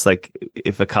happen. It's like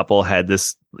if a couple had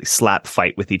this slap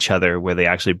fight with each other where they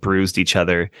actually bruised each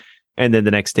other, and then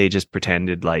the next day just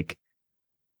pretended like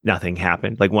nothing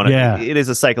happened. Like it is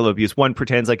a cycle of abuse. One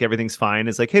pretends like everything's fine.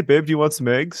 It's like, hey babe, do you want some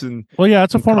eggs? And well, yeah,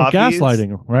 it's a form coffees? of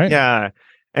gaslighting, right? Yeah.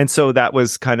 And so that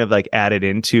was kind of like added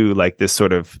into like this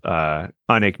sort of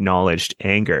unacknowledged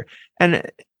anger. And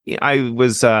I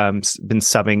was been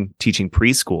subbing teaching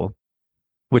preschool,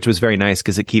 which was very nice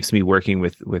because it keeps me working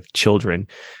with children,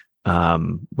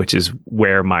 which is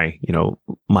where my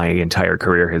entire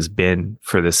career has been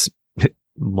for this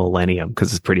millennium,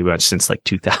 because it's pretty much since like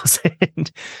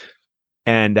 2000.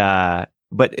 And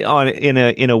but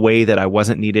in a way that I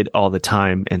wasn't needed all the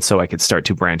time, and so I could start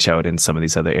to branch out in some of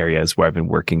these other areas where I've been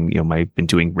working. I've been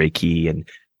doing Reiki and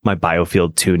my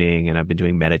biofield tuning, and I've been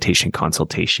doing meditation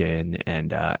consultation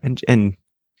and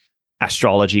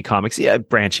astrology, comics,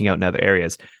 branching out in other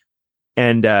areas.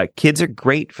 And kids are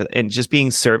great and just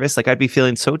being service. Like I'd be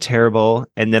feeling so terrible,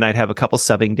 and then I'd have a couple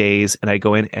subbing days, and I'd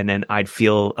go in, and then I'd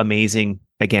feel amazing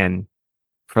again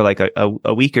for like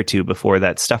a week or two before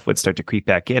that stuff would start to creep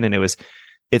back in. And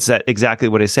it's that exactly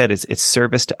what I said. It's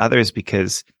service to others,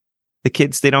 because the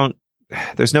kids,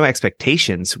 there's no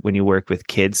expectations when you work with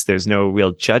kids. There's no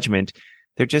real judgment.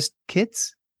 They're just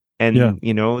kids. And,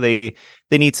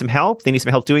 they need some help. They need some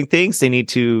help doing things. They need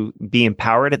to be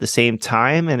empowered at the same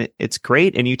time. And it's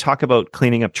great. And you talk about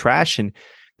cleaning up trash. And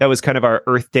that was kind of our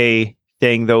Earth Day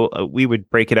thing, though. We would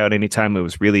break it out anytime it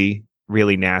was really,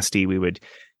 really nasty. We would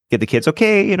get the kids,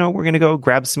 okay, we're going to go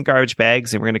grab some garbage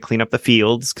bags and we're going to clean up the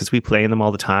fields because we play in them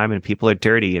all the time and people are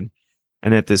dirty. And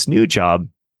at this new job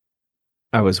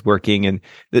I was working, and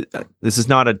this is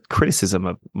not a criticism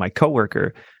of my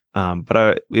coworker,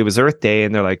 but it was Earth Day,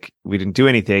 and they're like, we didn't do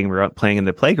anything. We were out playing in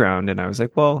the playground. And I was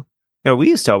like, well, we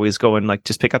used to always go and like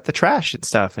just pick up the trash and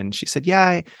stuff. And she said,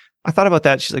 yeah, I thought about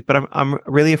that. She's like, but I'm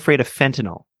really afraid of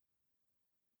fentanyl.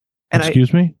 And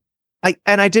Excuse me? I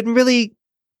didn't really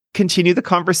continue the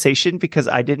conversation because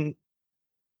I didn't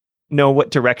know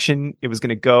what direction it was going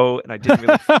to go. And I didn't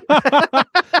really.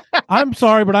 I'm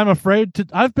sorry, but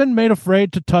I've been made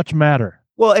afraid to touch matter.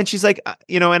 Well, and she's like,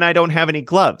 and I don't have any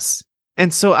gloves.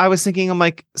 And so I was thinking, I'm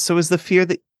like, so is the fear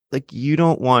that like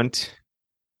you're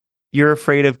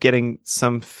afraid of getting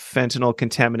some fentanyl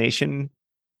contamination,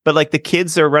 but like the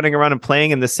kids are running around and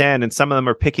playing in the sand, and some of them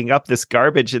are picking up this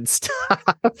garbage and stuff.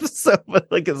 So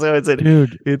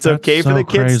it's okay for the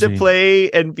kids to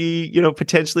play and be,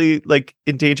 potentially like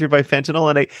endangered by fentanyl.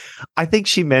 And I think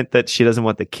she meant that she doesn't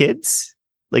want the kids,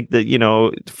 like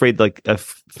afraid like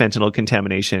of fentanyl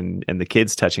contamination and the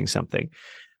kids touching something.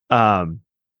 But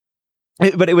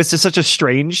it was just such a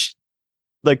strange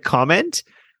like comment.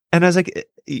 And I was like,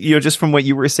 just from what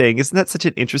you were saying, isn't that such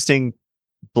an interesting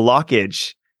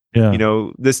blockage Yeah. You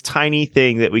know, this tiny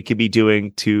thing that we could be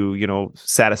doing to, you know,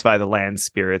 satisfy the land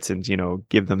spirits and, you know,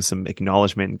 give them some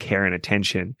acknowledgement and care and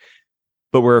attention.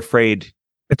 But we're afraid.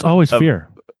 It's always fear.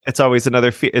 It's always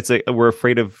another fear. We're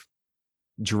afraid of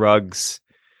drugs.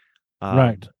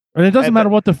 Right. And it doesn't matter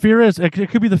what the fear is. It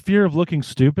could be the fear of looking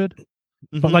stupid,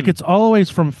 but like it's always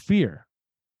from fear.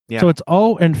 Yeah.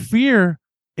 So and fear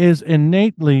is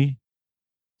innately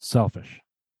selfish.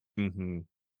 Mm-hmm.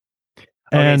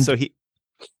 And okay,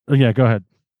 so yeah, go ahead.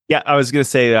 Yeah, I was going to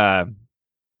say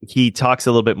he talks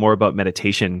a little bit more about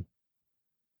meditation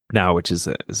now, which is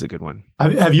a good one.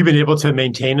 Have you been able to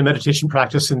maintain a meditation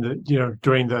practice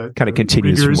during the kind of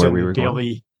continues from where we were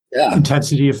daily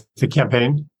intensity of the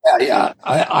campaign? Yeah,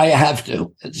 I have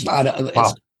to. It's not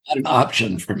an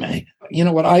option for me. You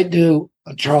know what I do,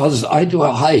 Charles? Is I do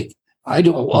a hike. I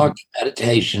do a walk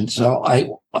meditation. So I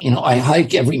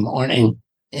hike every morning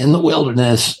in the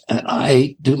wilderness, and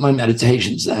I do my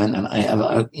meditations then. And I have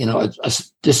a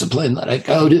discipline that I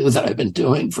go to that I've been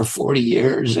doing for 40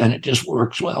 years, and it just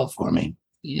works well for me.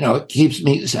 You know, it keeps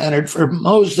me centered for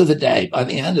most of the day. By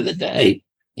the end of the day,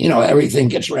 you know, everything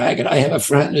gets ragged. I have a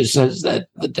friend who says that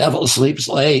the devil sleeps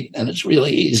late, and it's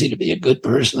really easy to be a good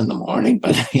person in the morning.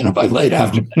 But, you know, by late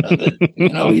afternoon, you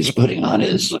know, he's putting on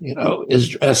his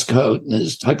dress coat and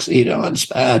his tuxedo and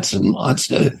spats and wants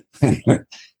to...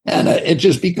 And it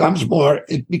just becomes harder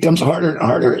and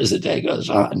harder as the day goes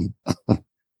on.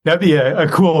 That'd be a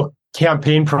cool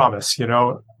campaign promise. You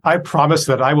know, I promise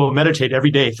that I will meditate every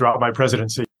day throughout my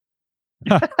presidency.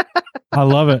 I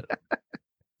love it.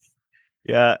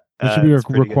 Yeah. It should be a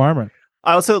requirement. Good.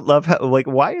 I also love how, like,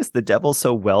 why is the devil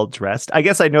so well dressed? I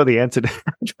guess I know the answer to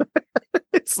that.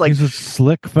 It's like he's a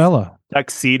slick fella.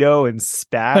 Tuxedo and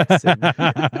spats.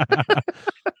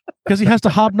 Because he has to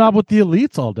hobnob with the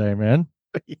elites all day, man.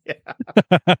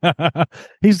 Yeah.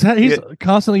 He's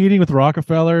constantly eating with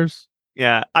Rockefellers.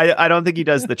 Yeah, I don't think he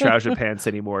does the trouser pants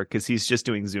anymore because he's just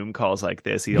doing Zoom calls like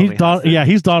this.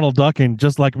 He's Donald Ducking,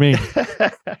 just like me.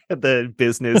 The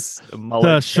business mullet.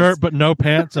 The shirt but no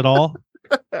pants at all.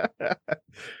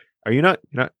 Are you not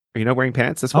wearing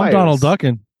pants? That's why I'm Donald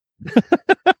Ducking.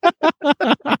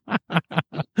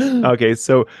 Okay,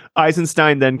 so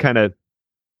Eisenstein then kind of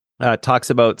talks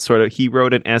about he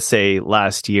wrote an essay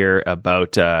last year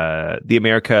about the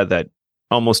America that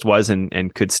almost was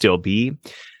and could still be,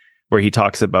 where he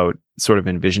talks about sort of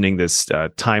envisioning this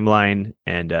timeline.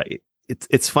 And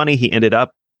it's funny, he ended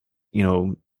up, you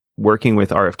know, working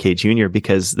with RFK Jr.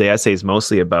 because the essay is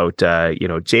mostly about,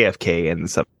 JFK and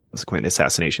subsequent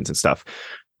assassinations and stuff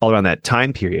all around that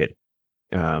time period.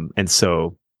 And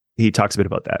so he talks a bit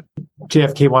about that.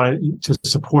 JFK wanted to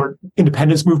support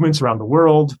independence movements around the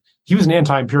world. He was an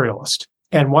anti-imperialist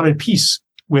and wanted peace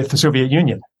with the Soviet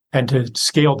Union and to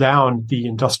scale down the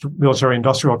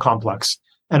military-industrial complex.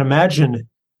 And imagine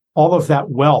all of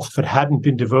that wealth that hadn't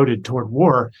been devoted toward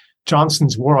war.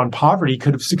 Johnson's war on poverty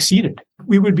could have succeeded.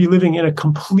 We would be living in a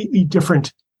completely different,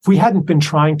 if we hadn't been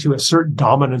trying to assert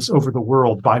dominance over the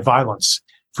world by violence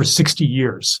for 60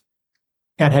 years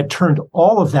and had turned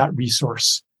all of that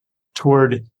resource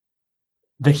toward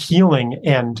the healing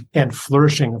and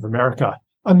flourishing of America.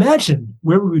 Imagine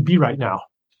where we would be right now.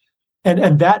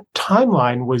 And that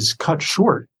timeline was cut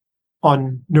short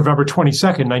on November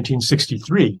 22nd,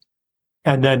 1963.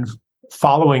 And then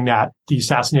following that, the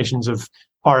assassinations of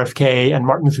RFK and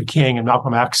Martin Luther King and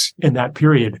Malcolm X in that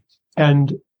period.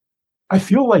 And I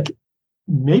feel like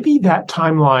maybe that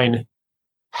timeline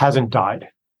hasn't died.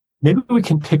 Maybe we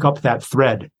can pick up that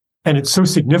thread. And it's so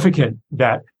significant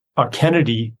that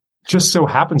Kennedy just so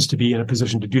happens to be in a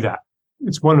position to do that.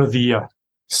 It's one of the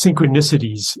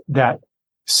synchronicities that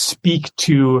speak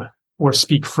to or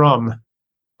speak from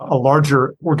a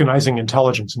larger organizing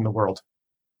intelligence in the world.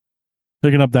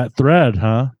 Picking up that thread,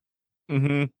 huh?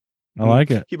 Mm-hmm. I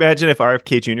like it. Can you imagine if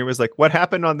RFK Jr. was like, what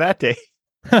happened on that day?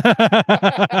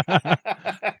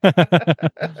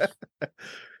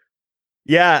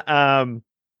 Yeah.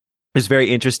 It's very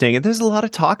interesting. And there's a lot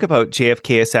of talk about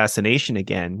JFK assassination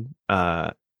again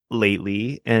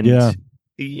lately. And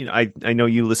you know, I know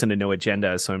you listen to No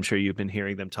Agenda, so I'm sure you've been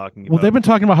hearing them talking about. Well, they've been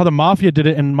talking about how the mafia did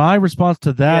it, and my response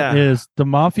to that is the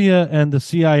mafia and the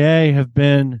CIA have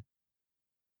been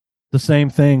the same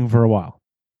thing for a while.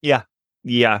 Yeah.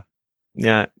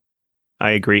 I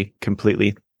agree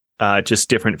completely. Just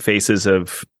different faces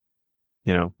of,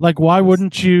 you know. Like, why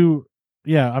wouldn't you?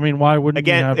 Yeah, I mean, why wouldn't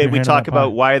again? We talk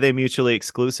about why are they mutually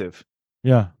exclusive?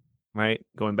 Yeah. Right.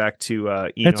 Going back to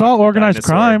it's all organized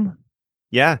crime.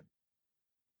 Yeah.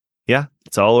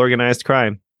 It's all organized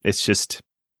crime. It's just,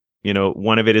 you know,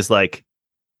 one of it is like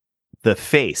the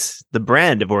face, the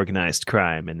brand of organized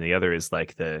crime, and the other is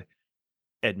like the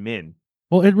admin.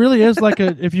 Well, it really is like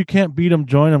a if you can't beat them,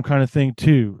 join them kind of thing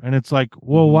too. And it's like,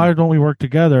 well, why don't we work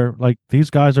together? Like these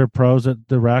guys are pros at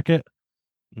the racket.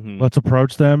 Let's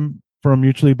approach them for a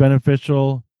mutually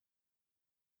beneficial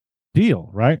deal,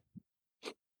 right?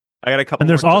 I got a couple. And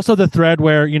there's also the thread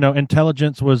where, you know,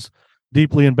 intelligence was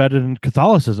deeply embedded in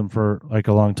Catholicism for like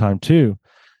a long time too.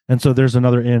 And so there's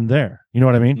another end there. You know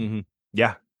what I mean?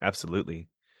 Yeah, absolutely.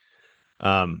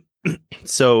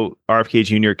 So RFK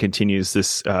Jr. continues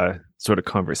this sort of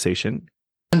conversation.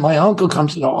 And my uncle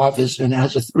comes to the office and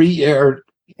has a 3-year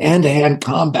hand-to-hand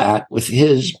combat with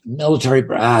his military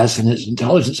brass and his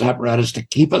intelligence apparatus to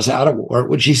keep us out of war,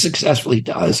 which he successfully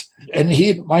does. And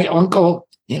my uncle,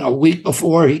 you know, a week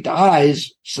before he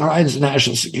dies, signs a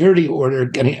national security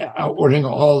order ordering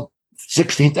all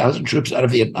 16,000 troops out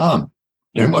of Vietnam.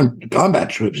 They're going to combat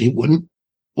troops. He wouldn't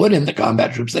put in the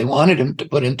combat troops. They wanted him to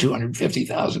put in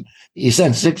 250,000. He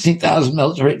sent 16,000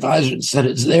 military advisors and said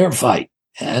it's their fight.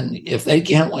 And if they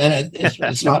can't win it,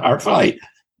 it's not our fight.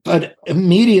 But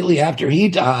immediately after he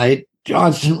died,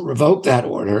 Johnson revoked that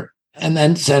order and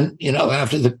then sent, you know,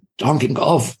 after the Tonkin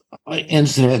Gulf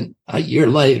incident a year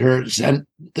later, sent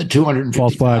the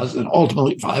 250,000,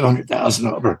 ultimately 500,000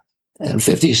 over. And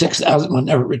 56,000 would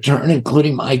never return,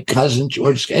 including my cousin,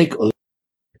 George Skakel.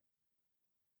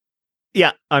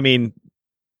 Yeah, I mean,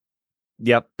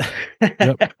 yep.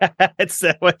 It's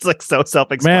like so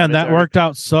self-explanatory. Man, that worked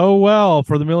out so well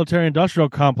for the military-industrial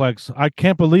complex. I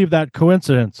can't believe that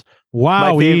coincidence.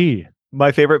 Wow.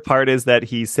 My favorite part is that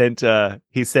he sent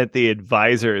the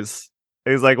advisors.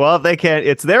 He's like, well, if they can't,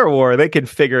 it's their war. They can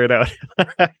figure it out.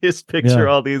 Just picture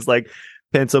all these like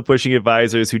pencil pushing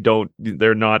advisors who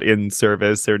they're not in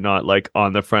service. They're not like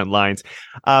on the front lines.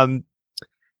 Do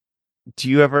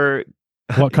you ever?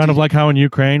 What kind of like how in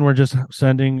Ukraine we're just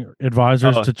sending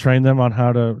advisors to train them on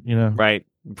how to, you know, right,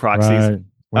 proxies.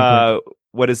 Right.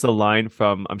 What is the line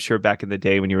from? I'm sure back in the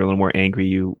day when you were a little more angry,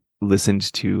 you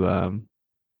listened to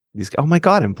these. Oh my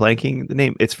God, I'm blanking the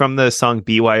name. It's from the song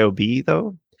BYOB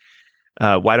though.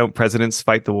 Why don't presidents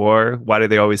fight the war? Why do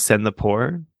they always send the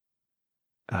poor?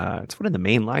 It's one of the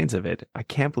main lines of it. I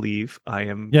can't believe I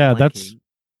am. Yeah, that's.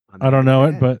 I don't know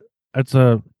it, but it's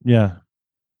a yeah.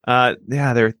 I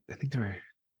think they're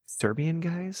Serbian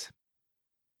guys.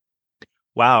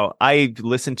 Wow, I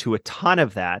listened to a ton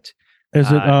of that. Is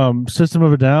it System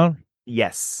of a Down?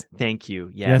 Yes, thank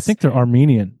you. Yes, yeah, I think they're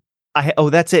Armenian.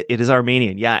 That's it. It is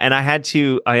Armenian. Yeah, and I had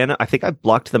to. I think I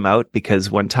blocked them out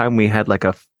because one time we had like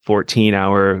a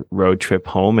 14-hour road trip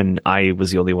home, and I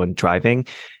was the only one driving.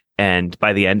 And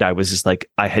by the end, I was just like,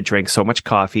 I had drank so much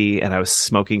coffee and I was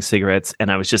smoking cigarettes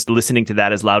and I was just listening to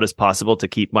that as loud as possible to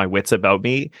keep my wits about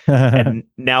me. And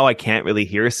now I can't really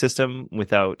hear a System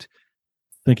without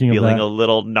feeling a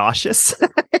little nauseous.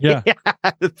 Yeah.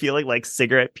 Feeling like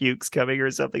cigarette pukes coming or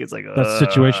something. It's like, that's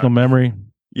situational memory.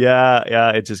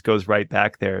 Yeah. It just goes right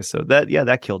back there. So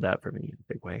that killed that for me in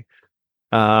a big way.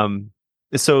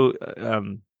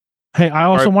 Hey, I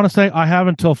also want to say I have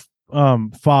until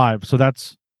 5. So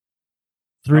that's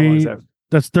 3.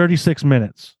 That's 36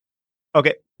 minutes.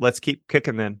 Okay, let's keep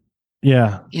kicking then.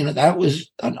 Yeah. You know, that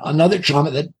was another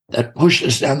trauma that pushed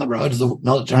us down the road to the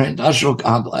military-industrial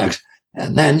complex.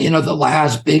 And then, you know, the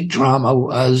last big trauma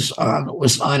was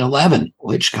 9/11,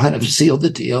 which kind of sealed the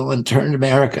deal and turned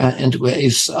America into a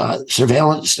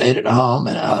surveillance state at home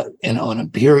and an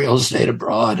imperial state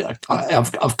abroad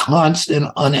of constant,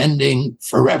 unending,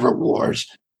 forever wars.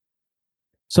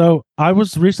 So I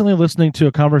was recently listening to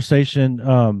a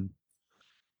conversation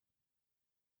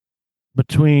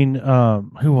between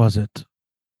who was it?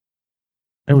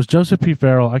 It was Joseph P.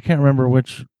 Farrell. I can't remember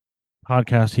which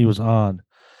podcast he was on.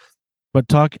 But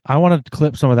I want to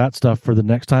clip some of that stuff for the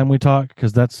next time we talk,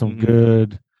 because that's some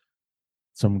good,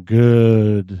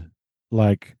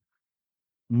 like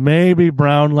maybe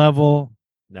Brown level,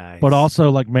 nice, but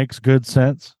also like makes good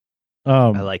sense. I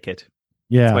like it.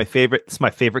 Yeah, it's my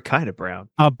favorite kind of Brown.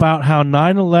 About how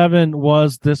 9/11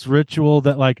 was this ritual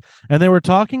that like, and they were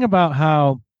talking about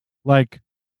how like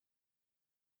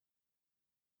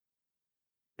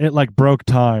it like broke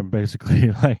time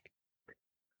basically, like.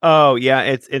 Oh yeah,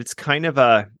 it's kind of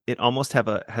it almost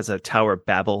has a Tower of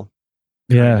Babel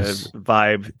kind of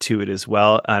vibe to it as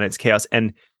well, and it's chaos.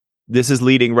 And this is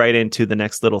leading right into the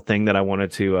next little thing that I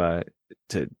wanted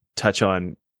to touch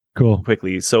on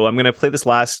quickly. So I'm going to play this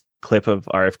last clip of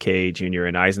RFK Jr.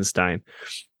 and Eisenstein,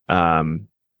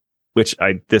 which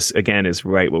this again is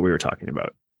right what we were talking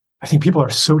about. I think people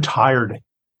are so tired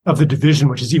of the division,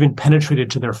 which has even penetrated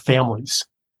to their families.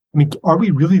 I mean, are we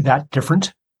really that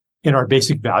different in our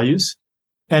basic values?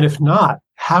 And if not,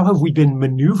 how have we been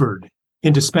maneuvered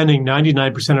into spending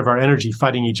 99% of our energy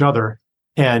fighting each other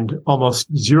and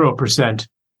almost 0%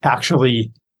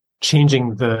 actually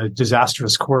changing the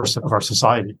disastrous course of our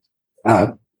society.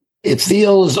 It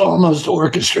feels almost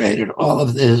orchestrated, all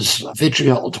of this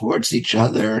vitriol towards each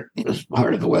other. It was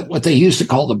part of what they used to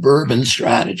call the Bourbon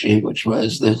strategy, which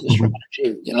was the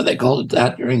strategy, they called it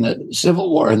that during the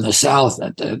Civil War in the South,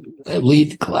 that the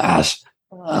elite class,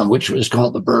 which was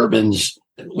called the Bourbons,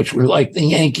 which were like the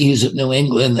Yankees of New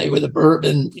England. They were the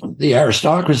Bourbon, the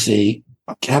aristocracy,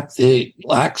 kept the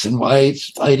blacks and whites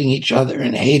fighting each other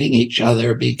and hating each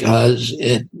other because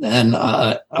it then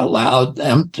allowed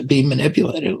them to be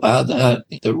manipulated, allowed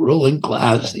the ruling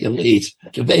class, the elite,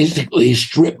 to basically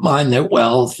strip mine their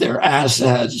wealth, their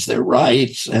assets, their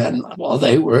rights, and while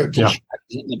they were distracted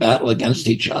in the battle against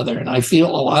each other. And I feel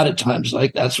a lot of times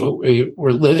like that's what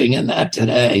we're living in that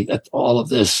today, that all of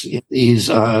this, these,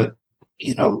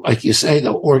 like you say,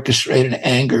 the orchestrated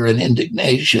anger and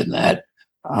indignation that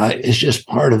is just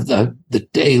part of the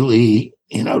daily,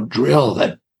 drill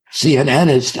that CNN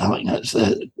is telling us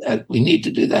that we need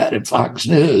to do that at Fox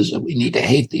News, and we need to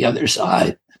hate the other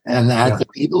side. And that the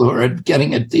people who are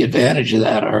getting the advantage of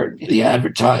that are the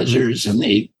advertisers and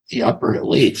the upper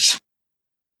elites.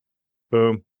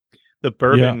 Boom. The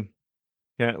bourbon.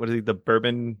 Yeah. What is it? The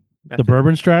bourbon method? The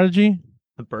bourbon strategy?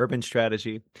 The bourbon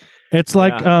strategy. It's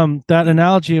like that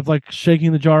analogy of like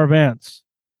shaking the jar of ants.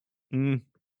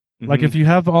 Like if you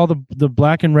have all the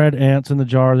black and red ants in the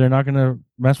jar, they're not going to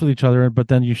mess with each other, but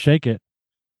then you shake it,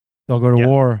 they'll go to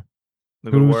war.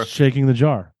 Who's shaking the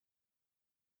jar?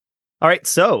 All right.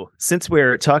 So since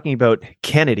we're talking about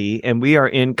Kennedy and we are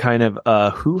in kind of a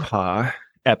hoo-ha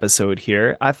episode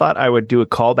here, I thought I would do a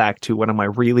callback to one of my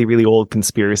really, really old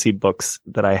conspiracy books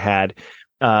that I had.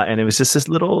 And it was just this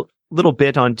little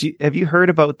bit on, have you heard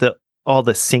about all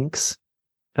the syncs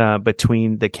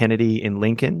between the Kennedy and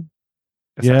Lincoln?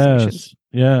 Yes.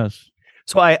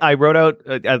 So I wrote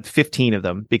out 15 of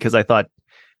them because I thought,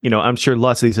 I'm sure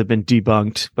lots of these have been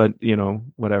debunked, but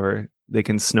whatever, they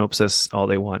can Snopes us all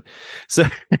they want. So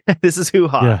this is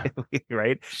hoo-ha,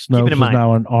 right? Snopes is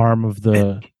now an arm of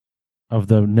the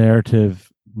narrative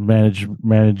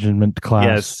management class.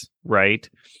 Yes, right.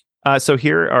 So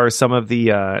here are some of the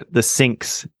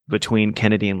syncs between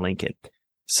Kennedy and Lincoln.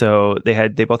 So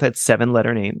they both had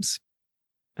 7-letter names.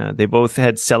 They both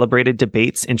had celebrated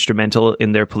debates instrumental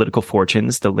in their political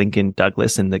fortunes, the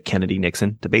Lincoln-Douglas and the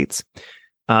Kennedy-Nixon debates.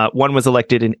 One was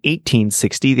elected in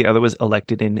 1860. The other was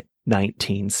elected in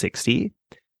 1960.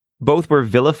 Both were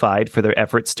vilified for their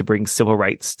efforts to bring civil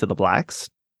rights to the blacks.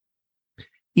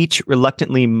 Each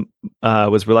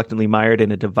was reluctantly mired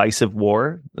in a divisive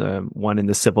war, one in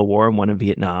the Civil War and one in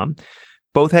Vietnam.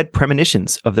 Both had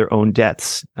premonitions of their own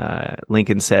deaths.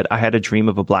 Lincoln said, "I had a dream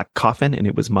of a black coffin and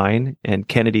it was mine." And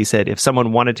Kennedy said, "If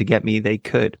someone wanted to get me, they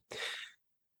could."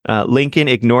 Lincoln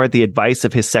ignored the advice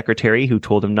of his secretary who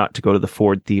told him not to go to the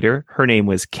Ford Theater. Her name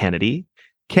was Kennedy.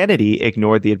 Kennedy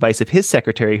ignored the advice of his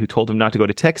secretary who told him not to go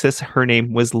to Texas. Her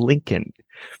name was Lincoln.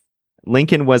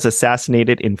 Lincoln was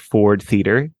assassinated in Ford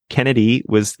Theater. Kennedy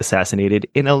was assassinated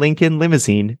in a Lincoln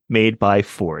limousine made by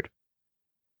Ford.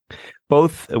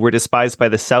 Both were despised by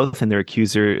the South, and their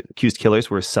accused killers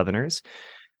were Southerners.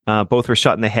 Both were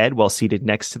shot in the head while seated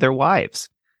next to their wives.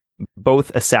 Both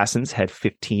assassins had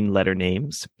 15-letter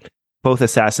names. Both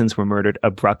assassins were murdered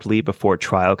abruptly before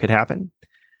trial could happen.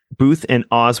 Booth and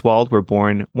Oswald were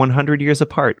born 100 years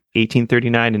apart,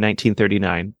 1839 and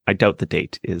 1939. I doubt the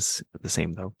date is the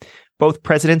same, though. Both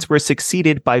presidents were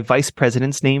succeeded by vice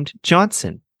presidents named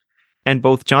Johnson. And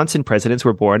both Johnson presidents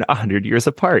were born 100 years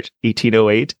apart,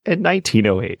 1808 and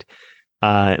 1908.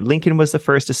 Lincoln was the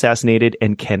first assassinated,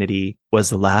 and Kennedy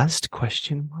was the last? ?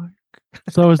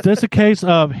 So is this a case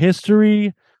of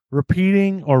history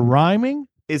repeating or rhyming?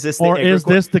 Is this is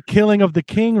this the killing of the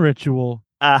king ritual?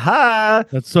 Aha!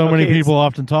 That so many people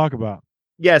often talk about.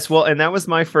 Yes, well, and that was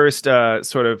my first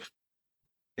sort of.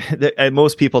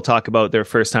 Most people talk about their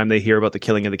first time they hear about the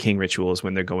killing of the king rituals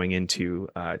when they're going into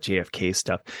JFK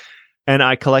stuff. And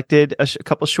I collected a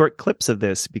couple short clips of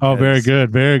this. Because, very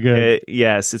good. Very good.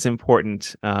 Yes, it's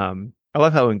important. I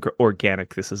love how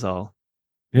organic this is all.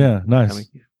 Yeah, nice.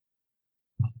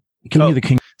 Killing the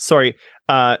king. Sorry.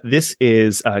 This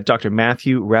is Dr.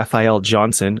 Matthew Raphael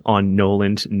Johnson on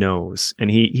Noland Knows. And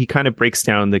he kind of breaks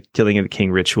down the killing of the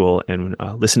king ritual, and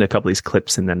listen to a couple of these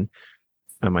clips, and then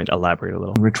I might elaborate a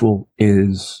little. Ritual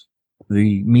is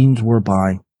the means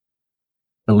whereby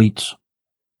elites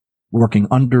working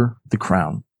under the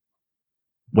crown,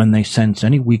 when they sense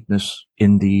any weakness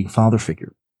in the father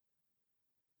figure,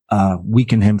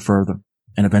 weaken him further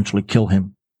and eventually kill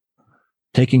him,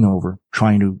 taking over,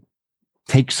 trying to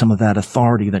take some of that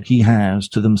authority that he has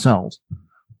to themselves.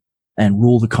 and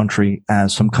rule the country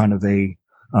as some kind of a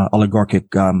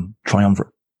oligarchic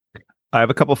triumvirate. I have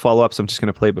a couple follow-ups. I'm just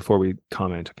going to play before we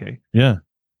comment. Okay. Yeah.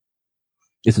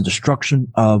 It's a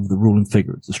destruction of the ruling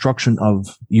figure. It's destruction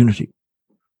of unity.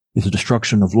 It's a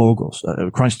destruction of logos.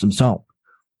 Christ himself.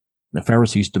 The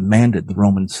Pharisees demanded the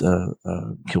Romans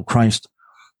kill Christ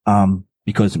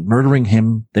because murdering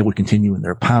him, they would continue in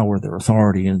their power, their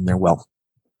authority, and their wealth.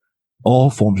 All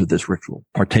forms of this ritual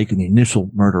partake in the initial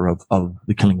murder of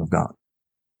the killing of God.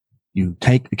 You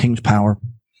take the king's power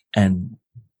and,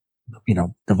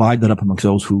 divide that up amongst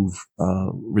those who've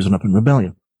risen up in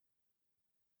rebellion.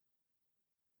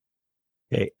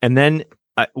 Okay. And then,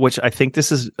 which I think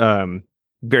this is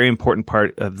very important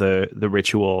part of the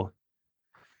ritual,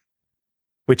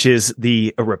 which is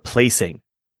the replacing.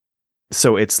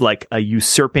 So it's like a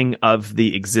usurping of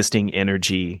the existing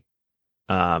energy.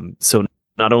 So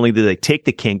not only do they take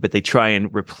the king, but they try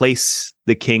and replace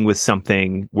the king with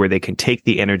something where they can take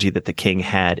the energy that the king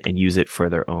had and use it for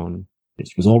their own. It's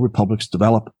because all republics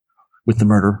develop with the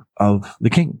murder of the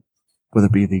king, whether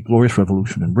it be the Glorious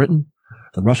Revolution in Britain,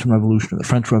 the Russian Revolution, or the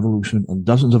French Revolution, and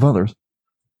dozens of others.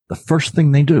 The first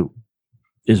thing they do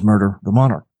is murder the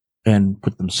monarch and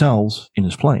put themselves in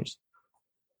his place.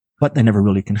 But they never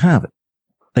really can have it.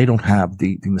 They don't have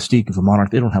the mystique of a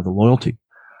monarch. They don't have the loyalty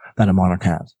that a monarch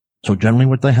has. So generally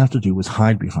what they have to do is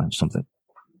hide behind something.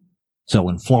 So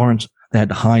in Florence, they had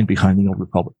to hide behind the old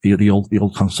republic, the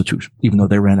old constitution, even though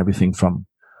they ran everything from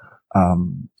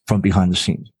behind the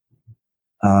scenes.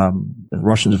 The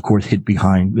Russians, of course, hid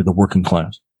behind the working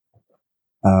class.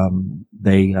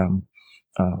 The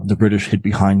British hid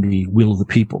behind the will of the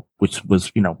people, which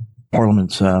was,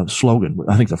 Parliament's slogan.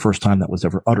 I think the first time that was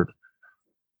ever uttered.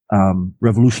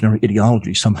 Revolutionary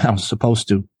ideology somehow is supposed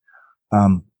to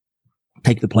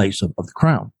take the place of the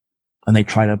crown, and they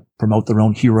try to promote their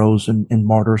own heroes and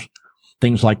martyrs,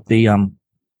 things like the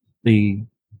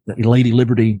Lady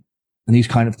Liberty and these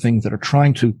kind of things that are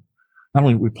trying to not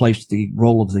only replace the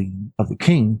role of the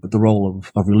king, but the role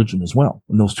of religion as well.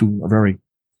 And those two are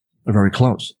very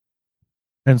close.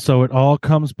 And so it all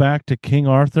comes back to King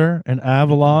Arthur and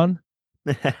Avalon,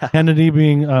 Kennedy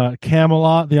being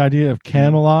Camelot, the idea of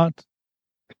Camelot.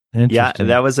 Yeah,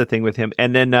 that was the thing with him.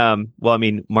 And then,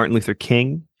 Martin Luther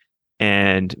King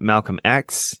and Malcolm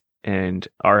X and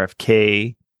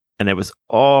RFK, and it was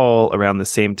all around the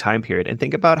same time period. And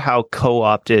think about how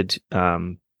co-opted,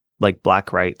 like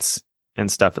black rights and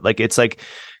stuff. Like it's like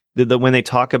when they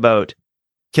talk about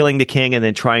killing the king and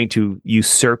then trying to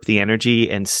usurp the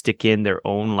energy and stick in their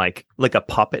own like a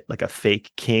puppet, like a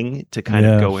fake king to kind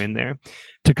of go in there.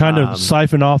 To kind of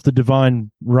siphon off the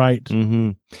divine right.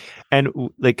 Mm-hmm.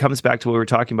 And it comes back to what we were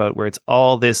talking about, where it's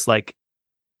all this like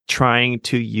trying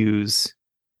to use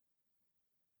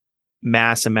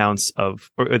mass amounts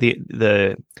of, or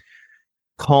the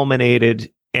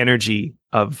culminated energy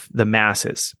of the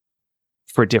masses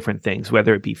for different things,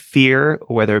 whether it be fear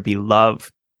or whether it be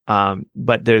love.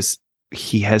 But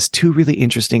he has two really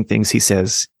interesting things he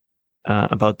says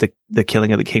about the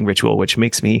killing of the king ritual, which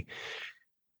makes me,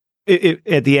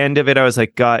 at the end of it, I was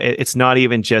like, God, it's not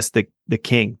even just the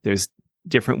king. There's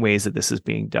different ways that this is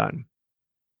being done.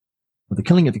 But the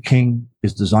killing of the king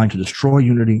is designed to destroy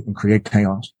unity and create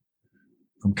chaos.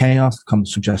 From chaos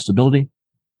comes suggestibility,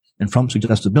 and from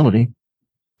suggestibility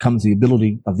comes the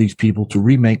ability of these people to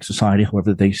remake society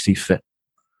however they see fit.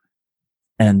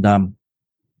 And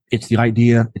it's the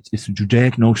idea, it's the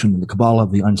Judaic notion in the Kabbalah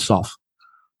of the Ein Sof,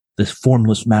 this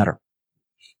formless matter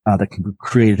that can be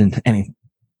created into anything.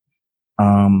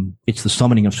 It's the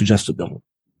summoning of suggestibility.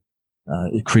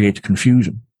 It creates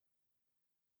confusion.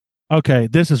 Okay,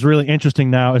 this is really interesting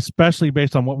now, especially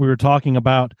based on what we were talking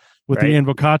about with the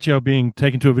invocatio being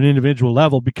taken to an individual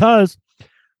level, because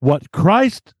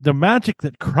the magic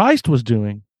that Christ was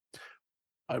doing,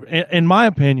 in my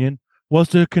opinion, was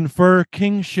to confer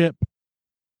kingship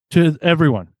to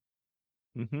everyone.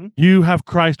 Mm-hmm. You have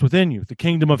Christ within you. The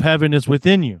kingdom of heaven is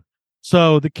within you.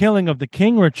 So the killing of the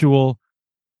king ritual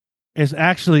is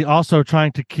actually also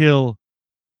trying to kill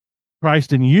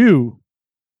Christ in you,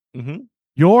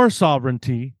 your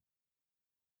sovereignty,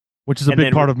 which is a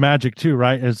big part of magic too,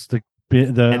 right? Is the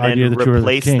idea that you're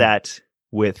the king. That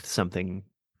with something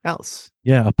else.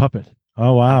 Yeah, a puppet.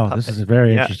 Oh wow, this is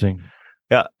very interesting.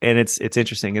 Yeah, and it's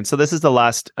interesting. And so this is the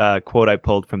last quote I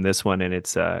pulled from this one, and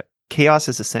it's chaos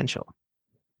is essential.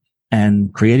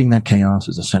 And creating that chaos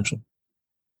is essential.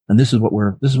 And this is what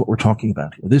we're talking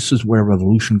about here. This is where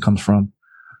revolution comes from.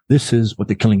 This is what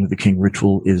the killing of the king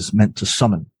ritual is meant to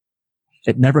summon.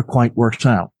 It never quite works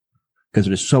out because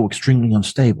it is so extremely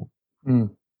unstable. And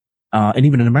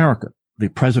even in America, the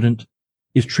president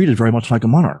is treated very much like a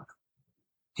monarch.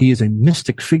 He is a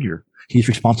mystic figure. He's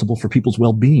responsible for people's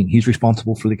well-being. He's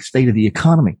responsible for the state of the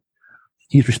economy.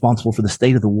 He's responsible for the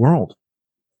state of the world.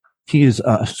 He is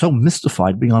so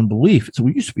mystified beyond belief. So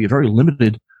we used to be a very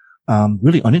limited,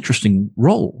 really uninteresting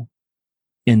role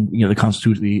in the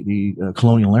Constitution, the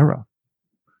colonial era.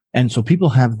 And so people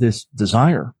have this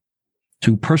desire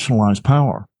to personalize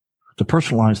power, to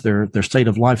personalize their state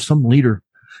of life. Some leader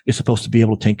is supposed to be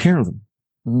able to take care of them.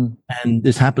 And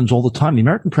this happens all the time. The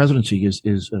American presidency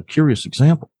is a curious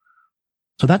example.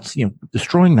 So that's,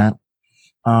 destroying that,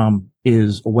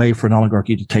 is a way for an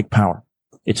oligarchy to take power.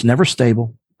 It's never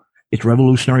stable. It's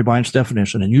revolutionary by its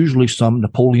definition. And usually some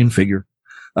Napoleon figure,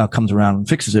 comes around and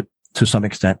fixes it to some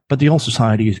extent. But the old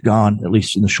society is gone, at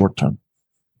least in the short term.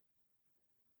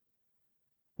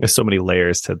 There's so many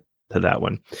layers to that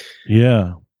one.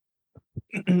 Yeah.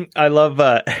 I love,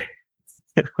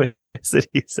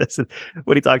 he says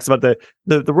when he talks about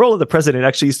the role of the president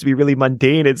actually used to be really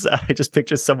mundane. It's I just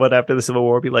picture someone after the Civil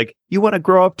War be like, "You want to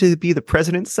grow up to be the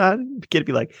president's son?" The kid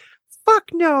be like, "Fuck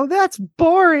no, that's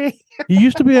boring." You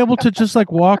used to be able to just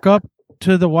like walk up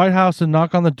to the White House and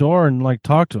knock on the door and like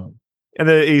talk to him. And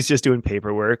then he's just doing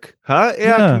paperwork. Huh?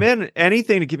 Yeah, come in.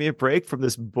 Anything to give me a break from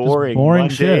this boring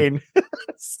mundane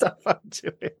stuff I'm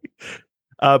doing.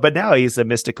 But now he's a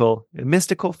mystical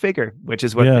figure, which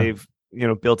is what they've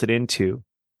built it into.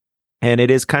 And it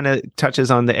is kind of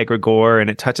touches on the egregore, and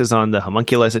it touches on the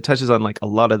homunculus. It touches on like a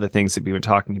lot of the things that we were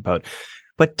talking about.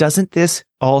 But doesn't this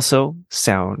also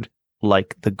sound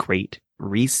like the Great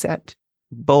Reset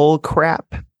bull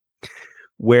crap,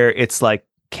 where it's like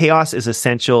chaos is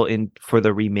essential for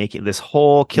the remaking, this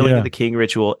whole killing of the king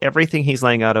ritual. Everything he's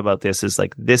laying out about this is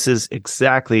like, this is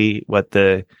exactly what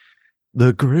the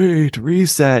Great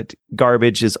Reset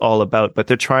garbage is all about. But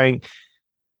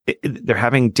they're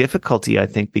having difficulty, I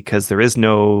think, because there is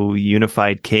no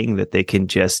unified king that they can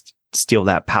just steal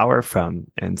that power from.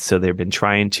 And so they've been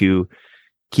trying to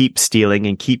keep stealing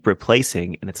and keep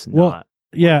replacing, and it's not.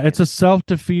 Yeah, it's a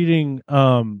self-defeating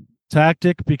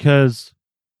tactic, because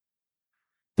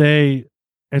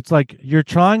it's like you're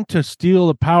trying to steal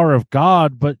the power of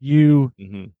God, but you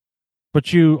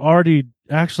already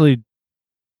actually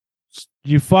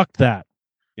you fucked that.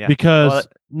 Yeah. Because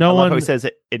no one always says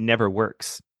it never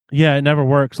works. Yeah, it never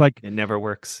works. Like it never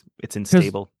works. It's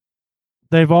unstable.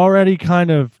 They've already kind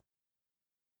of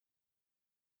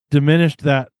diminished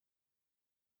that.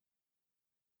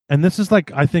 And this is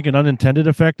like, I think, an unintended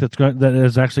effect that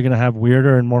is actually going to have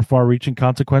weirder and more far-reaching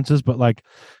consequences. But like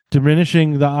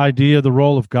diminishing the idea, the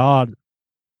role of God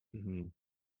in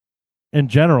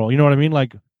general. You know what I mean?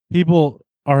 Like people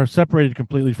are separated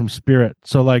completely from spirit.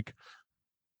 So like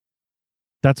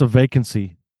that's a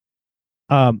vacancy.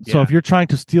 So if you're trying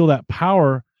to steal that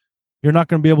power, you're not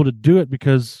going to be able to do it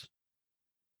because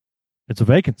it's a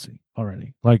vacancy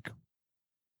already. Like,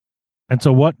 and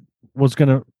so what was going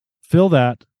to fill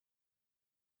that?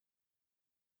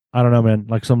 I don't know, man,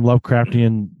 like some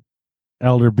Lovecraftian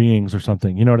elder beings or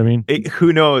something. You know what I mean?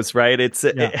 Who knows, right? It's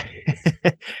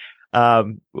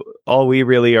all we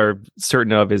really are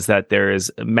certain of is that there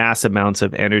is mass amounts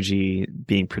of energy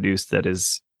being produced that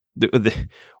is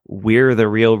we're the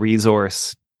real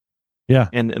resource. Yeah.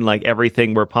 And like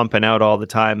everything we're pumping out all the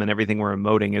time and everything we're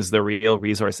emoting is the real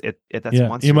resource. That's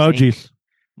Monsters emojis. Inc.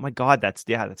 Oh my God, that's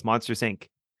Monsters Inc.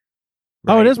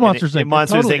 Right? Oh, it is Monsters Inc. In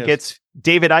Monsters totally Inc. It's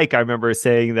David Icke. I remember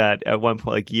saying that at one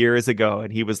point, like years ago,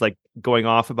 and he was like going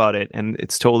off about it. And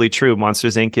it's totally true.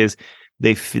 Monsters Inc. is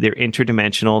they're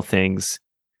interdimensional things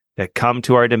that come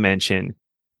to our dimension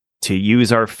to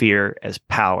use our fear as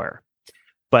power.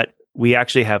 But we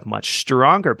actually have much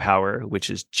stronger power, which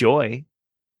is joy.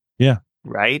 Yeah.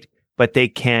 Right. But they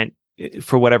can't,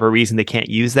 for whatever reason, they can't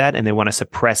use that, and they want to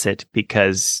suppress it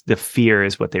because the fear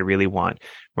is what they really want.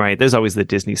 Right. There's always the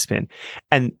Disney spin.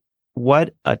 And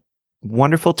what a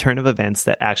wonderful turn of events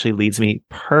that actually leads me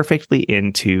perfectly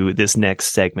into this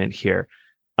next segment here,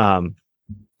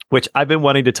 which I've been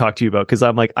wanting to talk to you about, because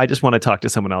I'm like, I just want to talk to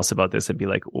someone else about this and be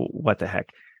like, what the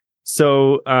heck?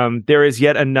 So there is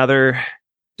yet another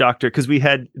doctor, because we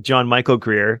had John Michael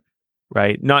Greer,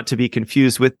 right? Not to be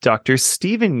confused with Dr.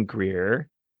 Stephen Greer,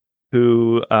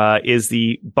 who is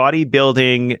the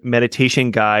bodybuilding meditation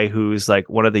guy who's like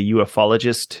one of the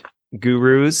ufologist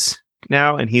gurus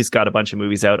now. And he's got a bunch of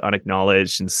movies out,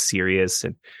 Unacknowledged and Serious.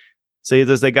 And so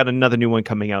they got another new one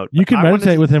coming out. You can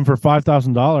meditate with him for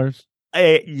 $5,000.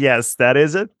 Yes, that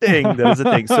is a thing. That is a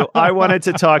thing. So I wanted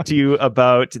to talk to you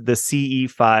about the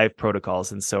CE5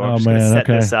 protocols. And so I'm just going to set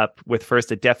this up with first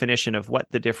a definition of what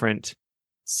the different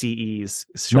CEs.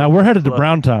 Now we're headed to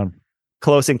Browntown.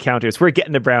 Close Encounters. We're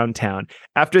getting to Brown Town.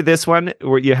 After this one,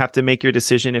 where you have to make your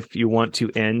decision if you want to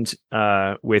end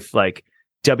with like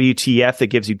WTF that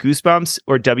gives you goosebumps,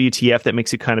 or WTF that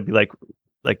makes you kind of be like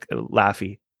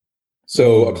laughy.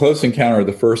 So a close encounter of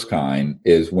the first kind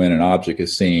is when an object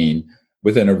is seen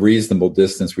within a reasonable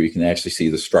distance where you can actually see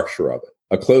the structure of it.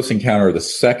 A close encounter of the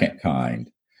second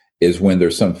kind is when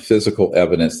there's some physical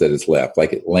evidence that is left,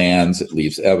 like it lands, it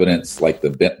leaves evidence, like the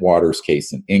Bentwaters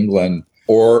case in England,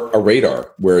 or a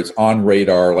radar, where it's on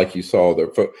radar, like you saw,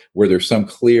 where there's some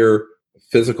clear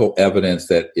physical evidence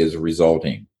that is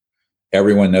resulting.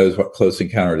 Everyone knows what close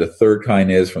encounter of the third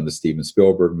kind is from the Steven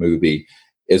Spielberg movie,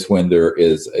 is when there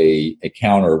is a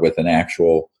encounter with an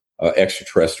actual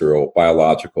extraterrestrial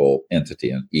biological entity,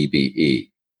 an EBE.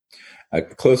 A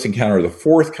close encounter of the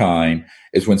fourth kind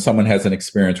is when someone has an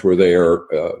experience where they are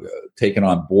taken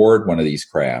on board one of these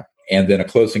craft. And then a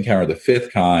close encounter of the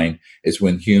fifth kind is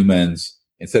when humans,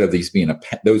 instead of these being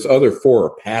those other four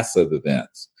are passive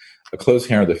events. A close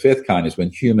encounter of the fifth kind is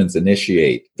when humans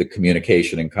initiate the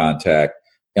communication and contact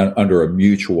under a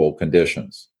mutual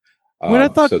conditions. I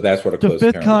thought so that's what a close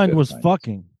the fifth kind was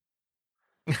fucking.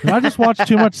 Did I just watch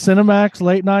too much Cinemax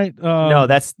late night? No,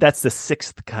 that's the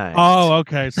sixth kind. Oh,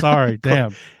 okay. Sorry.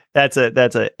 Damn. That's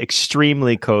a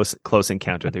extremely close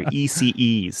encounter. They're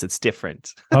ECEs. It's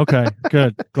different. Okay,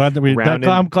 good. Glad that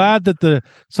I'm glad that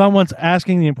someone's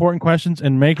asking the important questions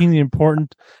and making the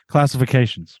important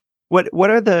classifications.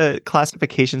 What are the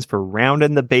classifications for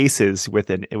rounding the bases with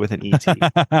an ET?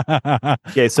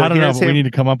 Okay, so I don't know, but we need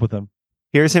to come up with them.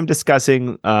 Here's him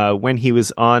discussing when he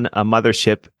was on a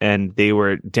mothership and they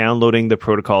were downloading the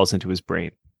protocols into his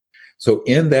brain. So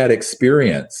in that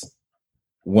experience,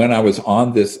 when I was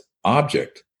on this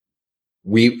object,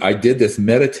 I did this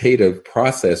meditative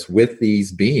process with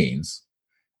these beings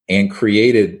and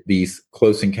created these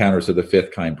close encounters of the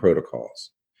fifth kind protocols.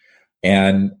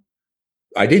 And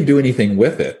I didn't do anything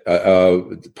with it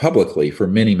publicly for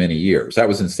many, many years. That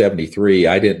was in 1973.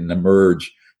 I didn't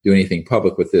do anything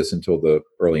public with this until the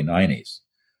early 90s.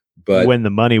 But when the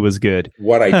money was good.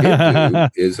 What I did do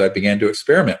is I began to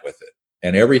experiment with it.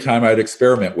 And every time I'd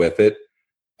experiment with it,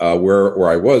 where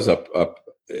I was up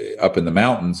in the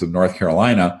mountains of North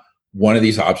Carolina, one of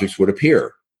these objects would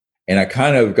appear. And I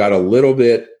kind of got a little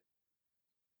bit,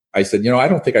 I said, I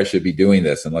don't think I should be doing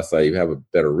this unless I have a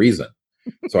better reason.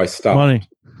 So I stopped. Money.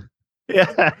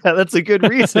 Yeah, that's a good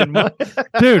reason.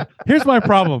 Dude, here's my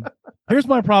problem. Here's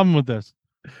my problem with this.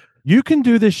 You can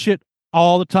do this shit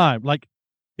all the time. Like,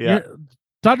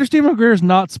 Dr. Stephen Greer is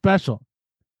not special.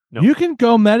 No. You can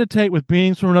go meditate with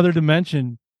beings from another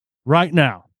dimension right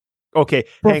now. Okay,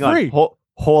 hang on.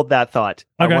 Hold that thought.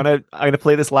 Okay. I'm gonna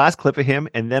play this last clip of him,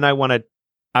 and then I want to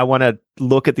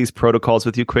look at these protocols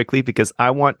with you quickly because I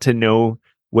want to know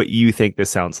what you think this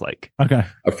sounds like. Okay.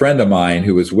 A friend of mine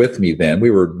who was with me then,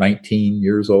 we were 19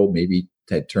 years old, maybe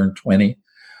had turned 20,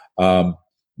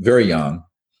 very young.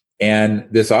 And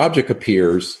this object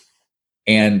appears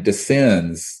and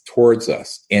descends towards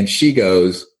us. And she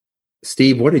goes,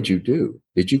 "Steve, what did you do?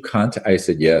 Did you contact?" I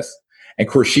said, "Yes." And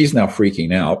of course, she's now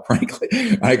freaking out, frankly.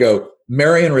 I go,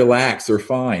 "Mary and relax. They're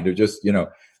fine. They're just,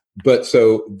 But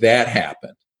so that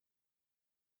happened.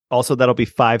 Also, that'll be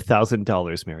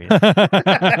 $5,000, Marion.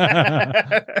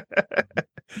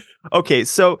 Okay,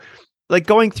 so like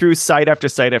going through site after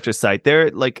site after site, they're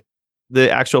like the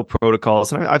actual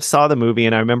protocols. And I've saw the movie,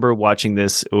 and I remember watching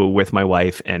this with my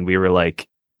wife, and we were like,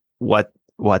 "What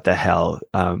the hell?"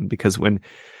 Because when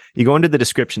you go into the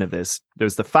description of this,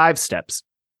 there's the 5 steps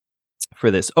for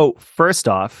this. Oh, first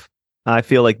off, I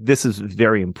feel like this is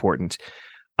very important.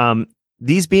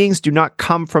 These beings do not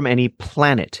come from any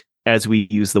planet, as we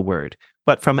use the word,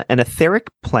 but from an etheric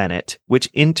planet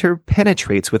which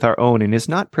interpenetrates with our own and is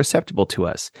not perceptible to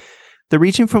us. The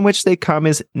region from which they come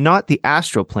is not the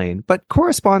astral plane, but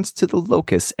corresponds to the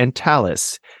locus and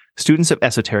talus. Students of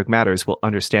esoteric matters will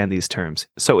understand these terms.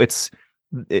 So it's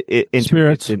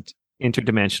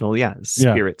interdimensional,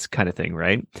 spirits kind of thing,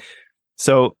 right?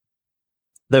 So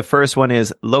the first one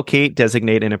is locate,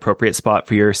 designate an appropriate spot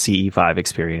for your CE5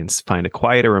 experience. Find a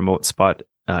quiet or remote spot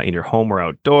in your home or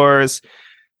outdoors.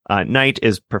 Night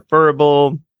is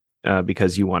preferable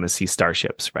because you want to see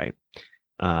starships, right?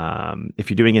 If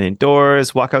you're doing it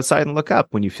indoors, walk outside and look up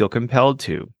when you feel compelled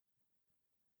to.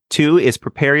 2 is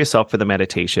prepare yourself for the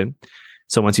meditation.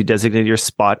 So once you designate your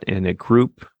spot in a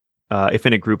group, if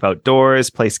in a group outdoors,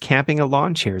 place camping and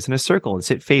lawn chairs in a circle and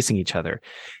sit facing each other.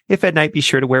 If at night, be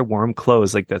sure to wear warm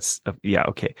clothes. Like that's,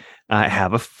 okay.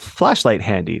 Have a flashlight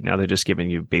handy. Now they're just giving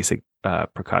you basic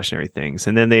precautionary things.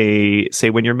 And then they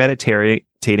say when you're meditating,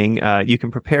 you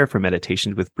can prepare for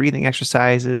meditation with breathing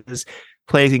exercises,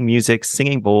 playing music,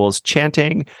 singing bowls,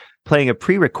 chanting, playing a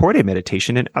pre-recorded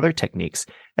meditation, and other techniques.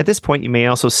 At this point, you may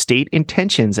also state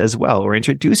intentions as well, or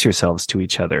introduce yourselves to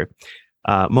each other.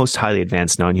 Most highly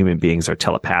advanced non-human beings are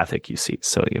telepathic, you see.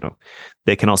 So,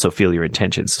 they can also feel your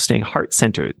intentions. So staying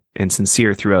heart-centered and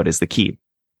sincere throughout is the key.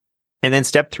 And then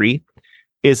step 3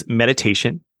 is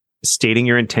meditation, stating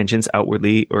your intentions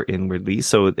outwardly or inwardly.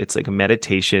 So it's like a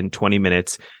meditation, 20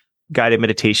 minutes, guided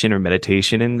meditation or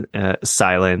meditation in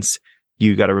silence.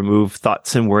 You got to remove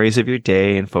thoughts and worries of your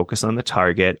day and focus on the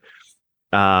target.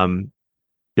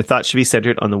 Your thoughts should be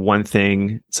centered on the one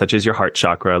thing, such as your heart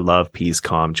chakra, love, peace,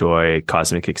 calm, joy,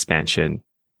 cosmic expansion,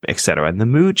 etc. And the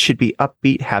mood should be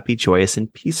upbeat, happy, joyous,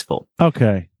 and peaceful.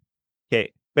 Okay.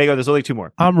 Okay. Vego, there's only 2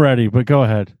 more. I'm ready, but go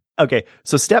ahead. Okay.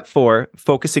 So step 4,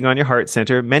 focusing on your heart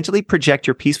center, mentally project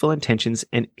your peaceful intentions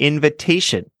and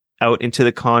invitation out into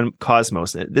the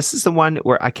cosmos. This is the one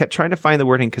where I kept trying to find the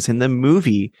wording because in the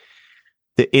movie,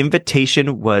 the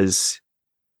invitation was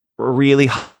really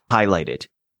highlighted,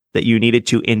 that you needed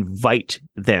to invite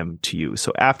them to you.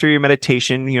 So after your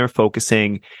meditation, you're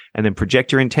focusing, and then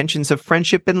project your intentions of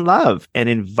friendship and love and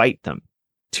invite them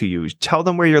to you. Tell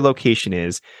them where your location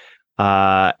is,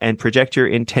 and project your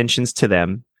intentions to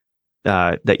them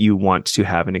that you want to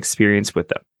have an experience with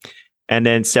them. And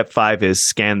then step 5 is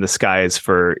scan the skies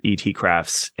for ET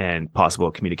crafts and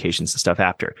possible communications and stuff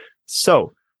after.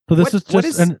 So this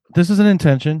is an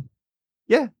intention.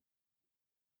 Yeah.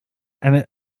 And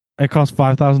it costs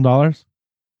 $5,000.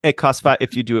 It costs $5,000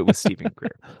 if you do it with Stephen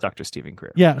Greer, Dr. Stephen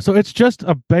Greer. Yeah, so it's just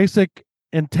a basic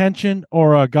intention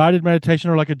or a guided meditation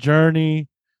or like a journey.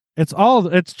 It's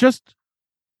just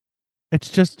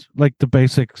like the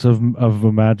basics of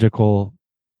a magical.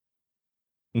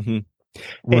 Mm-hmm.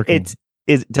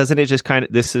 Doesn't it just kind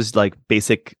of, this is like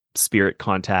basic spirit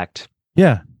contact.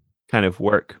 Yeah. Kind of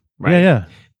work, right? Yeah.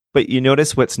 But you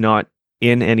notice what's not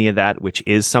in any of that, which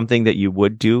is something that you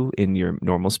would do in your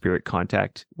normal spirit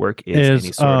contact work, is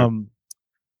any sort of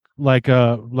like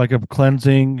a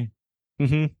cleansing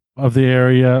of the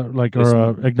area, or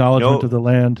a acknowledgement of the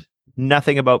land.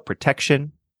 Nothing about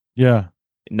protection. Yeah.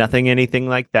 Nothing, anything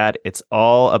like that. It's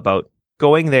all about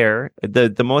going there.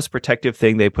 The most protective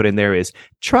thing they put in there is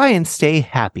try and stay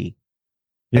happy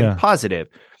and positive.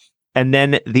 And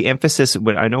then the emphasis,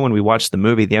 when we watched the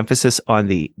movie, the emphasis on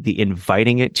the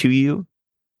inviting it to you.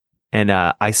 And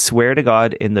I swear to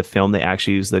God, in the film, they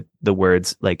actually use the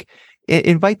words like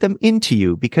invite them into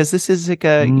you, because this is like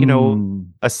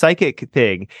a psychic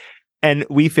thing. And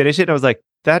we finished it. And I was like,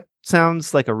 that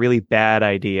sounds like a really bad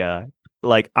idea.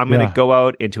 Like, I'm going to go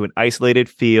out into an isolated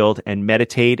field and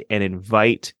meditate and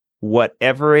invite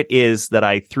whatever it is that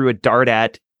I threw a dart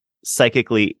at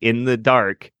psychically in the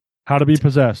dark. How to be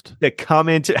possessed. To come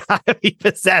into how to be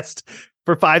possessed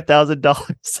for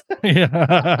 $5,000.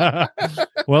 Yeah.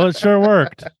 Well, it sure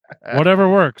worked. Whatever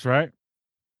works, right?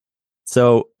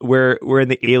 So we're in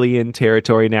the alien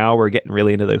territory now. We're getting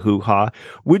really into the hoo-ha.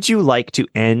 Would you like to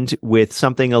end with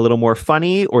something a little more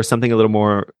funny or something a little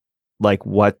more like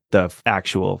what the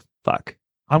actual fuck?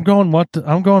 I'm going what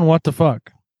the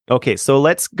fuck. Okay, so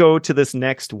let's go to this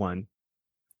next one,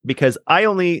 because I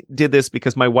only did this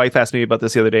because my wife asked me about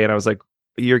this the other day, and I was like,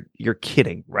 "You're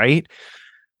kidding, right?"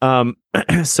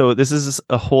 So this is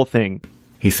a whole thing.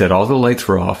 He said all the lights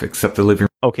were off except the living room.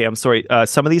 Okay, I'm sorry.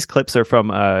 Some of these clips are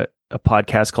from a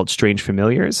podcast called Strange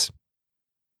Familiars.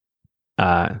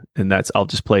 And I'll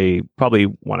just play probably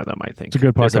one of them, I think. It's a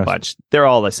good podcast. There's a bunch. They're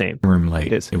all the same. Room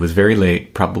light. It was very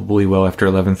late, probably well after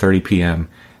 11:30 p.m.,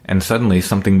 and suddenly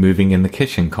something moving in the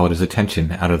kitchen caught his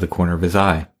attention out of the corner of his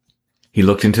eye. He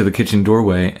looked into the kitchen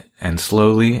doorway, and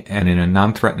slowly and in a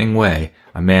non-threatening way,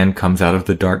 a man comes out of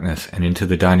the darkness and into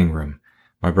the dining room.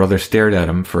 My brother stared at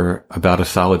him for about a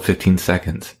solid 15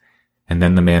 seconds, and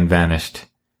then the man vanished.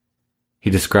 He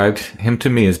described him to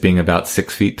me as being about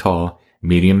 6 feet tall,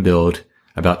 medium build,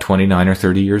 about 29 or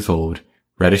 30 years old,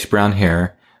 reddish brown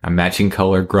hair, a matching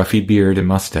color gruffy beard and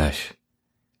mustache.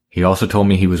 He also told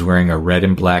me he was wearing a red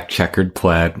and black checkered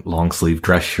plaid long-sleeve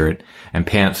dress shirt and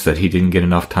pants that he didn't get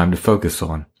enough time to focus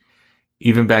on.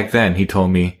 Even back then, he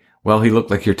told me, well, he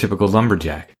looked like your typical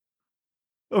lumberjack.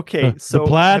 Okay, so the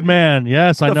plaid man,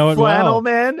 yes, I know it well. The flannel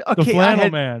man? Okay, the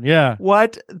flannel man, yeah.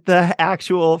 What the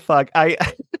actual fuck? I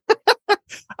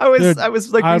was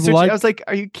like researching. I was like,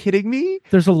 are you kidding me?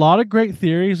 There's a lot of great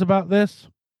theories about this,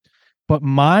 but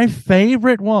my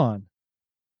favorite one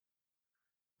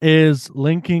is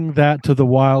linking that to the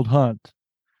Wild Hunt,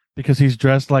 because he's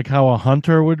dressed like how a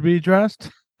hunter would be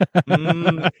dressed.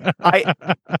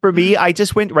 For me, I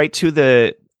just went right to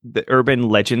the urban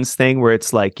legends thing, where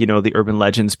it's like, the urban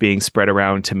legends being spread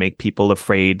around to make people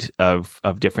afraid of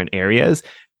different areas.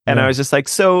 And I was just like,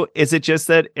 so is it just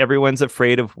that everyone's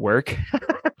afraid of work?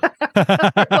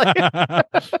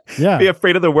 Be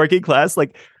afraid of the working class?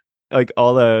 Like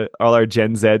all our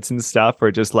Gen Zs and stuff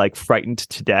are just like frightened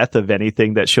to death of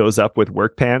anything that shows up with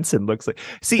work pants and looks like.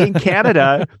 See, in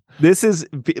Canada, this is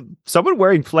someone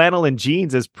wearing flannel and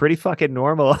jeans is pretty fucking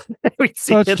normal.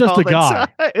 So it's just a guy.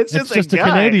 It's just a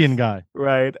Canadian guy,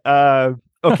 right?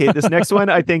 Okay, this next one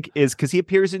I think is because he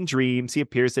appears in dreams. He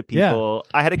appears to people.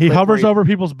 He hovers over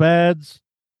people's beds,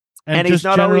 and just he's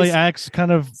not generally always acts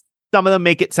kind of. Some of them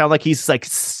make it sound like he's like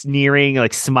sneering,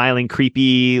 like smiling,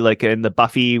 creepy, like in the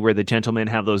Buffy where the gentlemen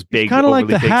have those big, kind of like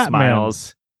the big Hat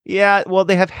smiles. Man. Yeah, well,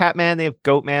 they have Hat Man, they have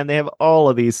Goat Man, they have all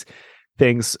of these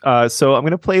things. So I'm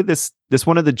going to play this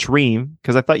one of the dream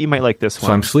because I thought you might like this one.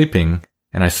 So I'm sleeping,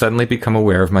 and I suddenly become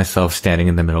aware of myself standing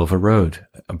in the middle of a road,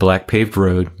 a black paved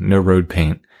road, no road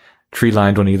paint, tree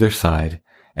lined on either side,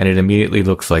 and it immediately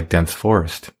looks like dense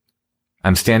forest.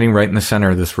 I'm standing right in the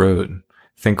center of this road.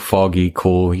 Think foggy,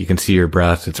 cool, you can see your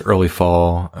breath. It's early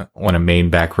fall on a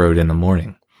main back road in the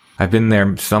morning. I've been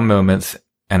there some moments,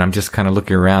 and I'm just kind of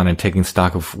looking around and taking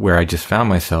stock of where I just found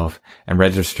myself and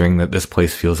registering that this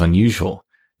place feels unusual.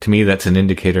 To me, that's an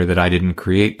indicator that I didn't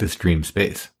create this dream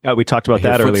space. We talked about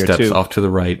that earlier, footsteps too. Off to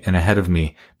the right and ahead of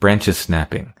me, branches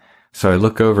snapping. So I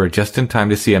look over just in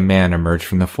time to see a man emerge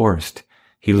from the forest.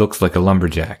 He looks like a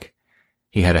lumberjack.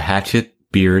 He had a hatchet,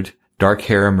 beard, dark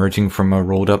hair emerging from a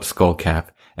rolled-up skull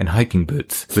cap, and hiking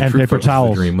boots. The and true paper focus of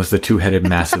towels. the dream was the two-headed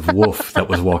massive wolf that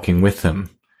was walking with him.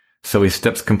 So he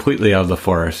steps completely out of the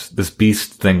forest, this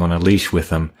beast thing on a leash with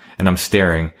him, and I'm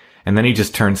staring, and then he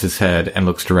just turns his head and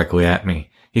looks directly at me.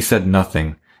 He said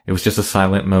nothing. It was just a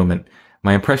silent moment.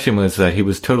 My impression was that he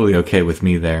was totally okay with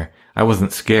me there. I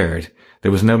wasn't scared.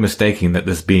 There was no mistaking that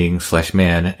this being /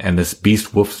 man and this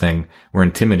beast wolf thing were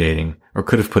intimidating or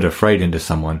could have put a fright into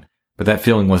someone. But that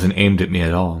feeling wasn't aimed at me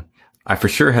at all. I for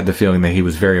sure had the feeling that he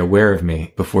was very aware of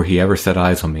me before he ever set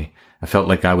eyes on me. I felt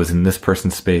like I was in this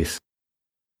person's space.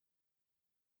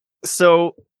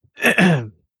 So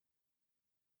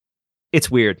it's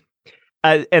weird.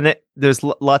 There's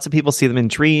lots of people see them in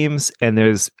dreams, and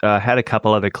there's had a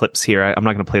couple other clips here. I'm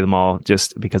not going to play them all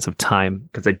just because of time,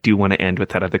 because I do want to end with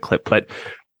that other clip. But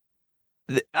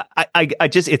I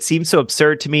just, it seems so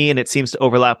absurd to me, and it seems to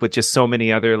overlap with just so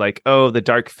many other the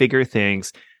dark figure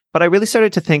things. But I really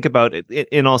started to think about it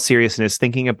in all seriousness,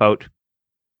 thinking about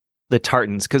the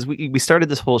Tartans, because we started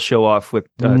this whole show off with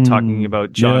talking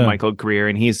about John Michael Greer,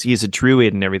 and he's a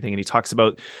druid and everything, and he talks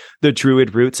about the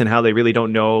druid roots and how they really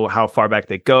don't know how far back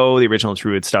they go. The original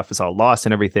druid stuff is all lost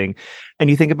and everything. And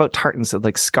you think about Tartans,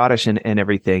 like Scottish and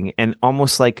everything, and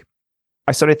almost like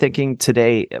I started thinking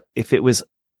today, if it was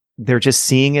they're just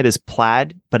seeing it as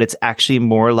plaid, but it's actually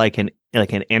more like an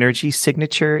energy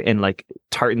signature, and like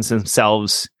Tartans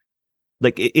themselves.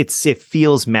 Like it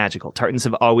feels magical. Tartans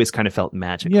have always kind of felt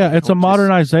magical. Yeah, it's a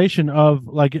modernization of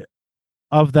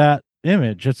that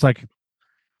image. It's like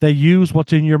they use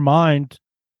what's in your mind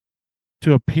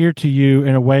to appear to you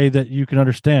in a way that you can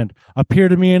understand. Appear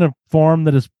to me in a form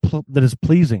that is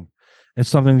pleasing. It's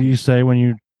something that you say when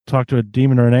you talk to a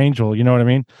demon or an angel. You know what I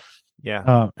mean?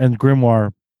 Yeah. And grimoire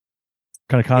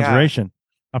kind of conjuration.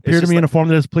 Yeah. Appear to me in a form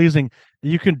that is pleasing.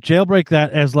 You can jailbreak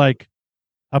that as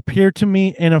appear to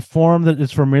me in a form that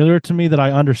is familiar to me that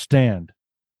I understand.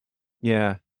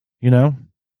 Yeah. You know?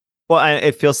 Well,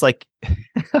 it feels like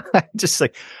just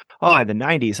like, in the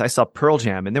 90s, I saw Pearl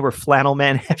Jam and there were flannel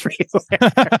men everywhere.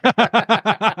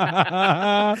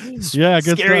 Yeah,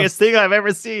 scariest thing I've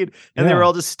ever seen. And they were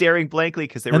all just staring blankly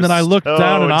because they were. And then I looked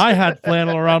down and I had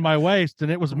flannel around my waist, and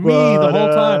it was me the whole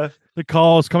time. The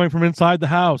call is coming from inside the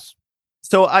house.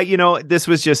 So this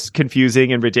was just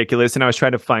confusing and ridiculous, and I was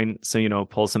trying to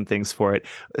pull some things for it.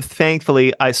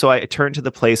 Thankfully, I turned to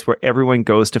the place where everyone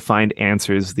goes to find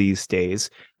answers these days,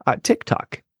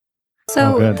 TikTok.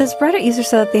 So this Reddit user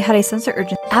said that they had a sense of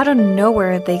urgency. Out of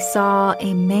nowhere, they saw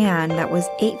a man that was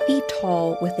 8 feet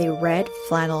tall with a red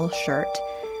flannel shirt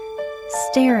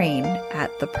staring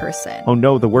at the person. Oh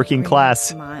no, the working class.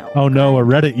 Smile. Oh no, a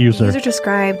Reddit user. The user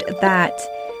described that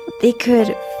they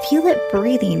could feel it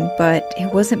breathing, but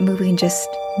it wasn't moving, just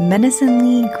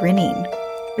menacingly grinning.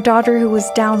 Her daughter, who was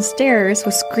downstairs,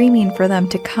 was screaming for them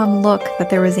to come look, that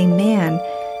there was a man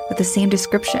with the same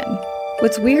description.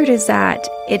 What's weird is that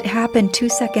it happened 2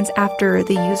 seconds after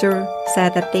the user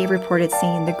said that they reported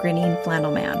seeing the grinning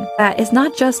flannel man. That is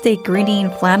not just a grinning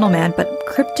flannel man, but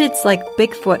cryptids like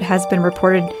Bigfoot has been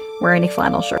reported wearing a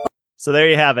flannel shirt. So there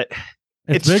you have it.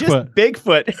 It's Bigfoot. Just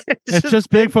Bigfoot. It's just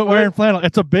Bigfoot wearing flannel.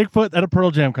 It's a Bigfoot at a Pearl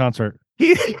Jam concert.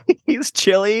 He's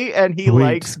chilly and he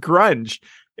likes grunge.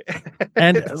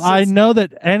 And I know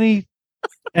that any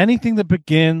anything that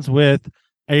begins with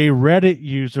a Reddit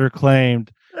user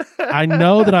claimed, I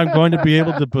know that I'm going to be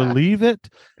able to believe it,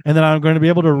 and that I'm going to be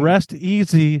able to rest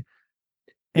easy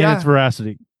in its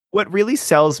veracity. What really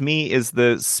sells me is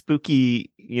the spooky,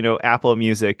 Apple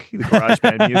Music, the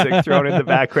GarageBand music thrown in the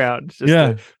background.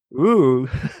 Ooh.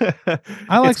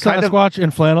 I like Sasquatch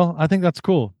in flannel. I think that's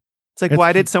cool. It's like,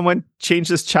 why did someone change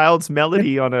this child's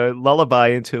melody on a lullaby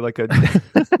into like a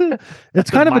it's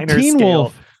kind of a Teen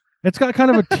Wolf. It's got kind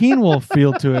of a Teen Wolf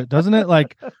feel to it, doesn't it?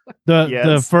 Like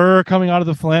the fur coming out of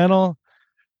the flannel.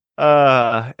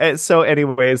 So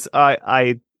anyways,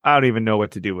 I don't even know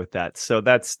what to do with that. So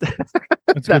that's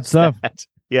good stuff. That.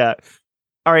 Yeah.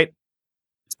 All right.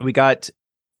 We got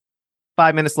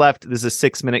 5 minutes left. This is a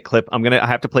 6-minute clip. I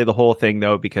have to play the whole thing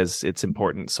though, because it's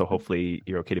important. So hopefully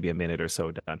you're okay to be a minute or so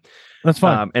done. That's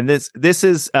fine. And this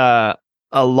is a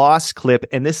lost clip.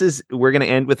 And we're going to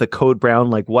end with a Code Brown.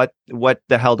 Like what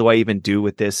the hell do I even do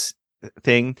with this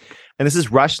thing? And this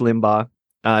is Rush Limbaugh.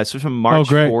 This was from March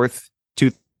 4th,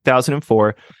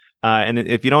 2004. And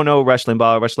if you don't know Rush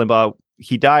Limbaugh,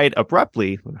 he died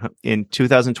abruptly in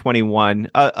 2021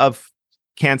 of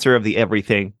cancer of the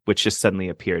everything, which just suddenly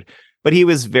appeared. But he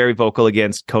was very vocal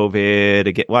against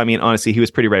COVID. Well, I mean, honestly, he was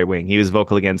pretty right wing. He was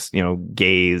vocal against,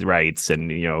 gay rights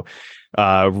and,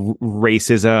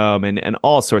 racism and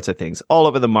all sorts of things all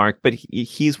over the mark. But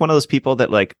he's one of those people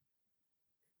that a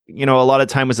lot of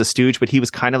time was a stooge, but he was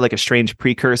kind of like a strange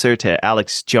precursor to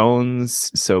Alex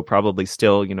Jones. So probably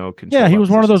still, yeah, he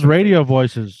was one of those radio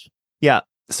voices. Yeah.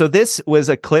 So this was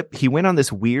a clip. He went on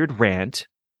this weird rant.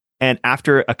 And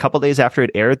after a couple days after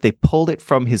it aired, they pulled it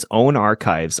from his own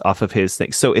archives off of his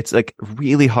thing. So it's like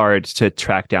really hard to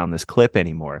track down this clip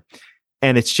anymore.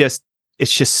 And it's just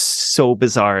so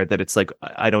bizarre that it's like,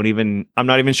 I'm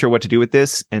not even sure what to do with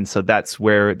this. And so that's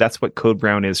what Code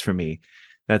Brown is for me.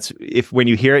 That's when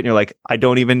you hear it and you're like, I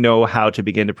don't even know how to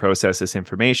begin to process this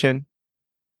information.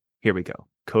 Here we go.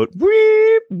 Code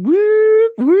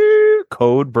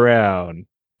Brown.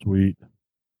 Sweet.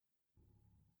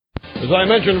 As I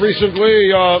mentioned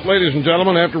recently, ladies and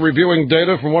gentlemen, after reviewing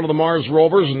data from one of the Mars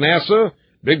rovers, NASA,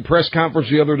 big press conference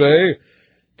the other day,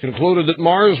 concluded that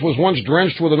Mars was once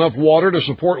drenched with enough water to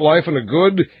support life in a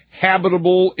good,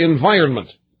 habitable environment.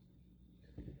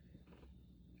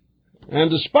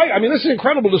 And this is an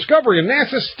incredible discovery, and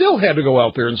NASA still had to go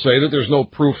out there and say that there's no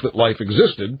proof that life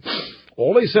existed.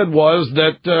 All they said was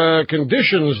that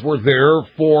conditions were there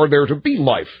for there to be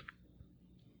life.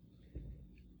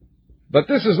 But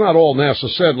this is not all NASA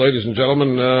said, ladies and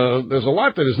gentlemen. There's a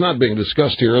lot that is not being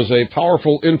discussed here. As a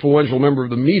powerful, influential member of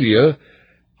the media,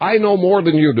 I know more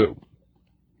than you do.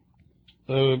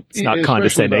 It's not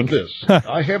condescending. This.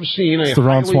 I have seen a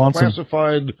highly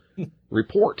classified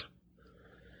report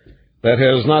that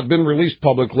has not been released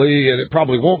publicly, and it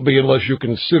probably won't be unless you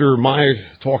consider my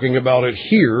talking about it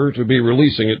here to be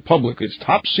releasing it publicly. It's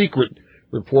top secret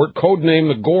report,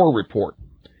 codenamed the Gore Report.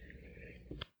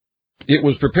 It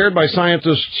was prepared by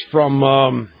scientists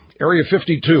from Area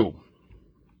 52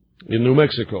 in New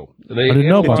Mexico. They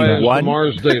analyzed the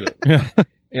Mars data.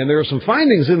 And there are some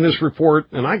findings in this report,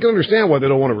 and I can understand why they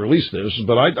don't want to release this,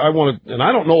 but I want to, and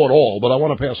I don't know it all, but I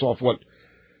want to pass off what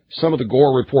some of the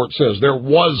Gore report says. There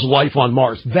was life on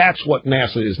Mars. That's what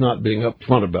NASA is not being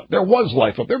upfront about. There was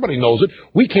life up there. Everybody knows it.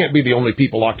 We can't be the only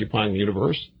people occupying the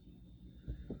universe.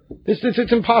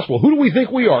 It's impossible. Who do we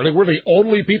think we are? We're the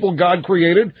only people God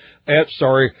created?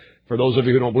 Sorry, for those of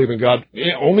you who don't believe in God,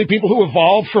 only people who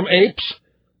evolved from apes?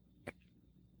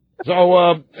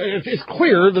 So it's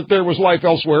clear that there was life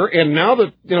elsewhere, and now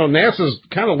that NASA's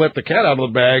kind of let the cat out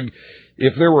of the bag,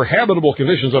 if there were habitable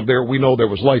conditions up there, we know there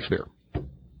was life there.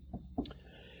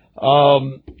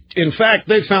 In fact,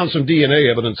 they found some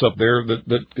DNA evidence up there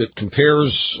that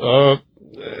compares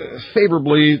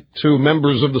favorably to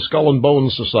members of the Skull and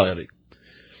Bones Society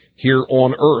here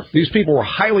on Earth. These people were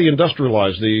highly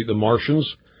industrialized, the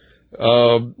Martians.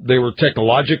 They were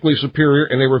technologically superior,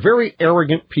 and they were very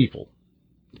arrogant people.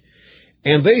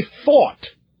 And they thought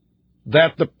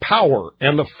that the power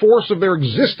and the force of their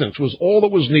existence was all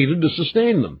that was needed to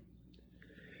sustain them.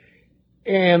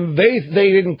 And they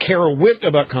didn't care a whit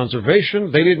about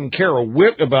conservation. They didn't care a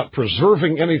whit about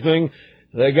preserving anything.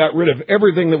 They got rid of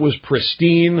everything that was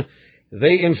pristine.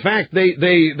 They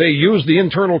used the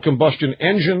internal combustion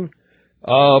engine.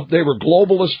 They were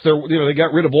globalists. They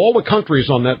got rid of all the countries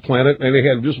on that planet, and they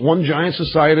had just one giant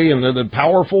society, and the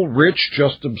powerful, rich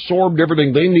just absorbed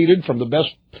everything they needed from the best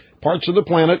parts of the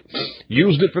planet,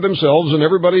 used it for themselves, and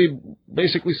everybody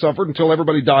basically suffered until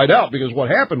everybody died out, because what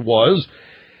happened was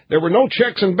there were no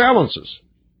checks and balances.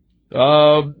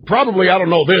 Probably, I don't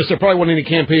know this, there probably wasn't any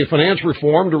campaign finance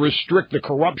reform to restrict the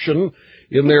corruption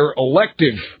in their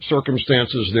elective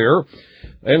circumstances there.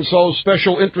 And so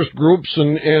special interest groups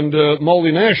and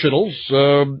multinationals,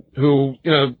 who,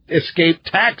 escape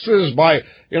taxes by,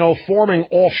 forming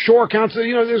offshore accounts.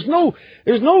 There's no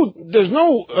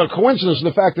coincidence in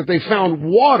the fact that they found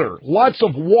water, lots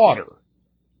of water,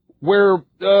 where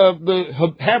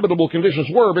the habitable conditions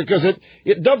were, because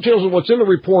it dovetails with what's in the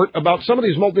report about some of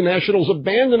these multinationals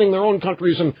abandoning their own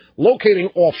countries and locating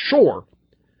offshore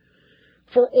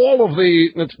for all of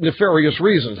the nefarious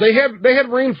reasons. They had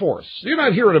rainforests. You're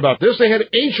not hearing about this. They had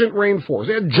ancient rainforests.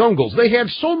 They had jungles. They had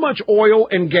so much oil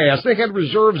and gas. They had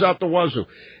reserves out the wazoo.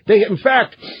 In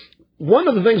fact, one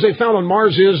of the things they found on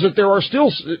Mars is that there are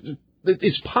still,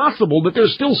 it's possible that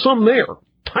there's still some there.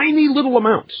 Tiny little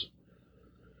amounts.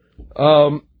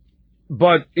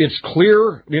 But it's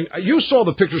clear. I mean, you saw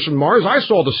the pictures from Mars. I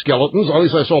saw the skeletons. Or at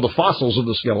least I saw the fossils of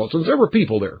the skeletons. There were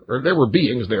people there, or there were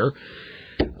beings there.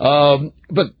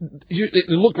 But it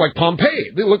looked like Pompeii.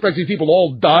 They looked like these people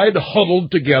all died huddled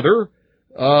together,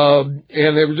 and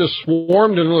they were just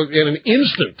swarmed in an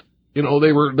instant. They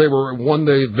were one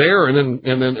day there and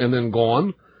then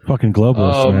gone. Fucking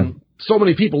globalists, man. So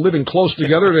many people living close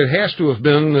together, it has to have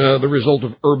been the result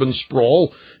of urban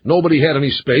sprawl. Nobody had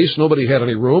any space, nobody had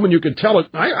any room, and you could tell it.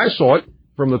 I saw it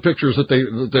from the pictures that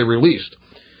they released.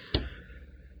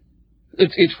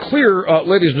 It's clear,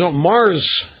 ladies and gentlemen,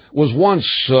 Mars was once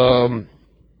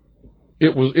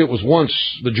it was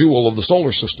once the jewel of the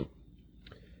solar system,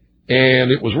 and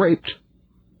it was raped.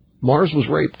 Mars was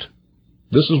raped.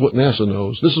 This is what NASA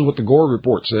knows. This is what the Gore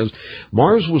report says.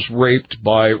 Mars was raped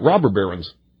by robber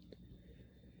barons.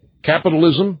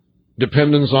 Capitalism,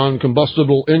 dependence on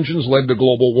combustible engines led to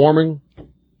global warming.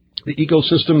 The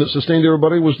ecosystem that sustained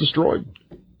everybody was destroyed.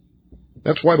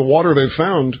 That's why the water they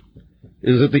found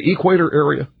is at the equator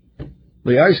area.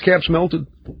 The ice caps melted.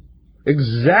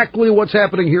 Exactly what's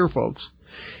happening here, folks.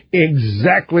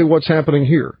 Exactly what's happening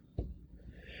here.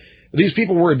 These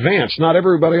people were advanced. Not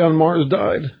everybody on Mars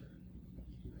died.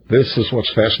 This is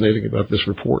what's fascinating about this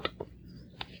report.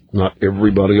 Not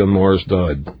everybody on Mars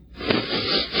died.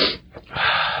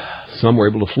 Some were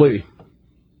able to flee.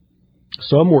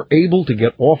 Some were able to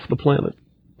get off the planet.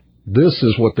 This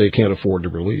is what they can't afford to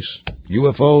release.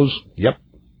 UFOs, yep.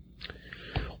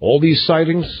 All these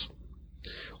sightings,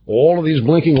 all of these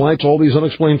blinking lights, all these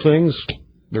unexplained things,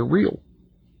 they're real.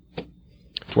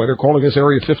 That's why they're calling this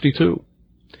Area 52.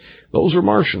 Those are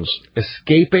Martians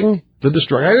escaping the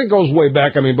destruction. I think it goes way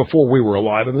back, before we were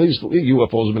alive, and these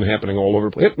UFOs have been happening all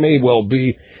over. It may well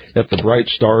be that the bright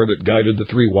star that guided the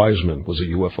three wise men was a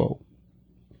UFO.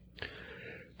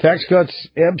 Tax cuts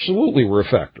absolutely were a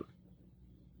factor.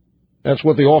 That's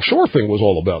what the offshore thing was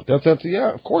all about.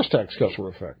 Yeah, of course tax cuts were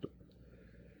a factor.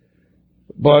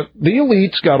 But the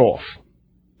elites got off.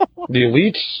 The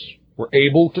elites were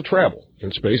able to travel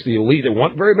in space. The elite, there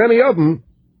weren't very many of them,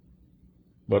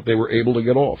 but they were able to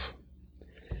get off.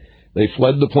 They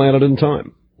fled the planet in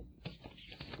time.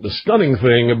 The stunning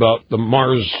thing about the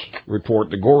Mars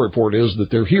report, the Gore report, is that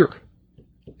they're here.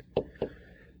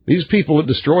 These people that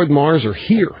destroyed Mars are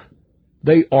here.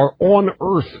 They are on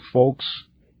Earth, folks.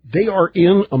 They are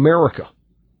in America.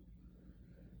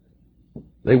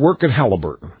 They work at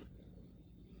Halliburton.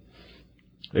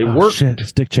 They worked shit.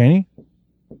 It's Dick Cheney?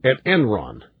 At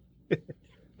Enron.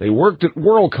 They worked at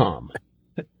WorldCom.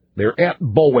 They're at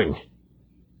Boeing.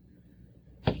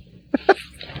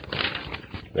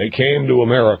 They came to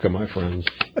America, my friends.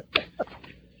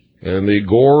 And the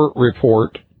Gore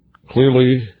report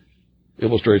clearly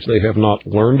illustrates they have not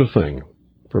learned a thing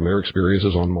from their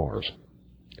experiences on Mars.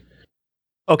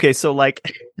 Okay, so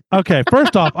Okay,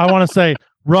 first off, I want to say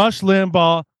Rush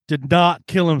Limbaugh did not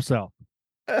kill himself.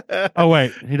 Oh,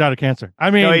 wait, he died of cancer.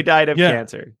 No, he died of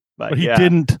cancer. But he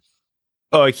didn't.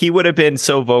 Oh, he would have been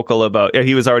so vocal about,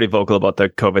 he was already vocal about the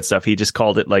COVID stuff. He just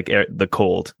called it the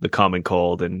cold, the common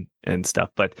cold and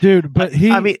stuff. But dude,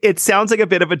 it sounds like a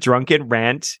bit of a drunken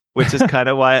rant, which is kind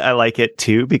of why I like it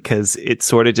too, because it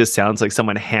sort of just sounds like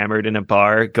someone hammered in a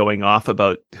bar going off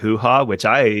about hoo-ha, which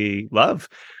I love.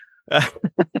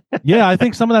 Yeah, I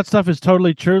think some of that stuff is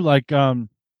totally true. I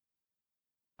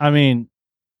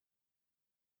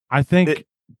think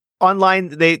online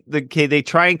they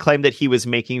try and claim that he was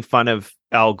making fun of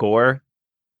Al Gore,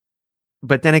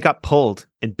 but then it got pulled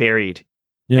and buried.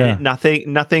 Yeah, and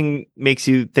nothing makes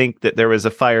you think that there was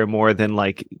a fire more than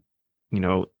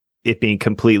it being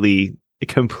completely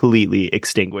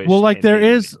extinguished. Well, there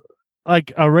is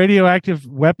a radioactive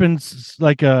weapons,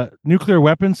 a nuclear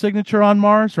weapon signature on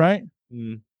Mars, right?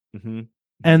 Mm-hmm.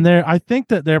 And I think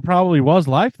that there probably was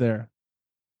life there.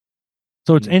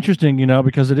 So it's interesting,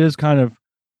 because it is kind of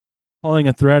pulling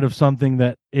a thread of something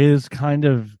that is kind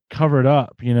of covered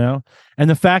up, and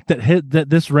the fact that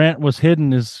this rant was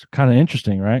hidden is kind of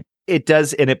interesting, right? It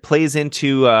does, and it plays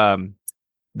into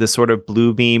the sort of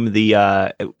blue beam.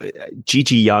 The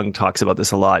Gigi Young talks about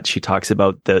this a lot. She talks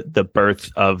about the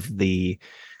birth of the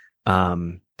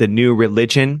new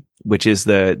religion, which is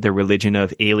the religion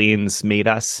of aliens made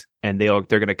us, and they're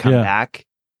going to come back.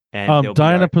 And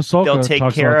Diana Pasolka they'll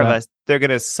take care of us. They're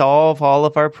going to solve all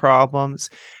of our problems,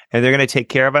 and they're going to take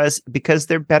care of us because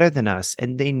they're better than us,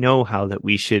 and they know how that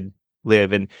we should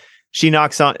live. And she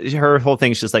knocks on her whole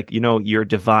thing. She's just like, you're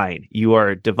divine. You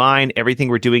are divine. Everything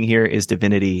we're doing here is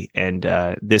divinity, and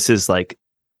this is like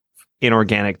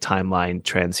inorganic timeline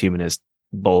transhumanist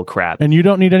bull crap. And you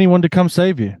don't need anyone to come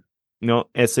save you. No,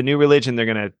 it's a new religion. They're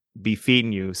going to be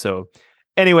feeding you. So,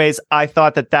 anyways, I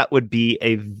thought that would be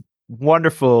a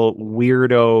wonderful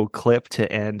weirdo clip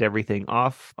to end everything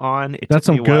off on. That's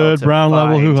some good Brown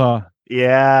level hoo-ha.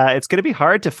 Yeah, it's going to be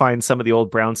hard to find some of the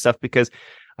old Brown stuff because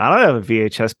I don't have a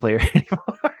VHS player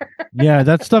anymore. Yeah,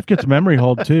 that stuff gets memory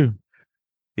hold too.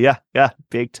 Yeah,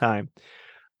 big time.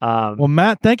 Well,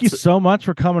 Matt, thank you so much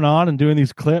for coming on and doing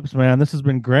these clips, man. This has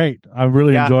been great. I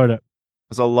really enjoyed it. It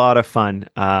was a lot of fun.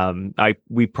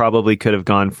 We probably could have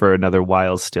gone for another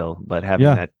while still, but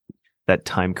having that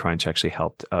time crunch actually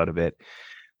helped out a bit.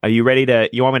 Are you ready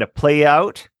you want me to play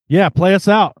out? Yeah, play us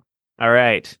out. All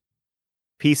right.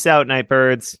 Peace out,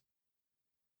 Nightbirds.